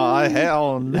 That's all.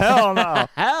 Hell no.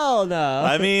 Hell no.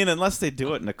 I mean, unless they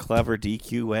do it in a clever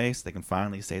DQ way so they can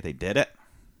finally say they did it.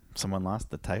 Someone lost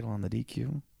the title on the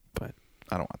DQ, but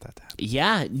I don't want that to happen.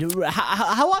 Yeah.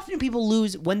 How often do people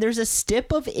lose when there's a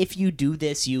stip of if you do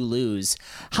this, you lose?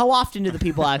 How often do the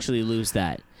people actually lose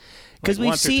that? Because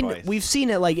we've seen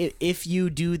it like if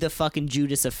you do the fucking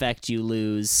Judas effect, you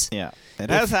lose. Yeah, it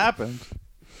has happened.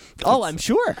 Oh, I'm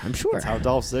sure. That's how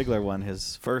Dolph Ziggler won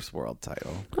his first world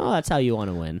title. Oh, that's how you want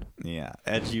to win. Yeah,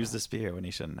 Edge used the spear when he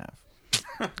shouldn't have.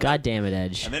 God damn it,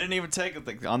 Edge. And they didn't even take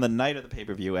it. On the night of the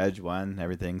pay-per-view, Edge won.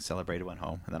 Everything celebrated, went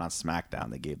home. And then on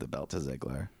SmackDown, they gave the belt to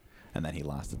Ziggler. And then he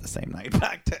lost it the same night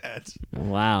back to Edge.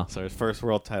 Wow. So his first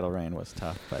world title reign was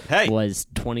tough. But hey, was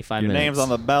 25 your minutes. name's on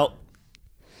the belt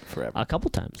forever. A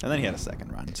couple times. And then he had a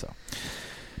second run,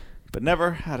 but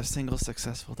never had a single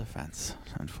successful defense,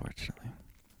 unfortunately.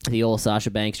 The old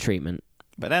Sasha Banks treatment.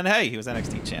 But then, hey, he was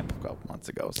NXT champ a couple months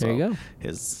ago. So there you go.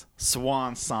 His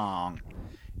swan song,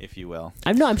 if you will.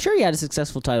 I'm sure he had a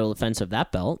successful title defense of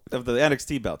that belt. Of the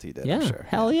NXT belt, he did. Yeah. I'm sure.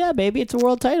 Hell yeah, baby. It's a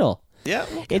world title. Yeah.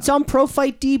 It's on Pro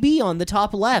Fight DB on the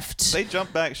top left. They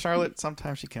jump back. Charlotte,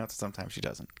 sometimes she counts, sometimes she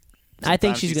doesn't. I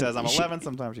think she says I'm 11.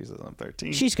 Sometimes she says I'm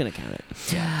 13. She's gonna count it.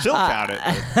 She'll count it.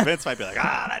 But Vince might be like,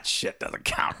 that shit doesn't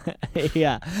count.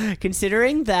 Yeah,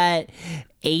 considering that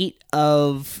 8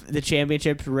 of the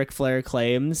championships Ric Flair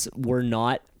claims were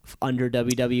not under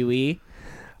WWE.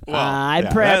 Well, I'm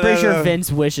pretty sure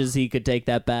Vince wishes he could take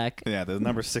that back. Yeah, the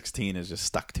number 16 is just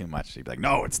stuck too much. He'd be like,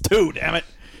 no, it's 2, damn it.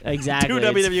 Exactly. 2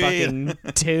 WWE. It's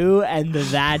fucking 2, and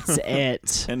that's it.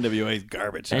 NWA's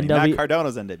garbage. Matt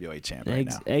Cardona's NWA champ right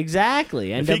now.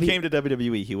 Exactly. If he came to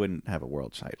WWE, he wouldn't have a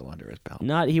world title under his belt.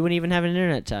 He wouldn't even have an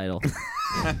internet title.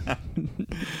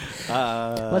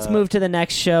 Let's move to the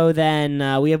next show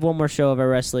then. We have one more show of our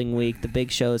wrestling week. The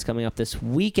big show is coming up this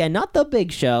weekend. Not the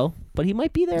big show, but he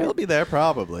might be there. He'll be there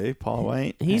probably. Paul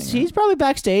White. He's probably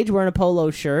backstage wearing a polo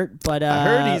shirt. But I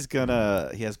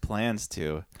heard he has plans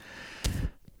to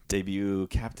debut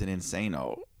Captain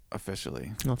Insano officially.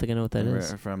 I don't think I know what that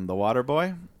is. From The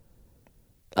Waterboy.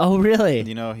 Oh, really?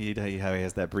 You know how he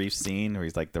has that brief scene where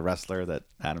he's like the wrestler that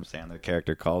Adam Sandler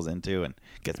character calls into and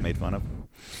gets made fun of?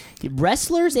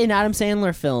 Wrestlers in Adam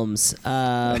Sandler films.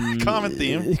 Common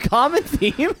theme. Common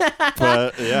theme.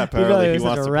 But yeah, apparently he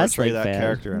wants to portray that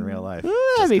character in real life.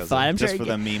 That'd be fun. I'm just sure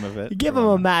for the meme of it. Give him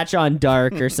a match on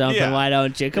Dark or something. Yeah. Why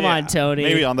don't you? Come on, Tony.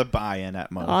 Maybe on the buy-in at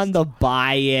most. On the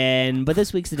buy-in. But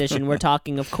this week's edition, we're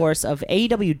talking, of course, of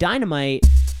AEW Dynamite.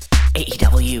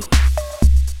 AEW.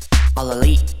 All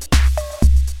Elite.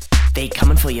 They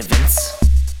coming for you, Vince.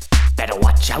 Better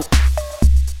watch out.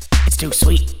 It's too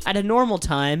sweet. At a normal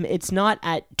time, it's not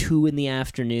at 2 in the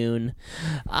afternoon.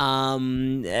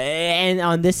 And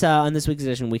on this week's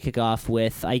edition, we kick off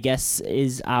with, I guess,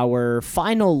 is our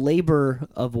final labor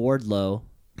of Wardlow.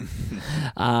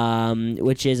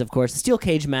 Which is, of course, the steel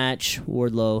cage match,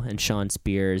 Wardlow and Shawn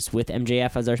Spears, with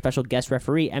MJF as our special guest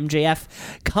referee. MJF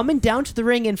coming down to the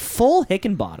ring in full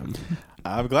Hickenbottom.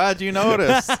 I'm glad you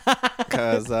noticed,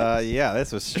 because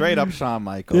this was straight up Shawn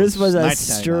Michaels. This was a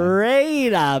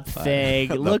straight up thing.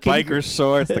 The biker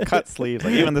shorts, the cut sleeves,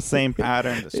 like even the same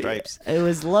pattern, the stripes. It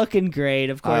was looking great.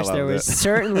 Of course, there was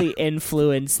certainly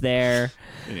influence there.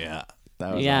 Yeah,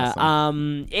 that was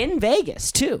awesome. In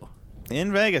Vegas too.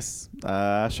 In Vegas,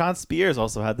 Sean Spears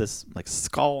also had this like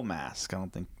skull mask. I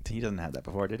don't think he doesn't have that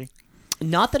before, did he?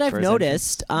 Not that I've First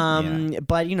noticed, entrance?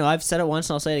 but I've said it once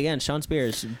and I'll say it again. Sean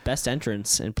Spears, best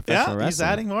entrance in professional wrestling. He's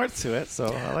adding more to it, so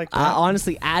I like that.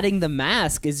 Honestly, adding the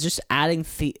mask is just adding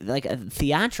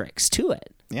theatrics to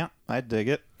it. Yeah, I dig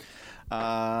it.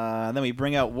 And then we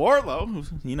bring out Wardlow, who,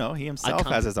 he himself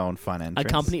has his own fun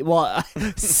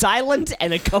entrance. Silent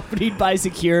and accompanied by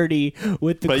security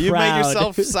with the crowd. But you made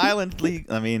yourself silently.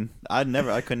 I mean, I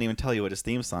couldn't even tell you what his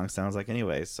theme song sounds like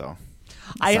anyway, so.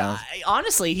 I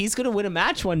honestly, he's gonna win a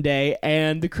match one day,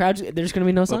 and the crowd, there's gonna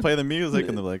be no song. They'll play the music,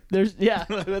 and they're like,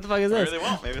 what the fuck is this? Or they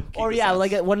won't, maybe. Or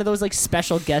like one of those like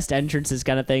special guest entrances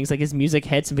kind of things. Like his music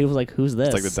hits, and people's like, "Who's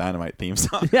this?" It's like the Dynamite theme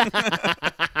song.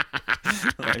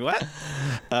 Like, what?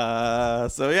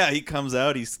 So yeah, he comes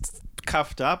out. He's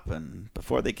cuffed up, and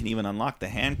before they can even unlock the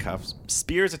handcuffs,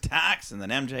 Spears attacks, and then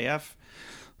MJF.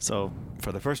 So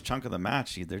for the first chunk of the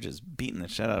match, they're just beating the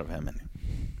shit out of him, and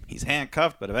he's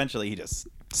handcuffed. But eventually, he just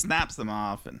snaps them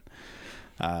off and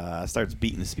starts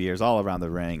beating the Spears all around the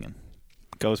ring, and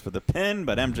goes for the pin.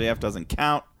 But MJF doesn't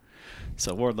count.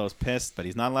 So Wardlow's pissed, but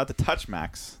he's not allowed to touch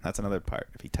Max. That's another part.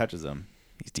 If he touches him,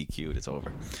 he's DQ'd. It's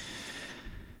over.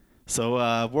 So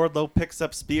Wardlow picks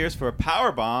up Spears for a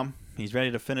powerbomb. He's ready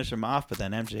to finish him off, but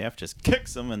then MJF just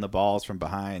kicks him in the balls from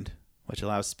behind, which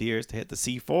allows Spears to hit the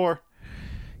C4.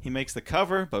 He makes the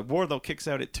cover, but Wardlow kicks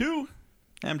out at 2.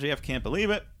 MJF can't believe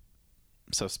it.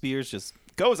 So Spears just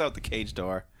goes out the cage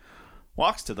door,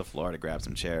 walks to the floor to grab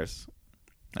some chairs.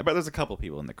 I bet there's a couple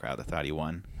people in the crowd that thought he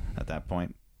won at that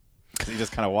point. He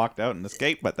just kind of walked out and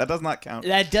escaped, but that does not count.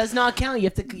 That does not count. You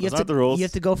have to. The rules. You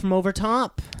have to go from over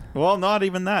top. Well, not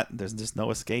even that. There's just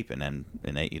no escape in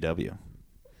AEW.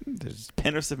 There's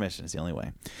pin or submission is the only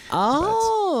way.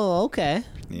 Oh, okay.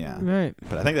 Yeah. Right.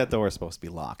 But I think that door is supposed to be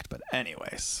locked. But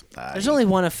anyways. There's only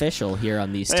one official here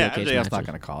on these steel cage matches. MJF's not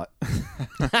going to call it.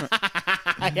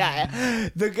 Yeah.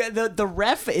 The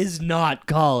ref is not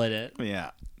calling it.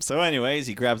 Yeah. So anyways,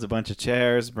 he grabs a bunch of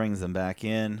chairs, brings them back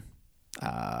in.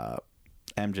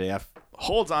 MJF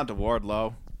holds on to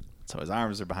Wardlow, so his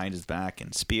arms are behind his back,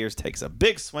 and Spears takes a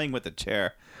big swing with the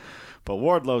chair. But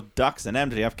Wardlow ducks, and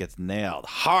MJF gets nailed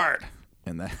hard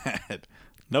in the head.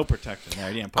 No protection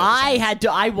there. He didn't poke his hands.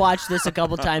 I watched this a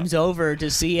couple times over to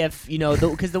see if,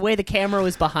 because the way the camera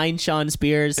was behind Sean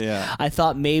Spears, Yeah. I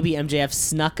thought maybe MJF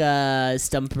snuck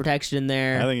some protection in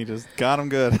there. I think he just got him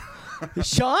good.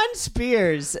 Sean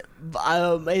Spears is That's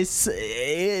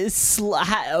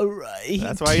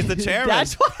why he's the chairman.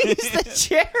 That's why he's the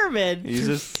chairman. He's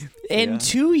just In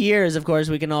 2 years, of course,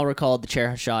 we can all recall the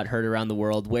chair shot heard around the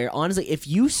world, where honestly, if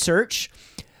you search,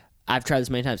 I've tried this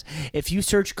many times, if you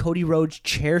search Cody Rhodes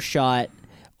chair shot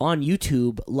on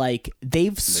YouTube, like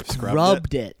they've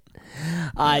scrubbed it.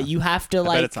 You have to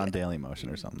I bet it's on Daily Motion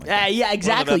or something like that. Yeah,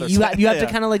 exactly. You have to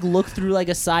kind of like look through like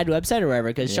a side website or whatever,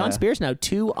 because Sean Spears now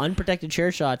 2 unprotected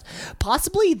chair shots,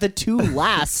 possibly the 2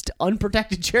 last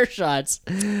unprotected chair shots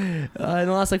in the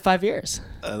last like 5 years.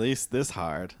 At least this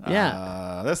hard.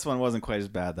 Yeah. This one wasn't quite as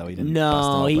bad though. He didn't. No, bust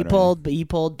him open he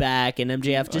pulled back, and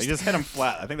MJF he just hit him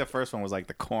flat. I think the first one was like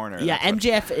the corner. Yeah, That's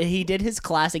MJF he did his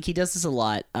classic. He does this a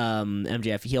lot.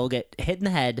 MJF he'll get hit in the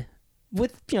head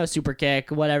with super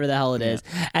kick, whatever the hell it is,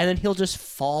 and then he'll just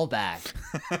fall back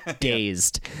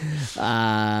dazed,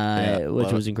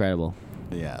 which was incredible.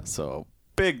 Yeah, so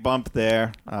big bump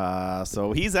there.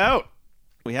 So he's out.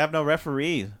 We have no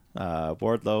referee.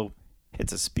 Wardlow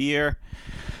hits a spear,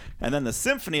 and then the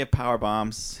symphony of power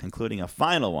bombs, including a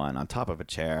final one on top of a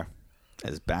chair,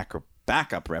 as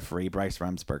backup referee Bryce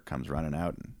Remsburg comes running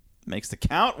out and makes the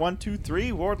count. 1, 2,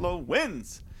 3. Wardlow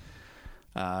wins.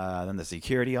 Then the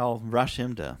security all rush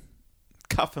him to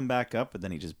cuff him back up, but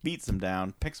then he just beats them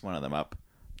down, picks one of them up,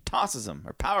 tosses him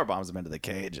or power bombs him into the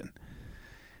cage. And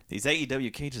these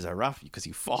AEW cages are rough because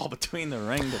you fall between the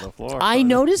ring to the floor. I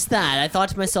noticed that. I thought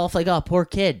to myself, like, oh, poor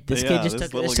kid. This kid just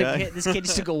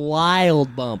took a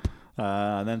wild bump.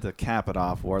 And then to cap it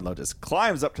off, Wardlow just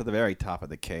climbs up to the very top of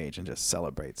the cage and just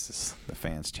celebrates as the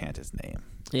fans chant his name.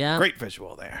 Yeah. Great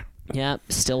visual there. Yeah,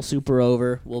 still super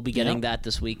over. We'll be getting that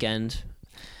this weekend.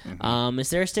 Mm-hmm. Is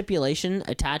there a stipulation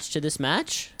attached to this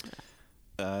match?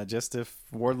 Just if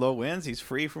Wardlow wins, he's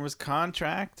free from his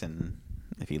contract, and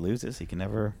if he loses, he can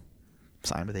never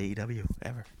sign with AEW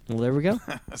ever. Well, there we go.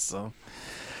 So,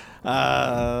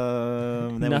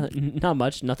 not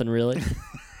much, nothing really.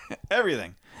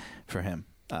 Everything for him.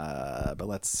 But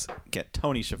let's get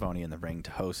Tony Schiavone in the ring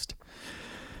to host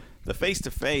the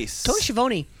face-to-face. Tony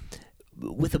Schiavone,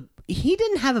 he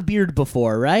didn't have a beard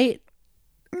before, right?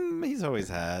 He's always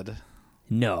had.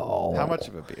 No. How much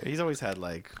of a beard? He's always had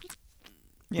like.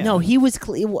 Yeah. No, he was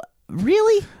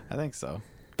Really? I think so.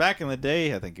 Back in the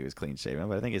day, I think he was clean shaven,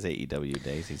 but I think his AEW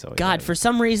days, he's always. God, for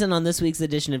some reason on this week's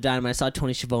edition of Dynamite, I saw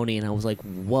Tony Schiavone and I was like,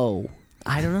 whoa.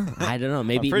 I don't know.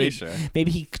 Maybe, I'm pretty sure. Maybe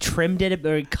he trimmed it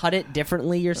or cut it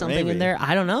differently or something Maybe. in there.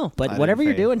 I don't know. But I whatever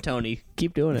you're didn't pay. doing, Tony,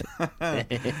 keep doing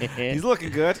it. He's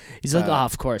looking good. He's looking,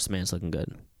 of course, man. He's looking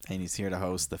good. And he's here to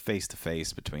host the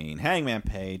face-to-face between Hangman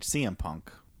Page, CM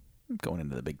Punk, going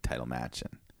into the big title match.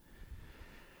 And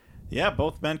yeah,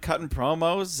 both men cutting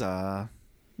promos,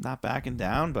 not backing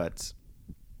down, but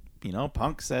you know,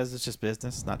 Punk says it's just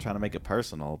business, not trying to make it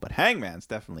personal, but Hangman's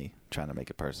definitely trying to make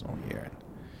it personal here. And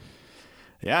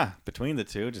yeah, between the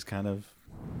two, just kind of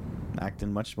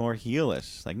acting much more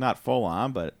heelish. Like, not full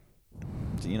on, but,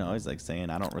 you know, he's like saying,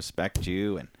 I don't respect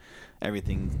you and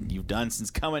everything you've done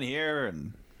since coming here,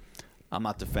 and I'm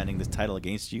not defending this title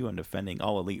against you. I'm defending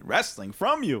All Elite Wrestling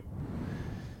from you.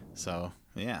 So,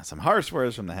 yeah, some harsh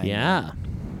words from the Hangman.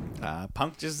 Yeah.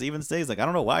 Punk just even says, like, I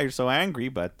don't know why you're so angry,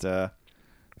 but the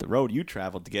road you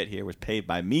traveled to get here was paved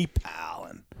by me, pal.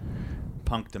 And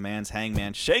Punk demands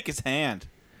Hangman shake his hand,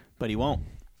 but he won't.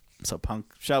 So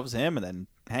Punk shoves him, and then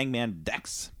Hangman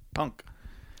decks Punk.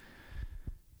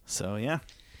 So, yeah,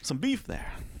 some beef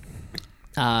there.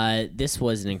 This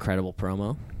was an incredible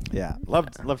promo. Yeah,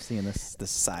 love seeing this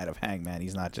side of Hangman.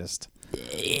 He's not just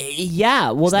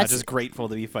Yeah, well, he's that's not just grateful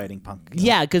to be fighting Punk.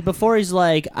 Yeah, because before he's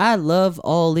like, I love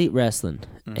All Elite Wrestling,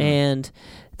 and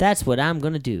that's what I'm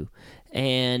gonna do.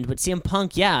 But CM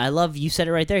Punk, yeah, I love. You said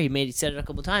it right there. He said it a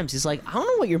couple times. He's like, I don't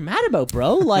know what you're mad about,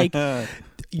 bro. Like,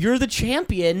 you're the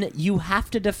champion. You have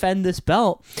to defend this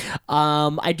belt.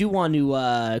 I do want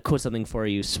to quote something for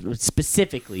you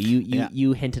specifically.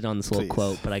 You hinted on this little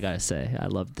quote, but I gotta say, I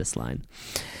loved this line.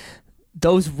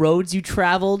 Those roads you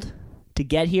traveled to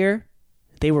get here,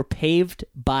 they were paved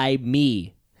by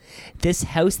me. This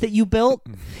house that you built,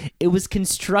 it was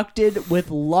constructed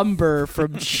with lumber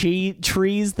from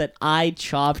trees that I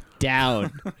chopped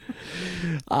down.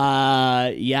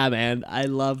 Yeah, man. I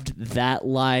loved that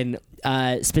line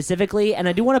specifically, and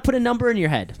I do want to put a number in your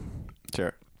head.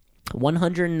 Sure.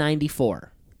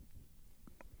 194.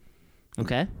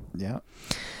 Okay? Yeah.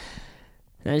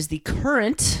 That is the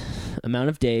current amount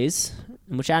of days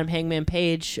in which Adam Hangman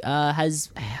Page has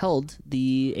held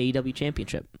the AEW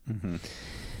Championship. Mm-hmm.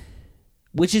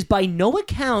 Which is by no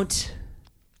account,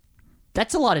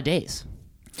 that's a lot of days.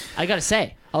 I gotta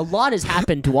say, a lot has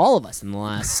happened to all of us in the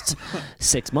last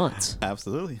 6 months.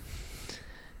 Absolutely.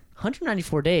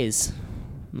 194 days.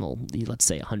 Well, let's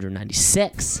say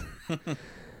 196.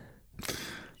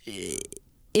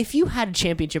 If you had a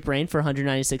championship reign for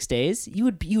 196 days, you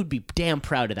would be damn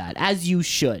proud of that, as you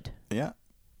should. Yeah.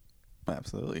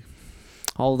 Absolutely.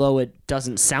 Although it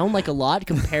doesn't sound like a lot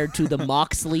compared to the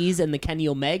Moxleys and the Kenny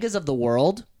Omegas of the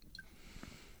world.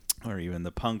 Or even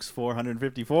the Punk's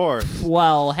 454.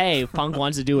 Well, hey, if Punk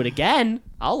wants to do it again,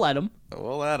 I'll let him.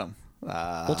 We'll let him.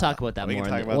 We'll talk about that more.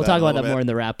 We'll talk about that more in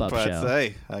the wrap-up but, show.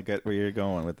 Hey, I get where you're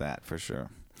going with that for sure.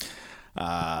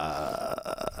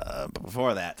 But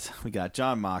before that, we got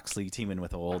Jon Moxley teaming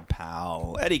with old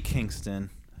pal Eddie Kingston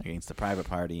against the Private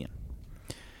Party.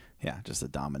 Yeah, just a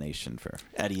domination for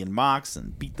Eddie and Mox,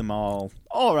 and beat them all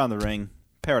around the ring.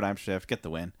 Paradigm shift, get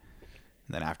the win.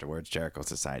 And then afterwards, Jericho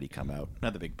Society come out.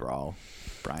 Another big brawl.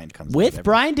 Brian comes with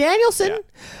Bryan Danielson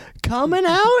coming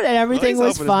out, and everything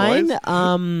was fine.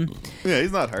 Yeah,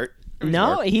 he's not hurt.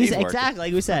 He's exactly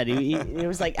like we said. It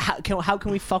was like, how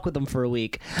can we fuck with him for a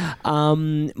week?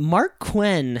 Mark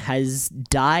Quinn has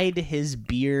dyed his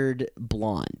beard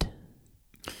blonde.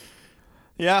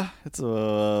 Yeah, it's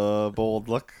a bold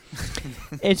look.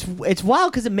 It's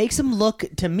wild because it makes him look,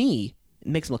 to me,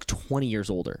 20 years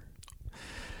older.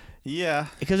 Yeah,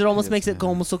 because it almost makes it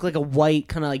almost look like a white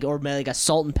kind of like, or like a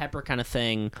salt and pepper kind of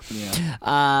thing.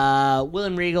 Yeah.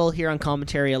 William Regal here on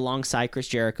commentary alongside Chris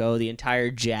Jericho, the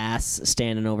entire Jazz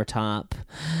standing over top.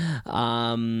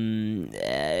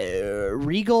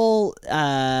 Regal,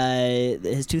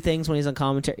 his two things when he's on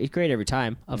commentary, he's great every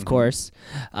time, of course.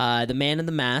 The Man in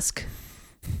the Mask.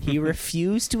 He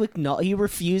refuses to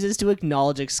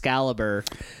acknowledge Excalibur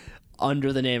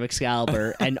under the name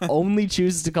Excalibur and only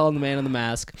chooses to call him the Man in the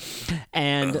Mask.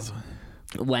 And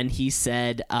when he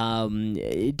said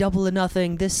Double or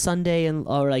Nothing this Sunday,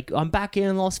 I'm back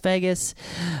in Las Vegas,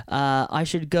 I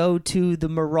should go to the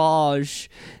Mirage,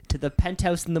 to the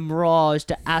penthouse in the Mirage,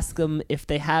 to ask them if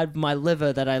they had my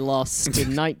liver that I lost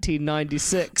in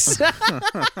 1996.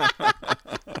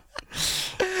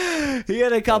 He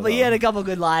had a couple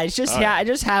good lines. Just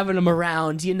having them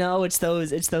around, it's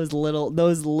those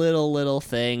little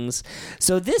things.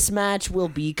 So this match will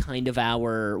be kind of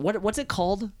our what's it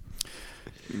called?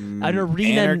 an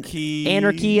arena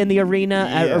Anarchy in the arena,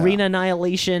 Yeah. arena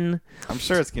annihilation. I'm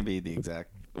sure it's gonna be the exact.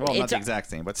 Well, not the exact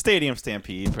same, but Stadium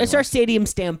Stampede. It's our Stadium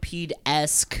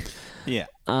Stampede-esque. Yeah.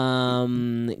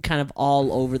 Kind of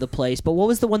all over the place. But what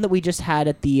was the one that we just had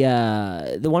at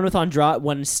the one with Andrade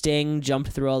when Sting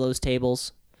jumped through all those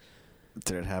tables?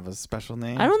 Did it have a special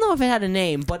name? I don't know if it had a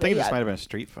name, but I think this might have been a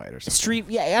Street Fight or something.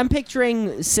 Yeah, I'm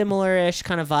picturing similar-ish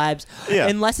kind of vibes. Yeah.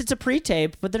 Unless it's a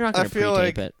pre-tape, but they're not going to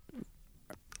pre-tape it.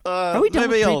 Are we done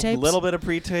maybe with a pre-tapes? little bit of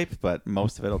pre-tape, but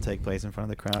most of it will take place in front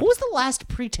of the crowd. What was the last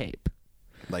pre-tape?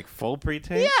 Like full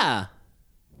pre-tape? Yeah.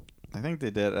 I think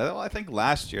they did. I think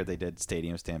last year they did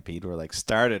Stadium Stampede, where like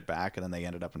started back and then they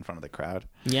ended up in front of the crowd.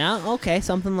 Yeah, okay,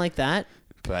 something like that.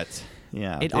 But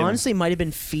yeah, It honestly might have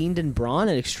been Fiend and Braun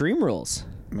at Extreme Rules.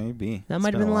 maybe That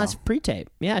might have been the last pre-tape.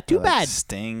 Yeah, too Like bad.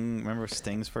 Sting. Remember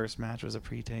Sting's first match was a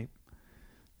pre-tape.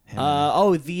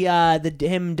 The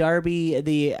him Darby Like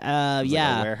a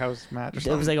yeah. warehouse match. Or It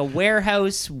something. was like a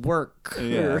warehouse work.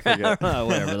 Yeah, I forget.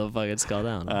 Whatever the fuck it's called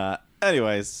down.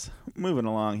 Anyways, moving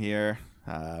along here,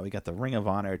 we got the Ring of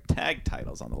Honor tag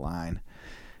titles on the line.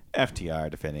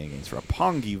 FTR defending against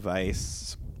Roppongi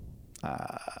Vice.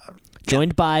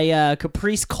 Joined by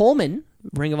Caprice Coleman,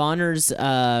 Ring of Honor's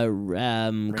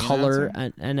color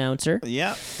announcer.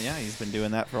 Yeah, he's been doing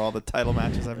that for all the title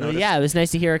matches I've noticed. Yeah, it was nice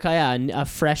to hear a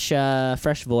fresh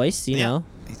voice, you know.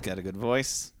 He's got a good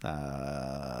voice.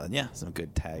 Some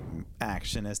good tag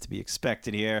action as to be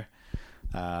expected here.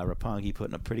 Roppongi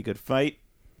putting a pretty good fight.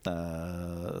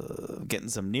 Getting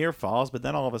some near falls, but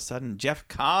then all of a sudden Jeff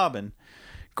Cobb and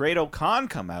Great O'Khan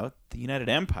come out, the United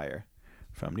Empire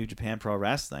from New Japan Pro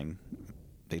Wrestling.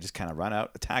 They just kind of run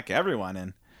out, attack everyone,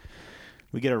 and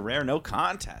we get a rare no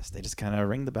contest. They just kind of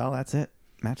ring the bell. That's it.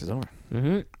 Match is over.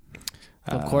 Mm-hmm.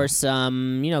 Of course,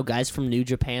 guys from New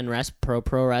Japan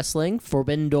Pro Wrestling,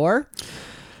 Forbidden Door.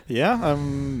 Yeah,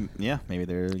 maybe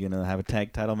they're gonna have a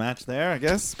tag title match there, I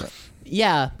guess. But.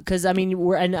 Yeah, because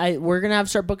we're gonna have to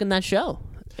start booking that show.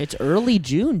 It's early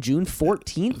June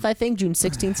 14th, I think, June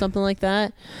 16th, something like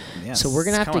that. Yeah, so we're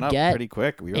gonna have to get pretty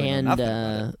quick. We really know nothing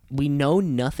about it. We know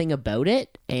nothing about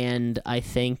it, and I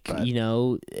think But,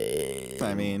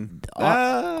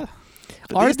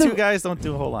 these two guys don't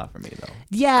do a whole lot for me though.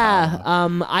 Yeah,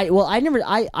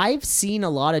 I've seen a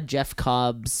lot of Jeff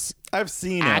Cobb's I've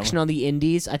seen action him. on the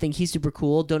indies. I think he's super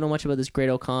cool. Don't know much about this Great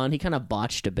O'Khan. He kind of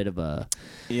botched a bit of a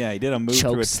he did a move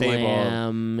choke through a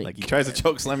slam. table. Like he tries to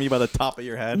choke slam you by the top of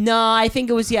your head. No, I think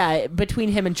it was between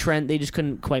him and Trent, they just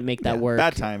couldn't quite make that work.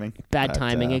 Bad timing. Bad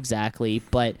timing, exactly.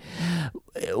 But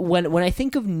when I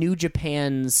think of New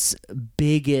Japan's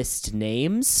biggest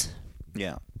names,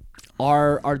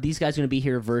 are these guys going to be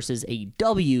here versus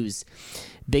AEW's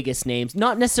biggest names?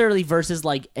 Not necessarily versus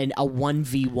like a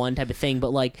 1v1 type of thing,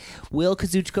 but like, will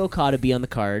Kazuchika Okada be on the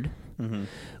card? Mm-hmm.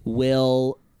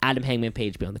 Will Adam Hangman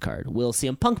Page be on the card? Will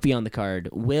CM Punk be on the card?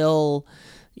 Will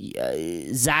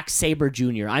Zack Sabre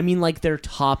Jr.? I mean, like, they're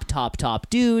top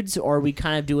dudes, or are we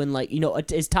kind of doing like,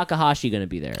 is Takahashi going to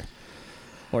be there?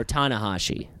 Or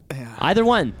Tanahashi? Yeah. Either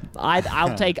one.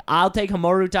 I'll take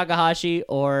Hikaru Takahashi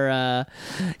or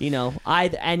any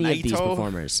Naito. of these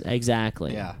performers.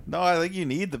 Exactly. Yeah. No, I think you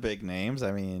need the big names.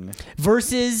 I mean,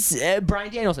 versus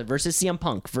Bryan Danielson versus CM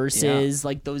Punk versus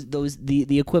like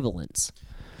the equivalents.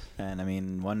 And I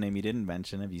mean, one name you didn't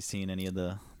mention. Have you seen any of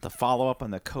the follow up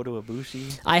on the Kota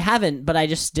Ibushi? I haven't, but I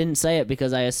just didn't say it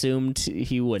because I assumed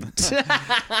he wouldn't.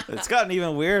 It's gotten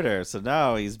even weirder. So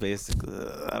now he's basically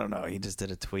I don't know. He just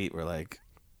did a tweet where like,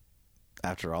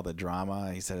 after all the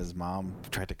drama, he said his mom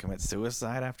tried to commit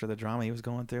suicide after the drama he was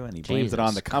going through, and he blames it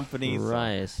on the company.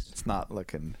 Right. So it's not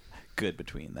looking good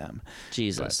between them.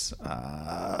 Jesus. But,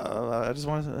 I just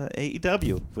want to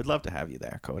AEW. Would love to have you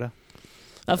there, Kota.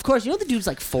 Of course. You know the dude's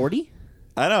like 40?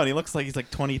 I know, and he looks like he's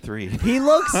like 23. He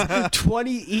looks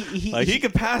 20. He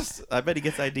could pass. I bet he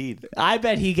gets ID'd. I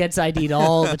bet he gets ID'd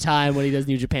all the time when he does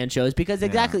New Japan shows because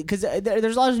there's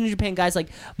a lot of New Japan guys like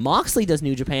Moxley does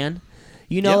New Japan.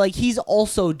 Like he's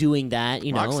also doing that.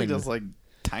 Moxley does like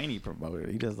tiny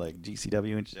promoter. He does like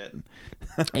GCW and shit.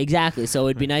 Exactly. So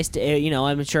it'd be nice to,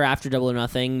 I'm sure after Double or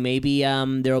Nothing, maybe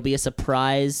there will be a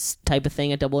surprise type of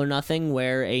thing at Double or Nothing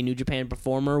where a New Japan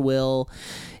performer will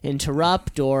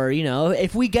interrupt, or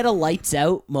if we get a lights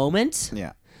out moment.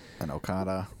 Yeah, an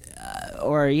Okada.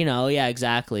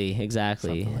 Exactly.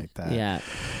 Something like that. Yeah.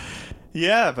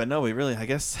 Yeah, but no, I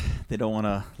guess they don't want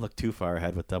to look too far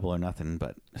ahead with Double or Nothing,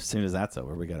 but as soon as that's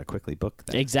over, we got to quickly book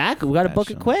that. Exactly. We got to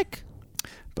book it quick.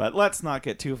 But let's not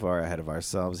get too far ahead of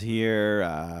ourselves here.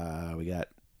 We got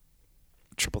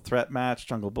triple threat match,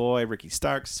 Jungle Boy, Ricky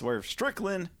Starks, Swerve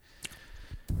Strickland.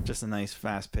 Just a nice,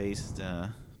 fast-paced,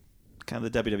 kind kind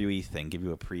of the WWE thing, give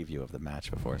you a preview of the match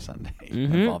before Sunday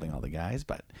involving all the guys.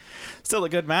 But still a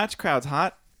good match. Crowd's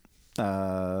hot.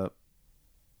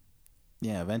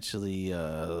 Eventually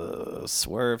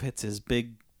Swerve hits his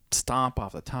big stomp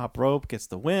off the top rope, gets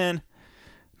the win.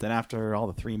 Then after all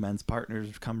the three men's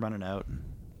partners come running out,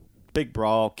 big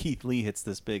brawl, Keith Lee hits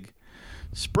this big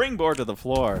springboard to the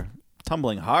floor,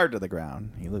 tumbling hard to the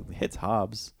ground. He hits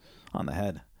Hobbs on the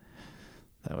head.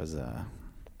 That was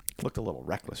looked a little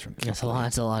reckless from Keith That's a Lee. lot.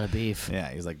 That's a lot of beef. Yeah,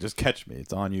 he's like, just catch me.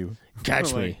 It's on you.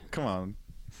 Catch I'm me. like, come on.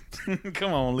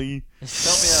 Come on, Lee.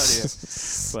 Help me out here.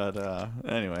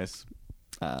 But anyways,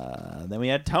 then we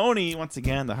had Tony, once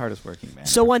again, the hardest working man.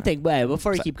 So one thing, wait,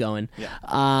 before you keep going,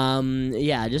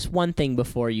 Yeah. just one thing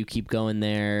before you keep going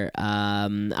there.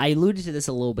 I alluded to this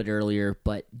a little bit earlier,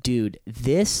 but dude,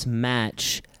 this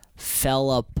match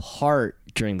fell apart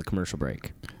during the commercial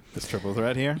break. This triple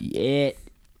threat here?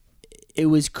 It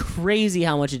was crazy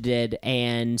how much it did,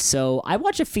 and so I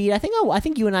watched a feed. I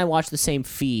think you and I watched the same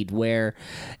feed where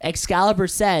Excalibur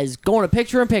says, "Going to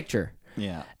picture in picture,"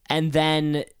 Yeah. and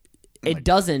then it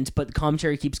doesn't, but the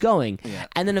commentary keeps going, Yeah.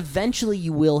 and then eventually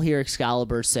you will hear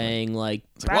Excalibur saying like,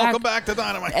 Welcome back to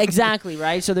Dynamite. Exactly,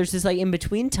 right? So there's this like in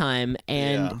between time,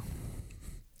 and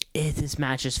Yeah. this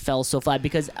match just fell so flat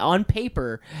because on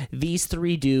paper these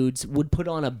three dudes would put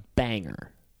on a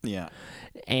banger. Yeah.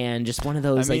 And just one of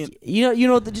those, I mean-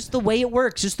 like, just the way it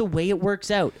works, just the way it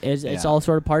works out. It's all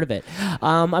sort of part of it.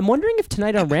 I'm wondering if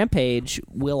tonight on Rampage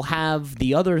we'll have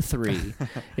the other three.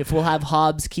 If we'll have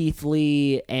Hobbs, Keith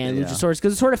Lee, and Yeah. Luchasaurus,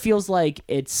 because it sort of feels like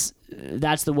that's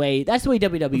the way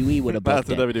WWE would have booked That's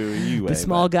the it. WWE way. The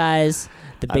small guys,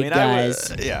 the big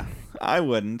guys. I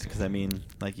wouldn't, because I mean,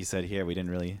 like you said here, we didn't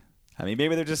really. I mean,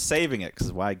 maybe they're just saving it,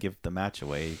 because why give the match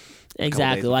away?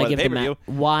 Exactly. Why Why give the pay-per-view?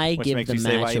 Why Which give makes the you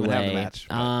say, why match even have the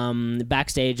away? match?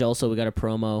 Backstage also we got a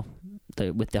promo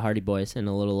with the Hardy Boys and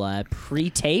a little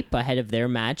pre-tape ahead of their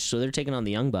match, so they're taking on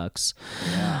the Young Bucks.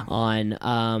 Yeah. On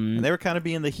And they were kind of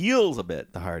being the heels a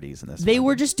bit, the Hardys in this. they one.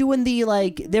 were just doing the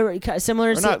they were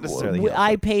similar. Or not necessarily heels,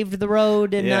 I but- paved the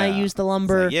road and I Yeah. used the It's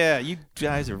lumber. like, yeah, you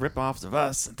guys are rip-offs of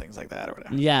us and things like that, or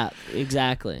whatever. Yeah,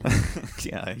 exactly.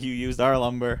 Yeah, you used our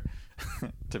lumber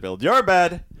to build your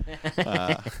bed.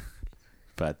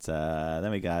 But then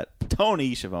we got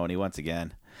Tony Schiavone once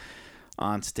again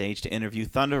on stage to interview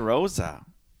Thunder Rosa,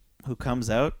 who comes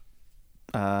out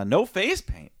no face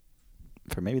paint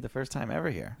for maybe the first time ever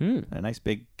here. A nice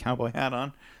big cowboy hat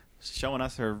on, showing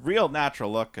us her real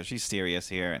natural look because she's serious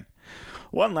here. And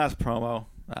one last promo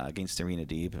against Serena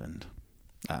Deeb, and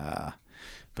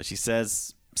but she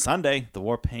says Sunday the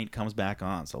war paint comes back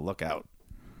on, so look out.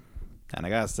 And I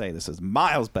gotta say, this is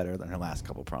miles better than her last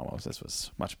couple promos. This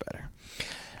was much better.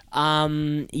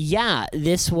 Yeah,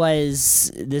 this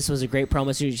was a great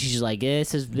promo. She's like,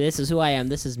 this is who I am.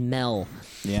 This is Mel.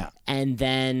 Yeah. And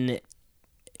then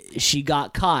she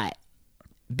got caught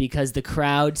because the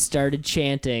crowd started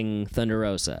chanting Thunder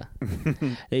Rosa.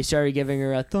 They started giving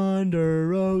her a Thunder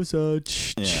Rosa.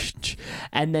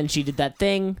 And then she did that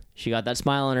thing. She got that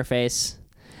smile on her face.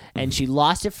 And she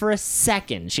lost it for a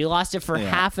second. She lost it for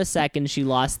half a second. She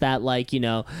lost that,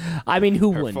 I mean,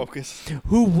 who Her wouldn't? focus.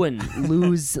 Who wouldn't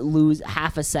lose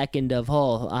half a second of,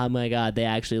 oh my God, they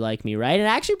actually like me, right? And it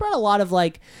actually brought a lot of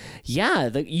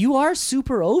you are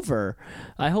super over.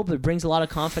 I hope it brings a lot of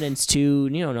confidence to,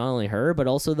 not only her, but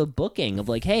also the booking of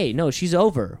like, hey, no, she's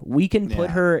over. We can put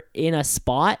her in a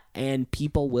spot and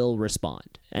people will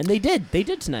respond. And they did. They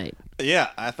did tonight.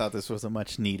 Yeah, I thought this was a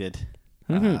much needed.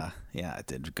 Yeah, it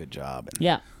did a good job. And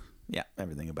Yeah. Yeah,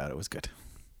 everything about it was good.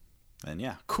 And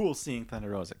yeah, cool seeing Thunder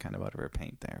Rosa kind of out of her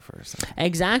paint there for a second.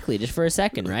 Exactly, just for a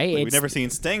second, right? We've never seen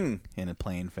Sting in a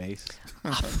plain face.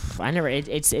 I never.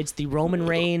 It's the Roman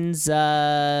Reigns.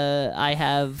 I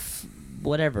have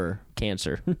whatever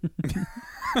cancer.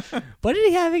 What did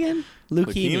he have again?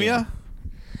 Leukemia. What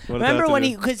does Remember that when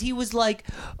have to because he was like,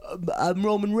 I'm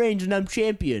Roman Reigns and I'm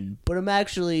champion, but I'm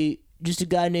actually just a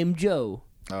guy named Joe,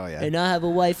 do? Oh yeah. and I have a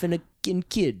wife and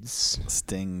kids.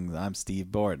 Sting. I'm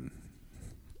Steve Borden.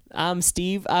 I'm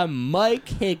Steve. I'm Mike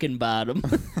Hickenbottom.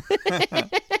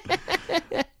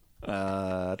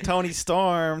 Tony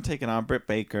Storm taking on Britt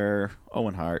Baker,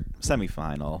 Owen Hart,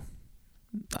 semifinal.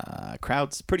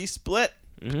 Crowd's pretty split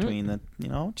between the,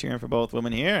 cheering for both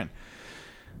women here. And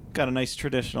got a nice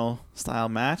traditional style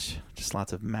match. Just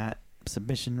lots of mat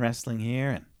submission wrestling here.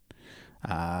 And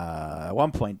at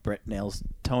one point, Britt nails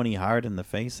Tony hard in the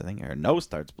face. I think her nose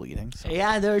starts bleeding. So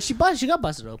Yeah, she got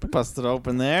busted open. busted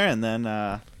open there. And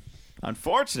then,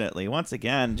 unfortunately, once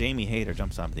again, Jamie Hayter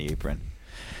jumps off the apron.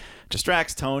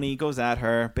 Distracts Tony, goes at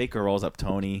her. Baker rolls up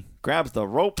Tony, grabs the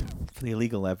rope for the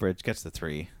illegal leverage, gets the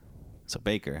 3. So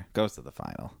Baker goes to the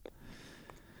final.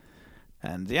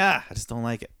 And yeah, I just don't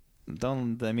like it.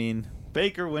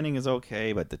 Baker winning is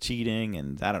okay, but the cheating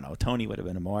and I don't know, Tony would have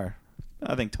been more.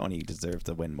 I think Tony deserves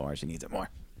to win more. She needs it more.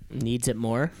 Needs it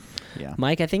more? Yeah.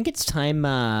 Mike, I think it's time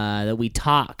that we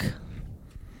talk.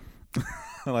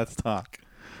 Let's talk.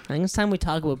 I think it's time we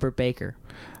talk about Britt Baker.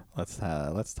 Let's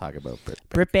talk about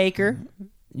Britt Baker,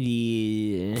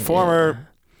 the former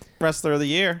wrestler of the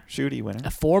year, Shooty winner.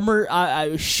 A former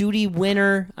Shooty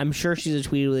winner. I'm sure she's a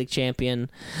Tweety League champion.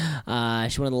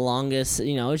 She's one of the longest.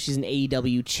 She's an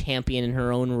AEW champion in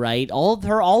her own right. All of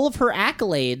her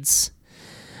accolades.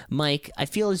 Mike, I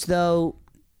feel as though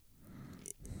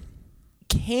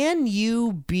can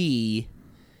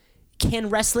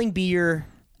wrestling be your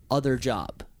other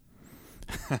job?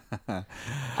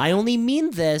 I only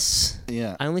mean this.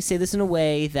 Yeah. I only say this in a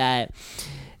way that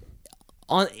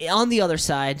on the other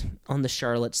side, on the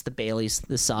Charlottes, the Baileys,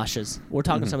 the Sashas, we're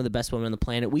talking some of the best women on the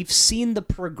planet. We've seen the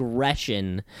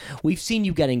progression. We've seen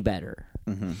you getting better.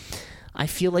 Mm-hmm. I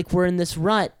feel like we're in this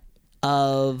rut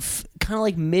of kind of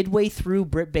like midway through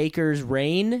Britt Baker's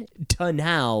reign to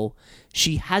now,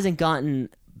 she hasn't gotten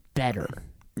better.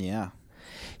 Yeah.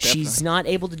 Definitely. She's not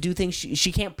able to do things.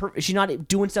 She can't. She's not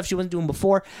doing stuff she wasn't doing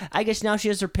before. I guess now she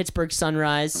has her Pittsburgh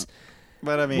Sunrise,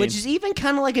 but which is even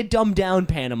kind of like a dumbed down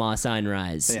Panama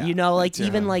Sunrise. Yeah,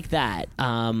 even like that.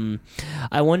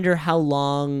 I wonder how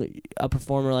long a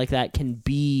performer like that can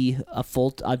be a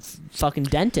fucking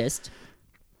dentist.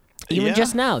 Even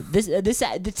just now, this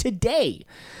today,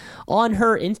 on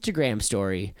her Instagram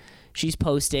story, she's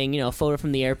posting a photo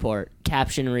from the airport.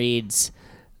 Caption reads,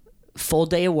 "Full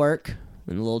day of work."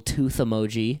 And a little tooth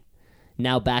emoji.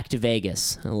 Now back to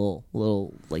Vegas. A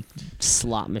little like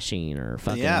slot machine or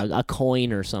fucking a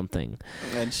coin or something.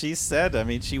 And she said,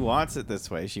 she wants it this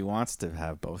way. She wants to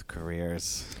have both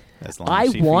careers. As long I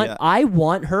as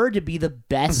want her to be the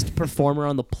best performer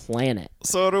on the planet.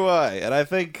 So do I. And I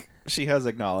think she has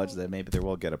acknowledged that maybe there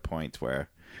will get a point where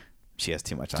she has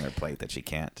too much on her plate that she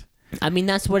can't.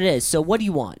 That's what it is. So what do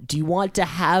you want? Do you want to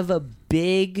have a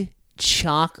big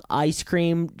chalk ice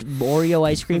cream, Oreo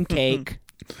ice cream cake,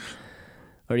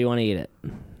 or do you want to eat it?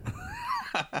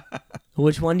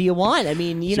 Which one do you want?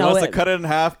 She wants to cut it in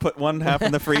half, put one half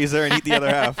in the freezer, and eat the other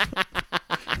half.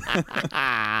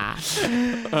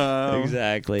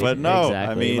 Exactly. But no,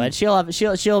 exactly. But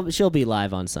she'll be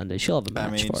live on Sunday. She'll have a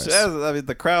match for us.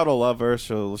 The crowd will love her.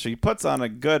 She puts on a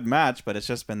good match, but it's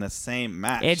just been the same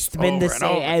match. It's been the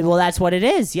same. Well, that's what it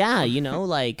is. Yeah, what have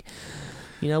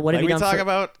you done? We talk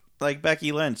about. Like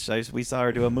Becky Lynch, we saw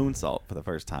her do a moonsault for the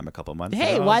first time a couple months ago.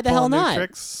 Hey, why the hell not?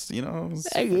 Tricks,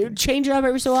 change it up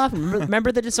every so often.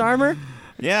 Remember the disarmer?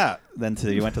 Yeah. Then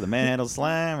you went to the manhandle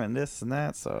slam and this and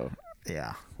that. So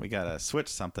yeah, we gotta switch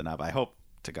something up. I hope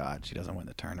to God she doesn't win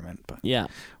the tournament, but yeah,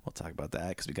 we'll talk about that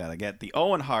because we gotta get the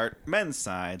Owen Hart men's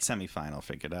side semifinal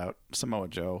figured out. Samoa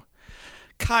Joe,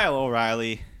 Kyle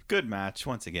O'Reilly, good match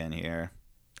once again here.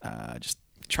 Just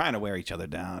trying to wear each other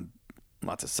down.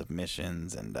 Lots of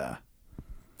submissions, and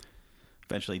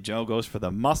eventually Joe goes for the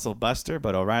muscle buster,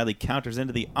 but O'Reilly counters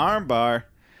into the armbar.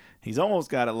 He's almost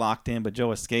got it locked in, but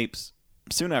Joe escapes.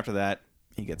 Soon after that,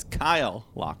 he gets Kyle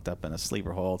locked up in a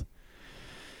sleeper hold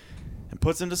and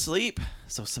puts him to sleep.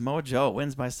 So Samoa Joe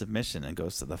wins by submission and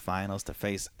goes to the finals to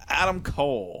face Adam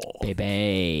Cole.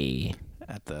 Baby.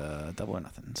 At the Double or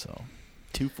Nothing. So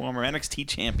 2 former NXT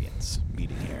champions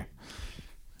meeting here.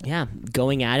 Yeah,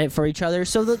 going at it for each other.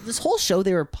 So this whole show,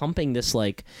 they were pumping this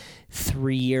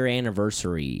 3-year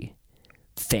anniversary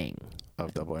thing.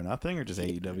 Of Double or Nothing, or just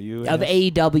AEW? Of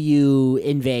AEW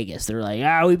in Vegas. They're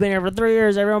like, we've been here for 3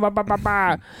 years, everyone, bah, bah, bah,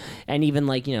 bah. And even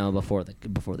before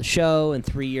the show, and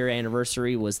 3-year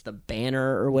anniversary was the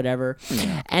banner or whatever.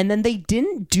 Yeah. And then they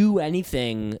didn't do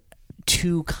anything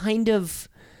to kind of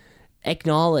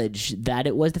acknowledge that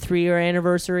it was the 3-year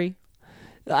anniversary.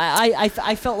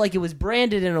 I felt like it was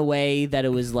branded in a way that it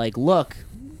was like, look,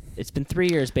 it's been 3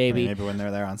 years, baby. Maybe when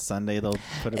they're there on Sunday, they'll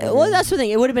put it. Well, that's the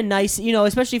thing. It would have been nice,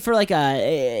 especially for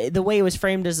the way it was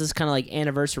framed as this kind of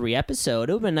anniversary episode.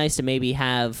 It would have been nice to maybe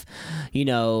have,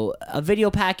 a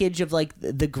video package of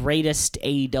the greatest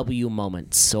AEW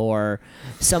moments, or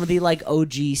some of the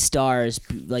OG stars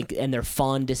and their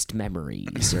fondest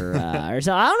memories, or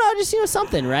something. I don't know, just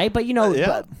something, right? But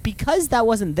but because that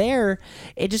wasn't there,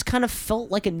 it just kind of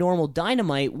felt like a normal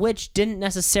Dynamite, which didn't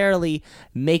necessarily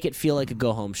make it feel like a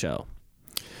go home show.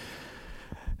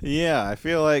 Yeah, I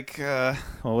feel like,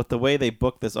 with the way they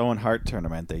booked this Owen Hart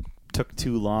tournament, they took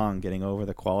too long getting over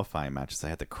the qualifying matches. They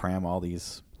had to cram all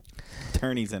these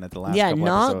turnies in it the last Yeah, couple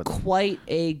not episodes. quite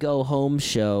a go home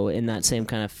show in that same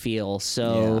kind of feel.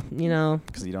 So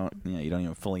Because you don't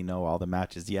even fully know all the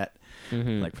matches yet,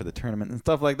 Mm-hmm. like for the tournament and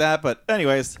stuff like that. But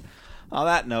anyways, on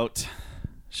that note,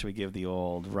 should we give the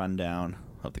old rundown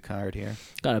of the card here?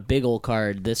 got a big old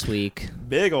card this week.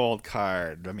 Big old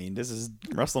card. I mean, this is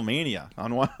WrestleMania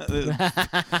on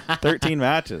 13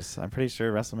 matches. I'm pretty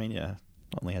sure WrestleMania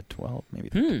only had 12, maybe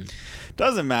 13.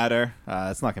 Doesn't matter.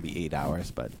 It's not going to be 8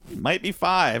 hours, but might be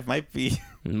 5. Might be.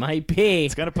 Might be.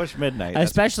 It's going to push midnight.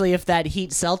 Especially if that Heat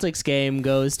Celtics game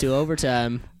goes to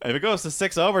overtime. If it goes to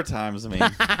 6 overtimes, I mean,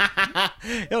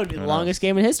 It would be the longest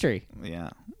game in history.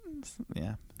 yeah.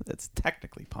 It's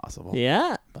technically possible.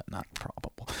 Yeah. But not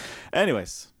probable.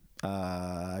 Anyways,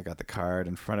 I got the card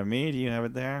in front of me. Do you have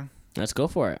it there? Let's go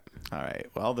for it. All right.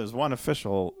 Well, there's one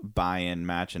official buy-in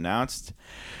match announced.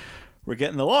 We're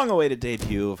getting the long-awaited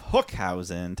debut of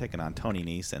Hookhausen taking on Tony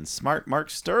Nese and Smart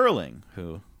Mark Sterling,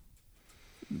 who...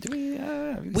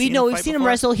 We've seen him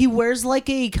wrestle. He wears like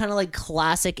a kind of like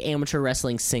classic amateur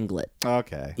wrestling singlet.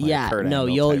 Okay. Yeah, no,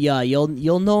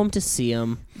 you'll know him to see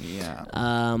him. Yeah.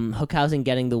 Hookhausen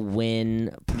getting the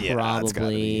win,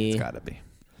 probably. It's gotta be.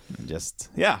 And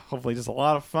hopefully just a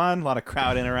lot of fun, a lot of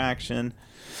crowd interaction.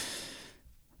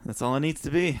 That's all it needs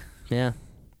to be. Yeah.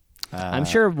 I'm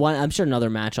sure another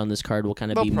match on this card will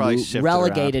kind of They'll be probably shift it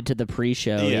relegated to the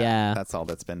pre-show. Yeah. That's all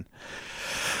that's been.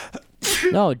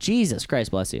 Oh, Jesus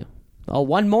Christ, bless you. Oh,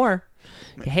 one more.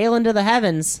 Hail into the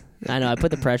heavens. I know, I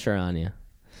put the pressure on you.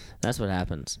 That's what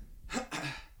happens. It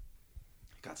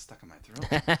got stuck in my throat.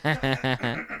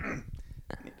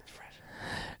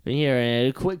 Here,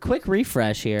 a quick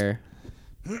refresh here.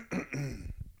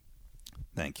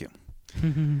 Thank you.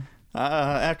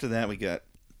 After that, we got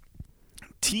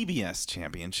TBS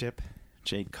Championship.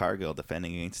 Jade Cargill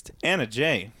defending against Anna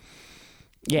Jay.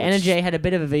 Yeah, Anna Jay had a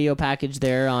bit of a video package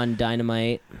there on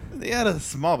Dynamite. They had a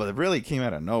small, but it really came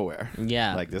out of nowhere.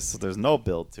 Yeah. Like this, there's no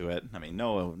build to it. I mean,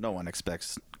 no one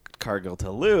expects Cargill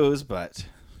to lose, but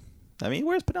I mean,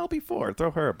 where's Penelope Ford? Throw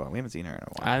her a bone. We haven't seen her in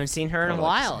a while. I haven't seen her in a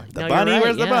while. The No, bunny, you're right,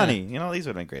 where's the yeah. bunny? You know, these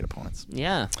would have been great opponents.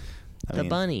 Yeah, the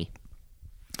bunny.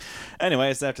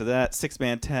 Anyways, after that,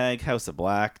 6-man tag, House of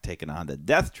Black taking on the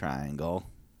Death Triangle.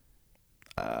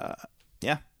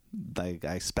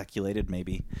 I speculated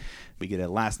maybe we get a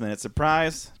last-minute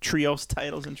surprise. Trios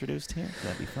titles introduced here.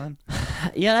 That'd be fun.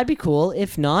 Yeah, that'd be cool.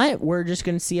 If not, we're just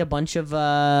going to see a bunch of...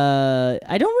 I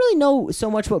don't really know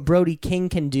so much what Brody King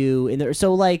can do in there.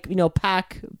 So, like,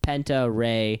 Pac, Penta,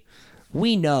 Ray...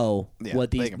 We know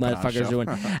what these motherfuckers are doing.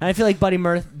 And I feel like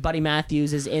Buddy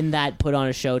Matthews is in that put on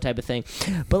a show type of thing.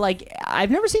 But, like,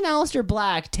 I've never seen Aleister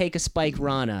Black take a Spike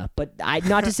Rana. But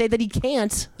not to say that he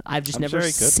can't. I've just never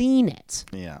seen it.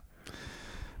 Yeah.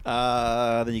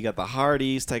 Then you got the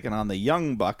Hardys taking on the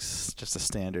Young Bucks. Just a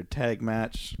standard tag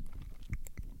match.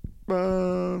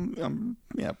 Probably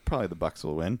the Bucks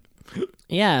will win.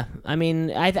 Yeah, I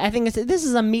mean, I think this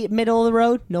is a middle of the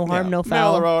road. No harm, no foul.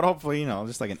 Middle of the road. Hopefully,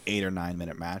 just like an 8 or 9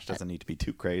 minute match. Doesn't need to be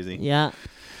too crazy. Yeah.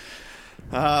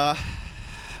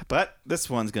 But this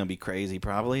one's gonna be crazy.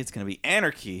 Probably it's gonna be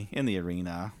anarchy in the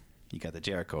arena. You got the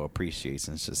Jericho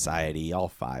Appreciation Society, all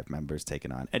 5 members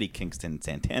taking on Eddie Kingston,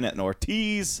 Santana, and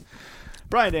Ortiz,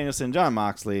 Bryan Danielson, Jon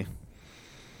Moxley.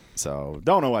 So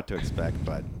don't know what to expect,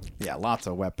 but yeah, lots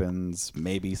of weapons,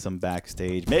 maybe some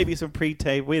backstage, maybe some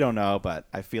pre-tape. We don't know, but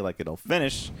I feel like it'll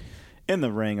finish in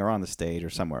the ring or on the stage or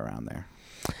somewhere around there.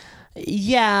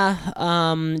 Yeah,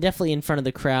 definitely in front of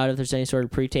the crowd if there's any sort of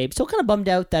pre-tape. Still kind of bummed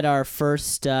out that our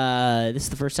first, this is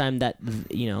the first time that,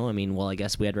 I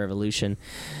guess we had Revolution,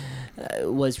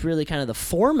 was really kind of the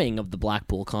forming of the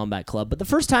Blackpool Combat Club. But the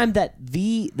first time that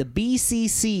the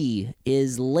BCC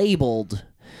is labeled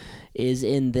is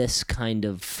in this kind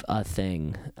of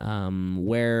thing,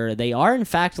 where they are in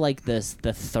fact like the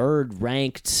third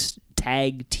ranked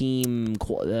tag team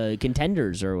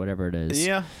contenders or whatever it is.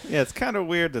 Yeah, it's kind of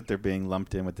weird that they're being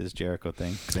lumped in with this Jericho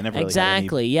thing. They never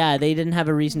exactly. Yeah, they didn't have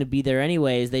a reason to be there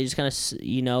anyways. They just kind of,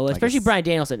 especially Bryan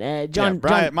Danielson, John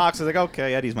Moxley's like,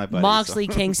 okay, Eddie's my buddy. Moxley,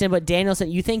 so. Kingston, but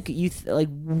Danielson. You think like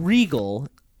Regal.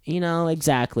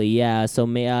 Exactly, yeah. So, at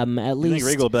least... I think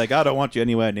Regal will be like, I don't want you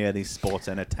anywhere near these sports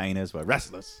entertainers. We're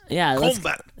wrestlers. Yeah,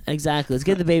 exactly. Let's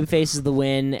get the baby faces the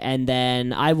win, and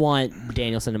then I want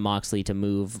Danielson and Moxley to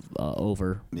move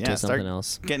over to something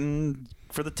else. Getting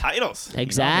for the titles.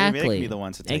 Exactly. Maybe they can be the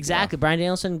ones to take exactly. Bryan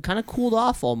Danielson kind of cooled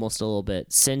off almost a little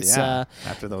bit since...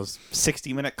 after those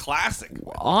 60-minute classic.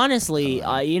 Honestly,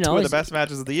 two of the best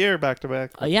matches of the year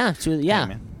back-to-back.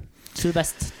 Two of the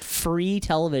best free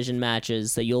television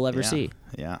matches that you'll ever see.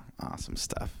 Yeah, awesome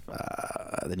stuff.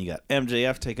 Then you got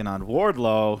MJF taking on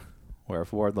Wardlow. where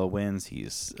if Wardlow wins,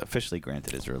 he's officially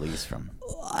granted his release from.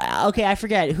 Okay, I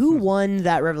forget. Who won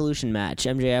that Revolution match,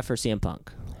 MJF or CM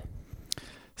Punk?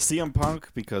 CM Punk,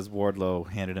 because Wardlow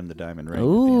handed him the diamond ring.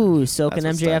 Ooh, so That's can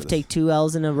what started MJF take 2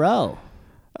 L's in a row?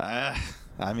 I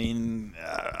mean,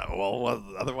 well,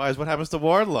 otherwise, what happens to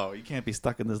Wardlow? You can't be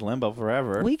stuck in this limbo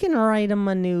forever. We can write him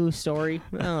a new story.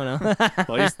 I don't know.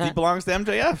 Well, he belongs to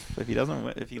MJF.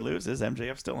 If he loses,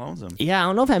 MJF still owns him. Yeah, I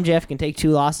don't know if MJF can take 2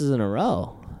 losses in a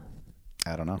row.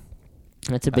 I don't know.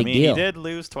 That's a big deal. He did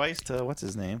lose twice to what's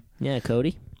his name? Yeah,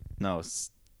 Cody. No,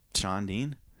 it's Sean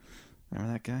Dean.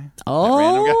 Remember that guy? Oh, that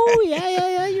random guy?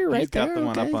 yeah. You're right. He's got there. the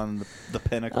one Okay. up on the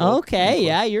pinnacle. Okay,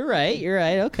 yeah, you're right.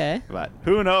 Okay. But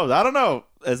who knows? I don't know.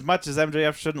 As much as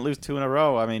MJF shouldn't lose 2 in a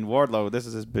row, I mean, Wardlow,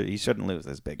 he shouldn't lose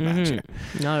this big match here.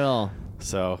 Not at all.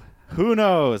 So, who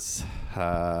knows? Then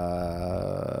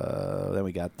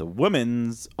we got the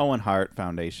Women's Owen Hart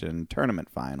Foundation Tournament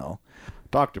Final.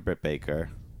 Dr. Britt Baker.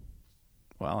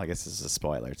 Well, I guess this is a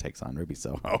spoiler. Takes on Ruby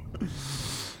Soho.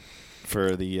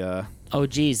 For the... Oh,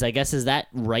 geez. I guess is that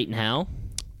right now?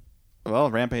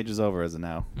 Well, Rampage is over as of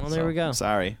now. Well, there we go.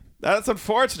 Sorry. That's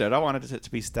unfortunate. I wanted it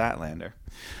to be Statlander.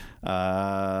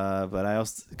 But I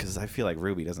also... Because I feel like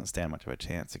Ruby doesn't stand much of a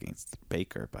chance against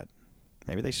Baker, but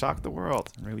maybe they shock the world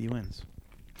and Ruby wins.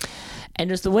 And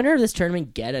does the winner of this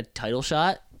tournament get a title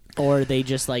shot? Or they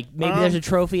just, like, maybe there's a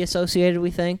trophy associated,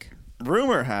 we think?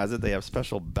 Rumor has it they have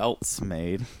special belts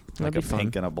made. Like That'd a be fun.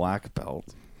 pink and a black belt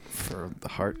for the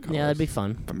Hart colors. Yeah, that'd be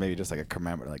fun. But maybe just like a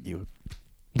commemorative, like you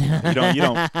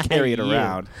don't carry it You.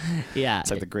 around. Yeah. It's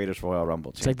like the greatest Royal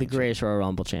Rumble It's like the championship. greatest Royal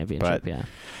Rumble championship, But- yeah.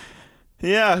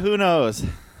 Yeah, who knows?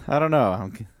 I don't know.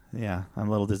 I'm a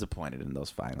little disappointed in those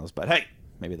finals. But hey,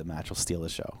 maybe the match will steal the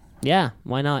show. Yeah,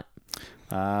 why not?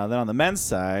 Then on the men's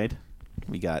side,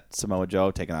 we got Samoa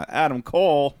Joe taking on Adam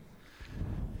Cole.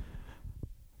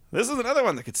 This is another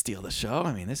one that could steal the show.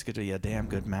 I mean, this could be a damn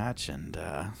good match, and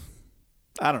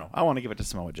I don't know. I want to give it to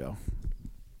Samoa Joe.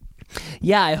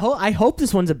 Yeah, I hope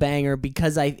this one's a banger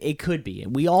because it could be.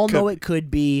 We all know it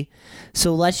could be.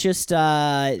 So let's just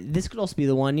this could also be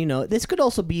the one, this could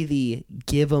also be the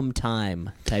give 'em time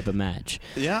type of match.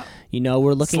 Yeah.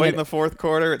 We're looking Late at in the fourth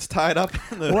quarter, it's tied up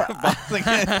in the boxing.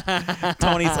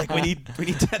 Tony's like, we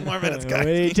need 10 more minutes, guys.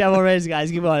 We need 10 more minutes, guys.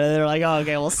 Keep on. And they're like, oh,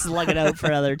 okay, we'll slug it out for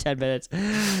another 10 minutes.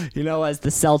 As the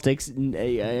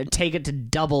Celtics take it to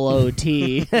double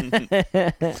OT.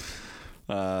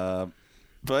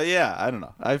 But yeah, I don't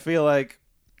know. I feel like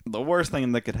the worst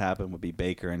thing that could happen would be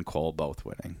Baker and Cole both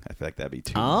winning. I feel like that'd be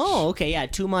too much. Oh, okay, yeah,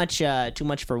 too much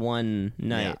for one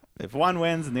night. Yeah. If one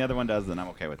wins and the other one does, then I'm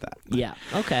okay with that. Yeah,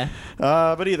 okay.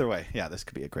 But either way, yeah, this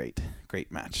could be a great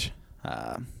match.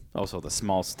 Also, the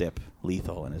small stip,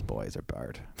 Lethal and his boys are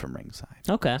barred from ringside.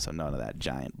 Okay. So none of that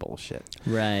giant bullshit.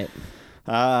 Right.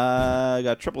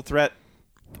 Got triple threat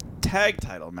tag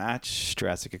title match.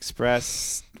 Jurassic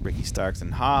Express, Ricky Starks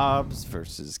and Hobbs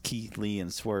versus Keith Lee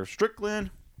and Swerve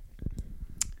Strickland.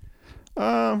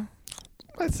 I'd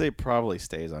say probably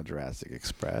stays on Jurassic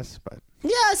Express, but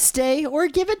Yeah, stay or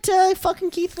give it to fucking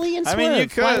Keith Lee and Swerve. I mean, you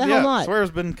could. Why the hell not?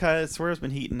 Swerve's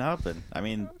been heating up, and I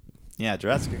mean, yeah,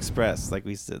 Jurassic Express, like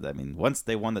we said. I mean, once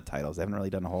they won the titles, they haven't really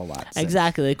done a whole lot. Since.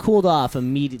 Exactly, they cooled off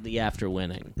immediately after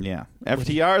winning. Yeah,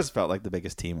 FTR's felt like the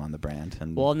biggest team on the brand,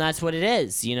 and Well, and that's what it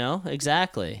is,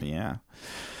 exactly. yeah.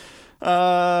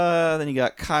 Then you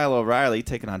got Kyle O'Reilly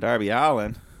taking on Darby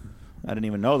Allin. I didn't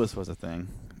even know this was a thing,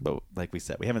 but like we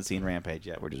said, we haven't seen Rampage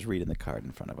yet. We're just reading the card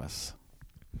in front of us.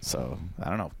 So I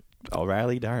don't know,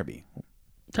 O'Reilly Darby.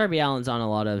 Darby Allin's on a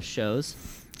lot of shows.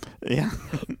 Yeah.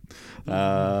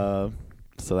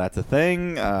 So that's a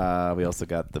thing. We also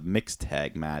got the mixed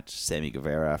tag match: Sammy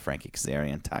Guevara, Frankie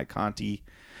Kazarian, Ty Conti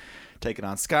taking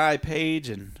on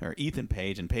Ethan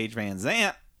Page and Paige Van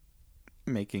Zant,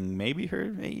 making maybe her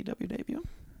AEW debut.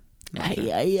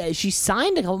 She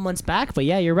signed a couple months back, but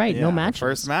yeah, you're right. No matches.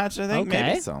 First match, I think. Okay.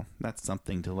 Maybe. So that's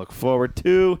something to look forward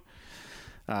to.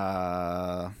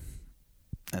 And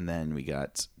then we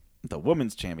got the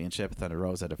Women's Championship. Thunder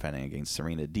Rosa defending against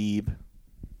Serena Deeb.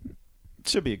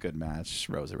 Should be a good match.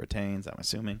 Rosa retains, I'm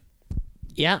assuming.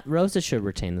 Yeah, Rosa should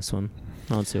retain this one.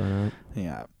 I don't see why not.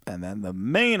 Yeah. And then the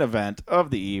main event of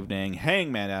the evening,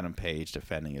 Hangman Adam Page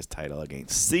defending his title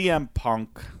against CM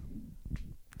Punk.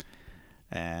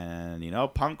 And,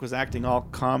 Punk was acting all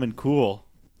calm and cool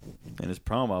in his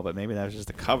promo, but maybe that was just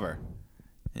a cover.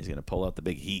 He's going to pull out the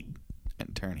big heat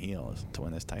and turn heel to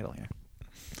win this title here.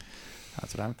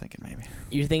 That's what I'm thinking, maybe.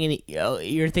 You're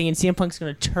thinking CM Punk's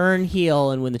going to turn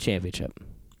heel and win the championship.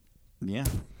 Yeah.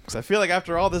 Because I feel like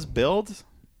after all this build,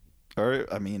 or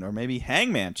maybe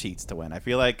Hangman cheats to win. I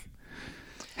feel like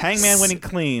Hangman winning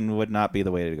clean would not be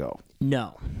the way to go.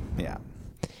 No. Yeah.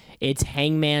 It's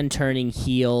Hangman turning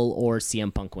heel or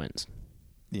CM Punk wins.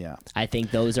 Yeah. I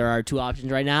think those are our two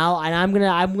options right now, and I'm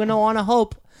gonna want to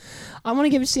hope. I want to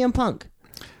give it CM Punk.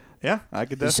 Yeah, I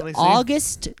could definitely see.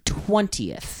 August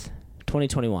 20th,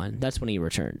 2021. That's when he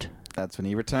returned. That's when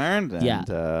he returned. And,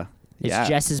 Yeah. It's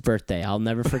Jess's birthday. I'll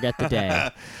never forget the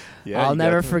day. Yeah, I'll you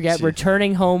never got forget to-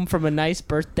 returning home from a nice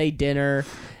birthday dinner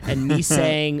and me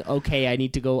saying, "Okay, I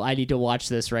need to watch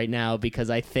this right now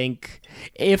because I think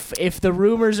if the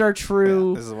rumors are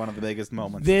true, This is one of the biggest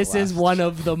moments. this is one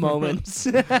of the moments."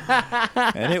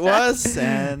 And it was.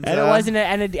 And it wasn't,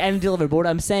 and it delivered. But what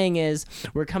I'm saying is,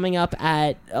 we're coming up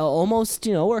at almost,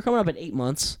 we're coming up at 8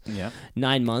 months, Yeah.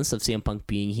 9 months of CM Punk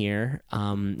being here.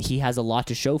 He has a lot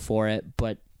to show for it,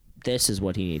 but this is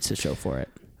what he needs to show for it.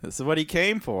 This is what he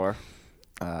came for.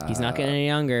 He's not getting any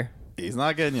younger. He's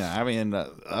not getting you. I mean,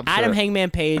 I'm Adam sure. Hangman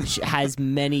Page has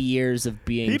many years of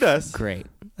being He does. great.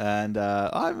 And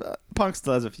Punk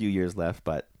still has a few years left,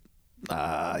 but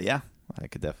yeah, I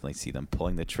could definitely see them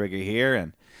pulling the trigger here.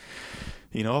 And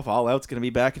if All Out's going to be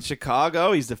back in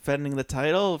Chicago, he's defending the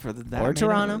title for Or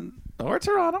Toronto. Or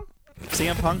Toronto.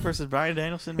 CM Punk versus Bryan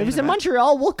Danielson. If it's main in event.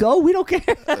 Montreal, we'll go. We don't care.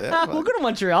 Yeah, We'll go to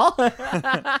Montreal.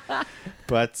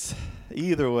 But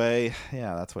either way,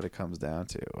 yeah, that's what it comes down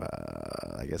to.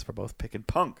 I guess we're both picking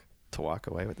Punk to walk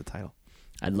away with the title.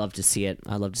 I'd love to see it.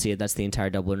 That's the entire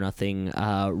Double or Nothing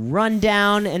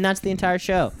rundown, and that's the entire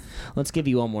show. Let's give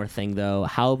you one more thing, though.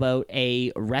 How about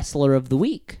a Wrestler of the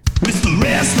Week? It's the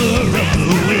wrestler of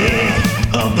the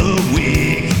week, of the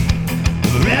week.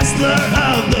 Wrestler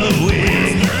of the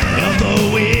week, of the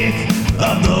week,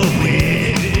 of the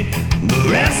week. The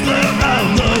wrestler of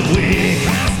the week,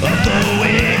 of the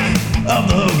week, of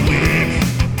the week.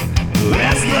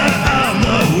 Wrestler of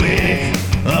the week,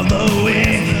 of the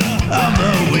week, of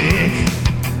the week.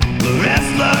 The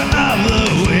wrestler of the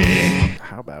week.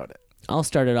 How about it? I'll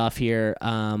start it off here.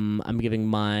 I'm giving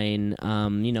mine.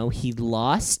 He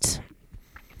lost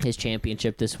his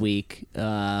championship this week,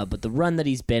 but the run that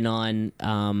he's been on,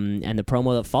 and the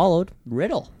promo that followed,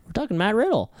 Riddle. We're talking Matt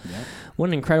Riddle. Yep. What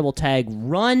an incredible tag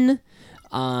run.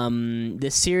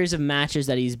 This series of matches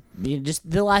that he's just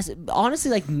the last,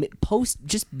 honestly, like post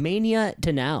just Mania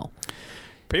to now.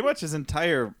 Pretty much his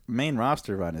entire main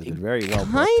roster run has been very well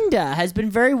booked. Kinda has been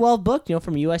very well booked.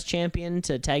 From U.S. champion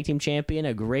to tag team champion,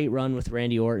 a great run with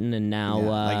Randy Orton, and now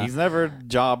Like he's never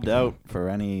jobbed out for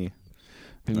any,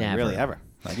 Never. really ever.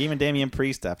 Like even Damian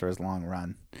Priest after his long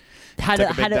run.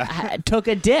 took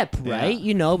a dip, right?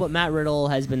 Yeah. But Matt Riddle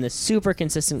has been this super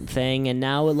consistent thing, and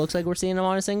now it looks like we're seeing him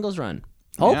on a singles run.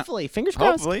 Hopefully, fingers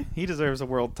crossed. Hopefully, he deserves a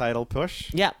world title push.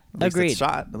 Yeah, At least agreed.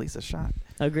 At least a shot.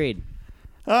 Agreed.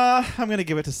 I'm gonna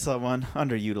give it to someone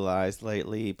underutilized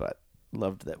lately, but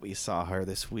loved that we saw her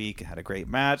this week. Had a great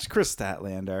match. Chris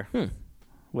Statlander.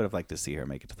 Would have liked to see her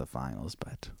make it to the finals,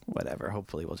 but whatever.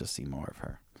 Hopefully, we'll just see more of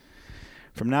her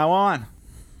from now on.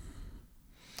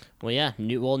 Well, yeah,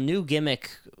 new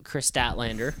gimmick, Chris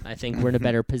Statlander. I think we're in a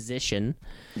better position.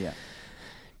 Yeah.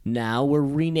 Now we're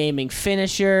renaming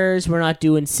finishers. We're not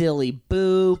doing silly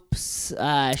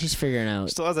boops. She's figuring out.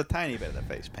 Still has a tiny bit of the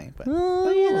face paint, but Face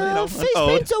an ode.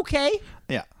 paint's okay.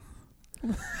 Yeah.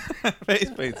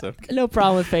 Face paint's okay. No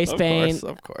problem with face paint.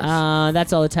 Of course.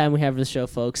 That's all the time we have for the show,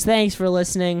 folks. Thanks for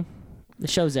listening. The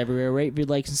show's everywhere. Rate, review,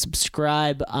 like, and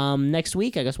subscribe. Next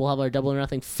week, I guess we'll have our Double or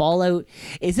Nothing Fallout.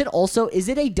 Is it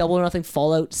a Double or Nothing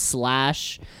Fallout /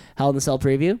 Hell in the Cell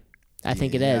preview? I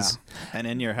think it is. And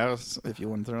in your house, if you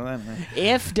want to throw that in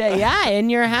there.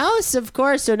 In your house, of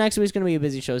course. So next week's going to be a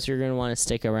busy show, so you're going to want to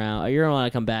stick around. Or you're going to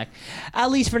want to come back, at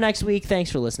least for next week.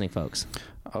 Thanks for listening, folks.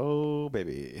 Oh,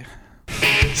 baby.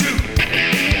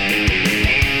 Shoot.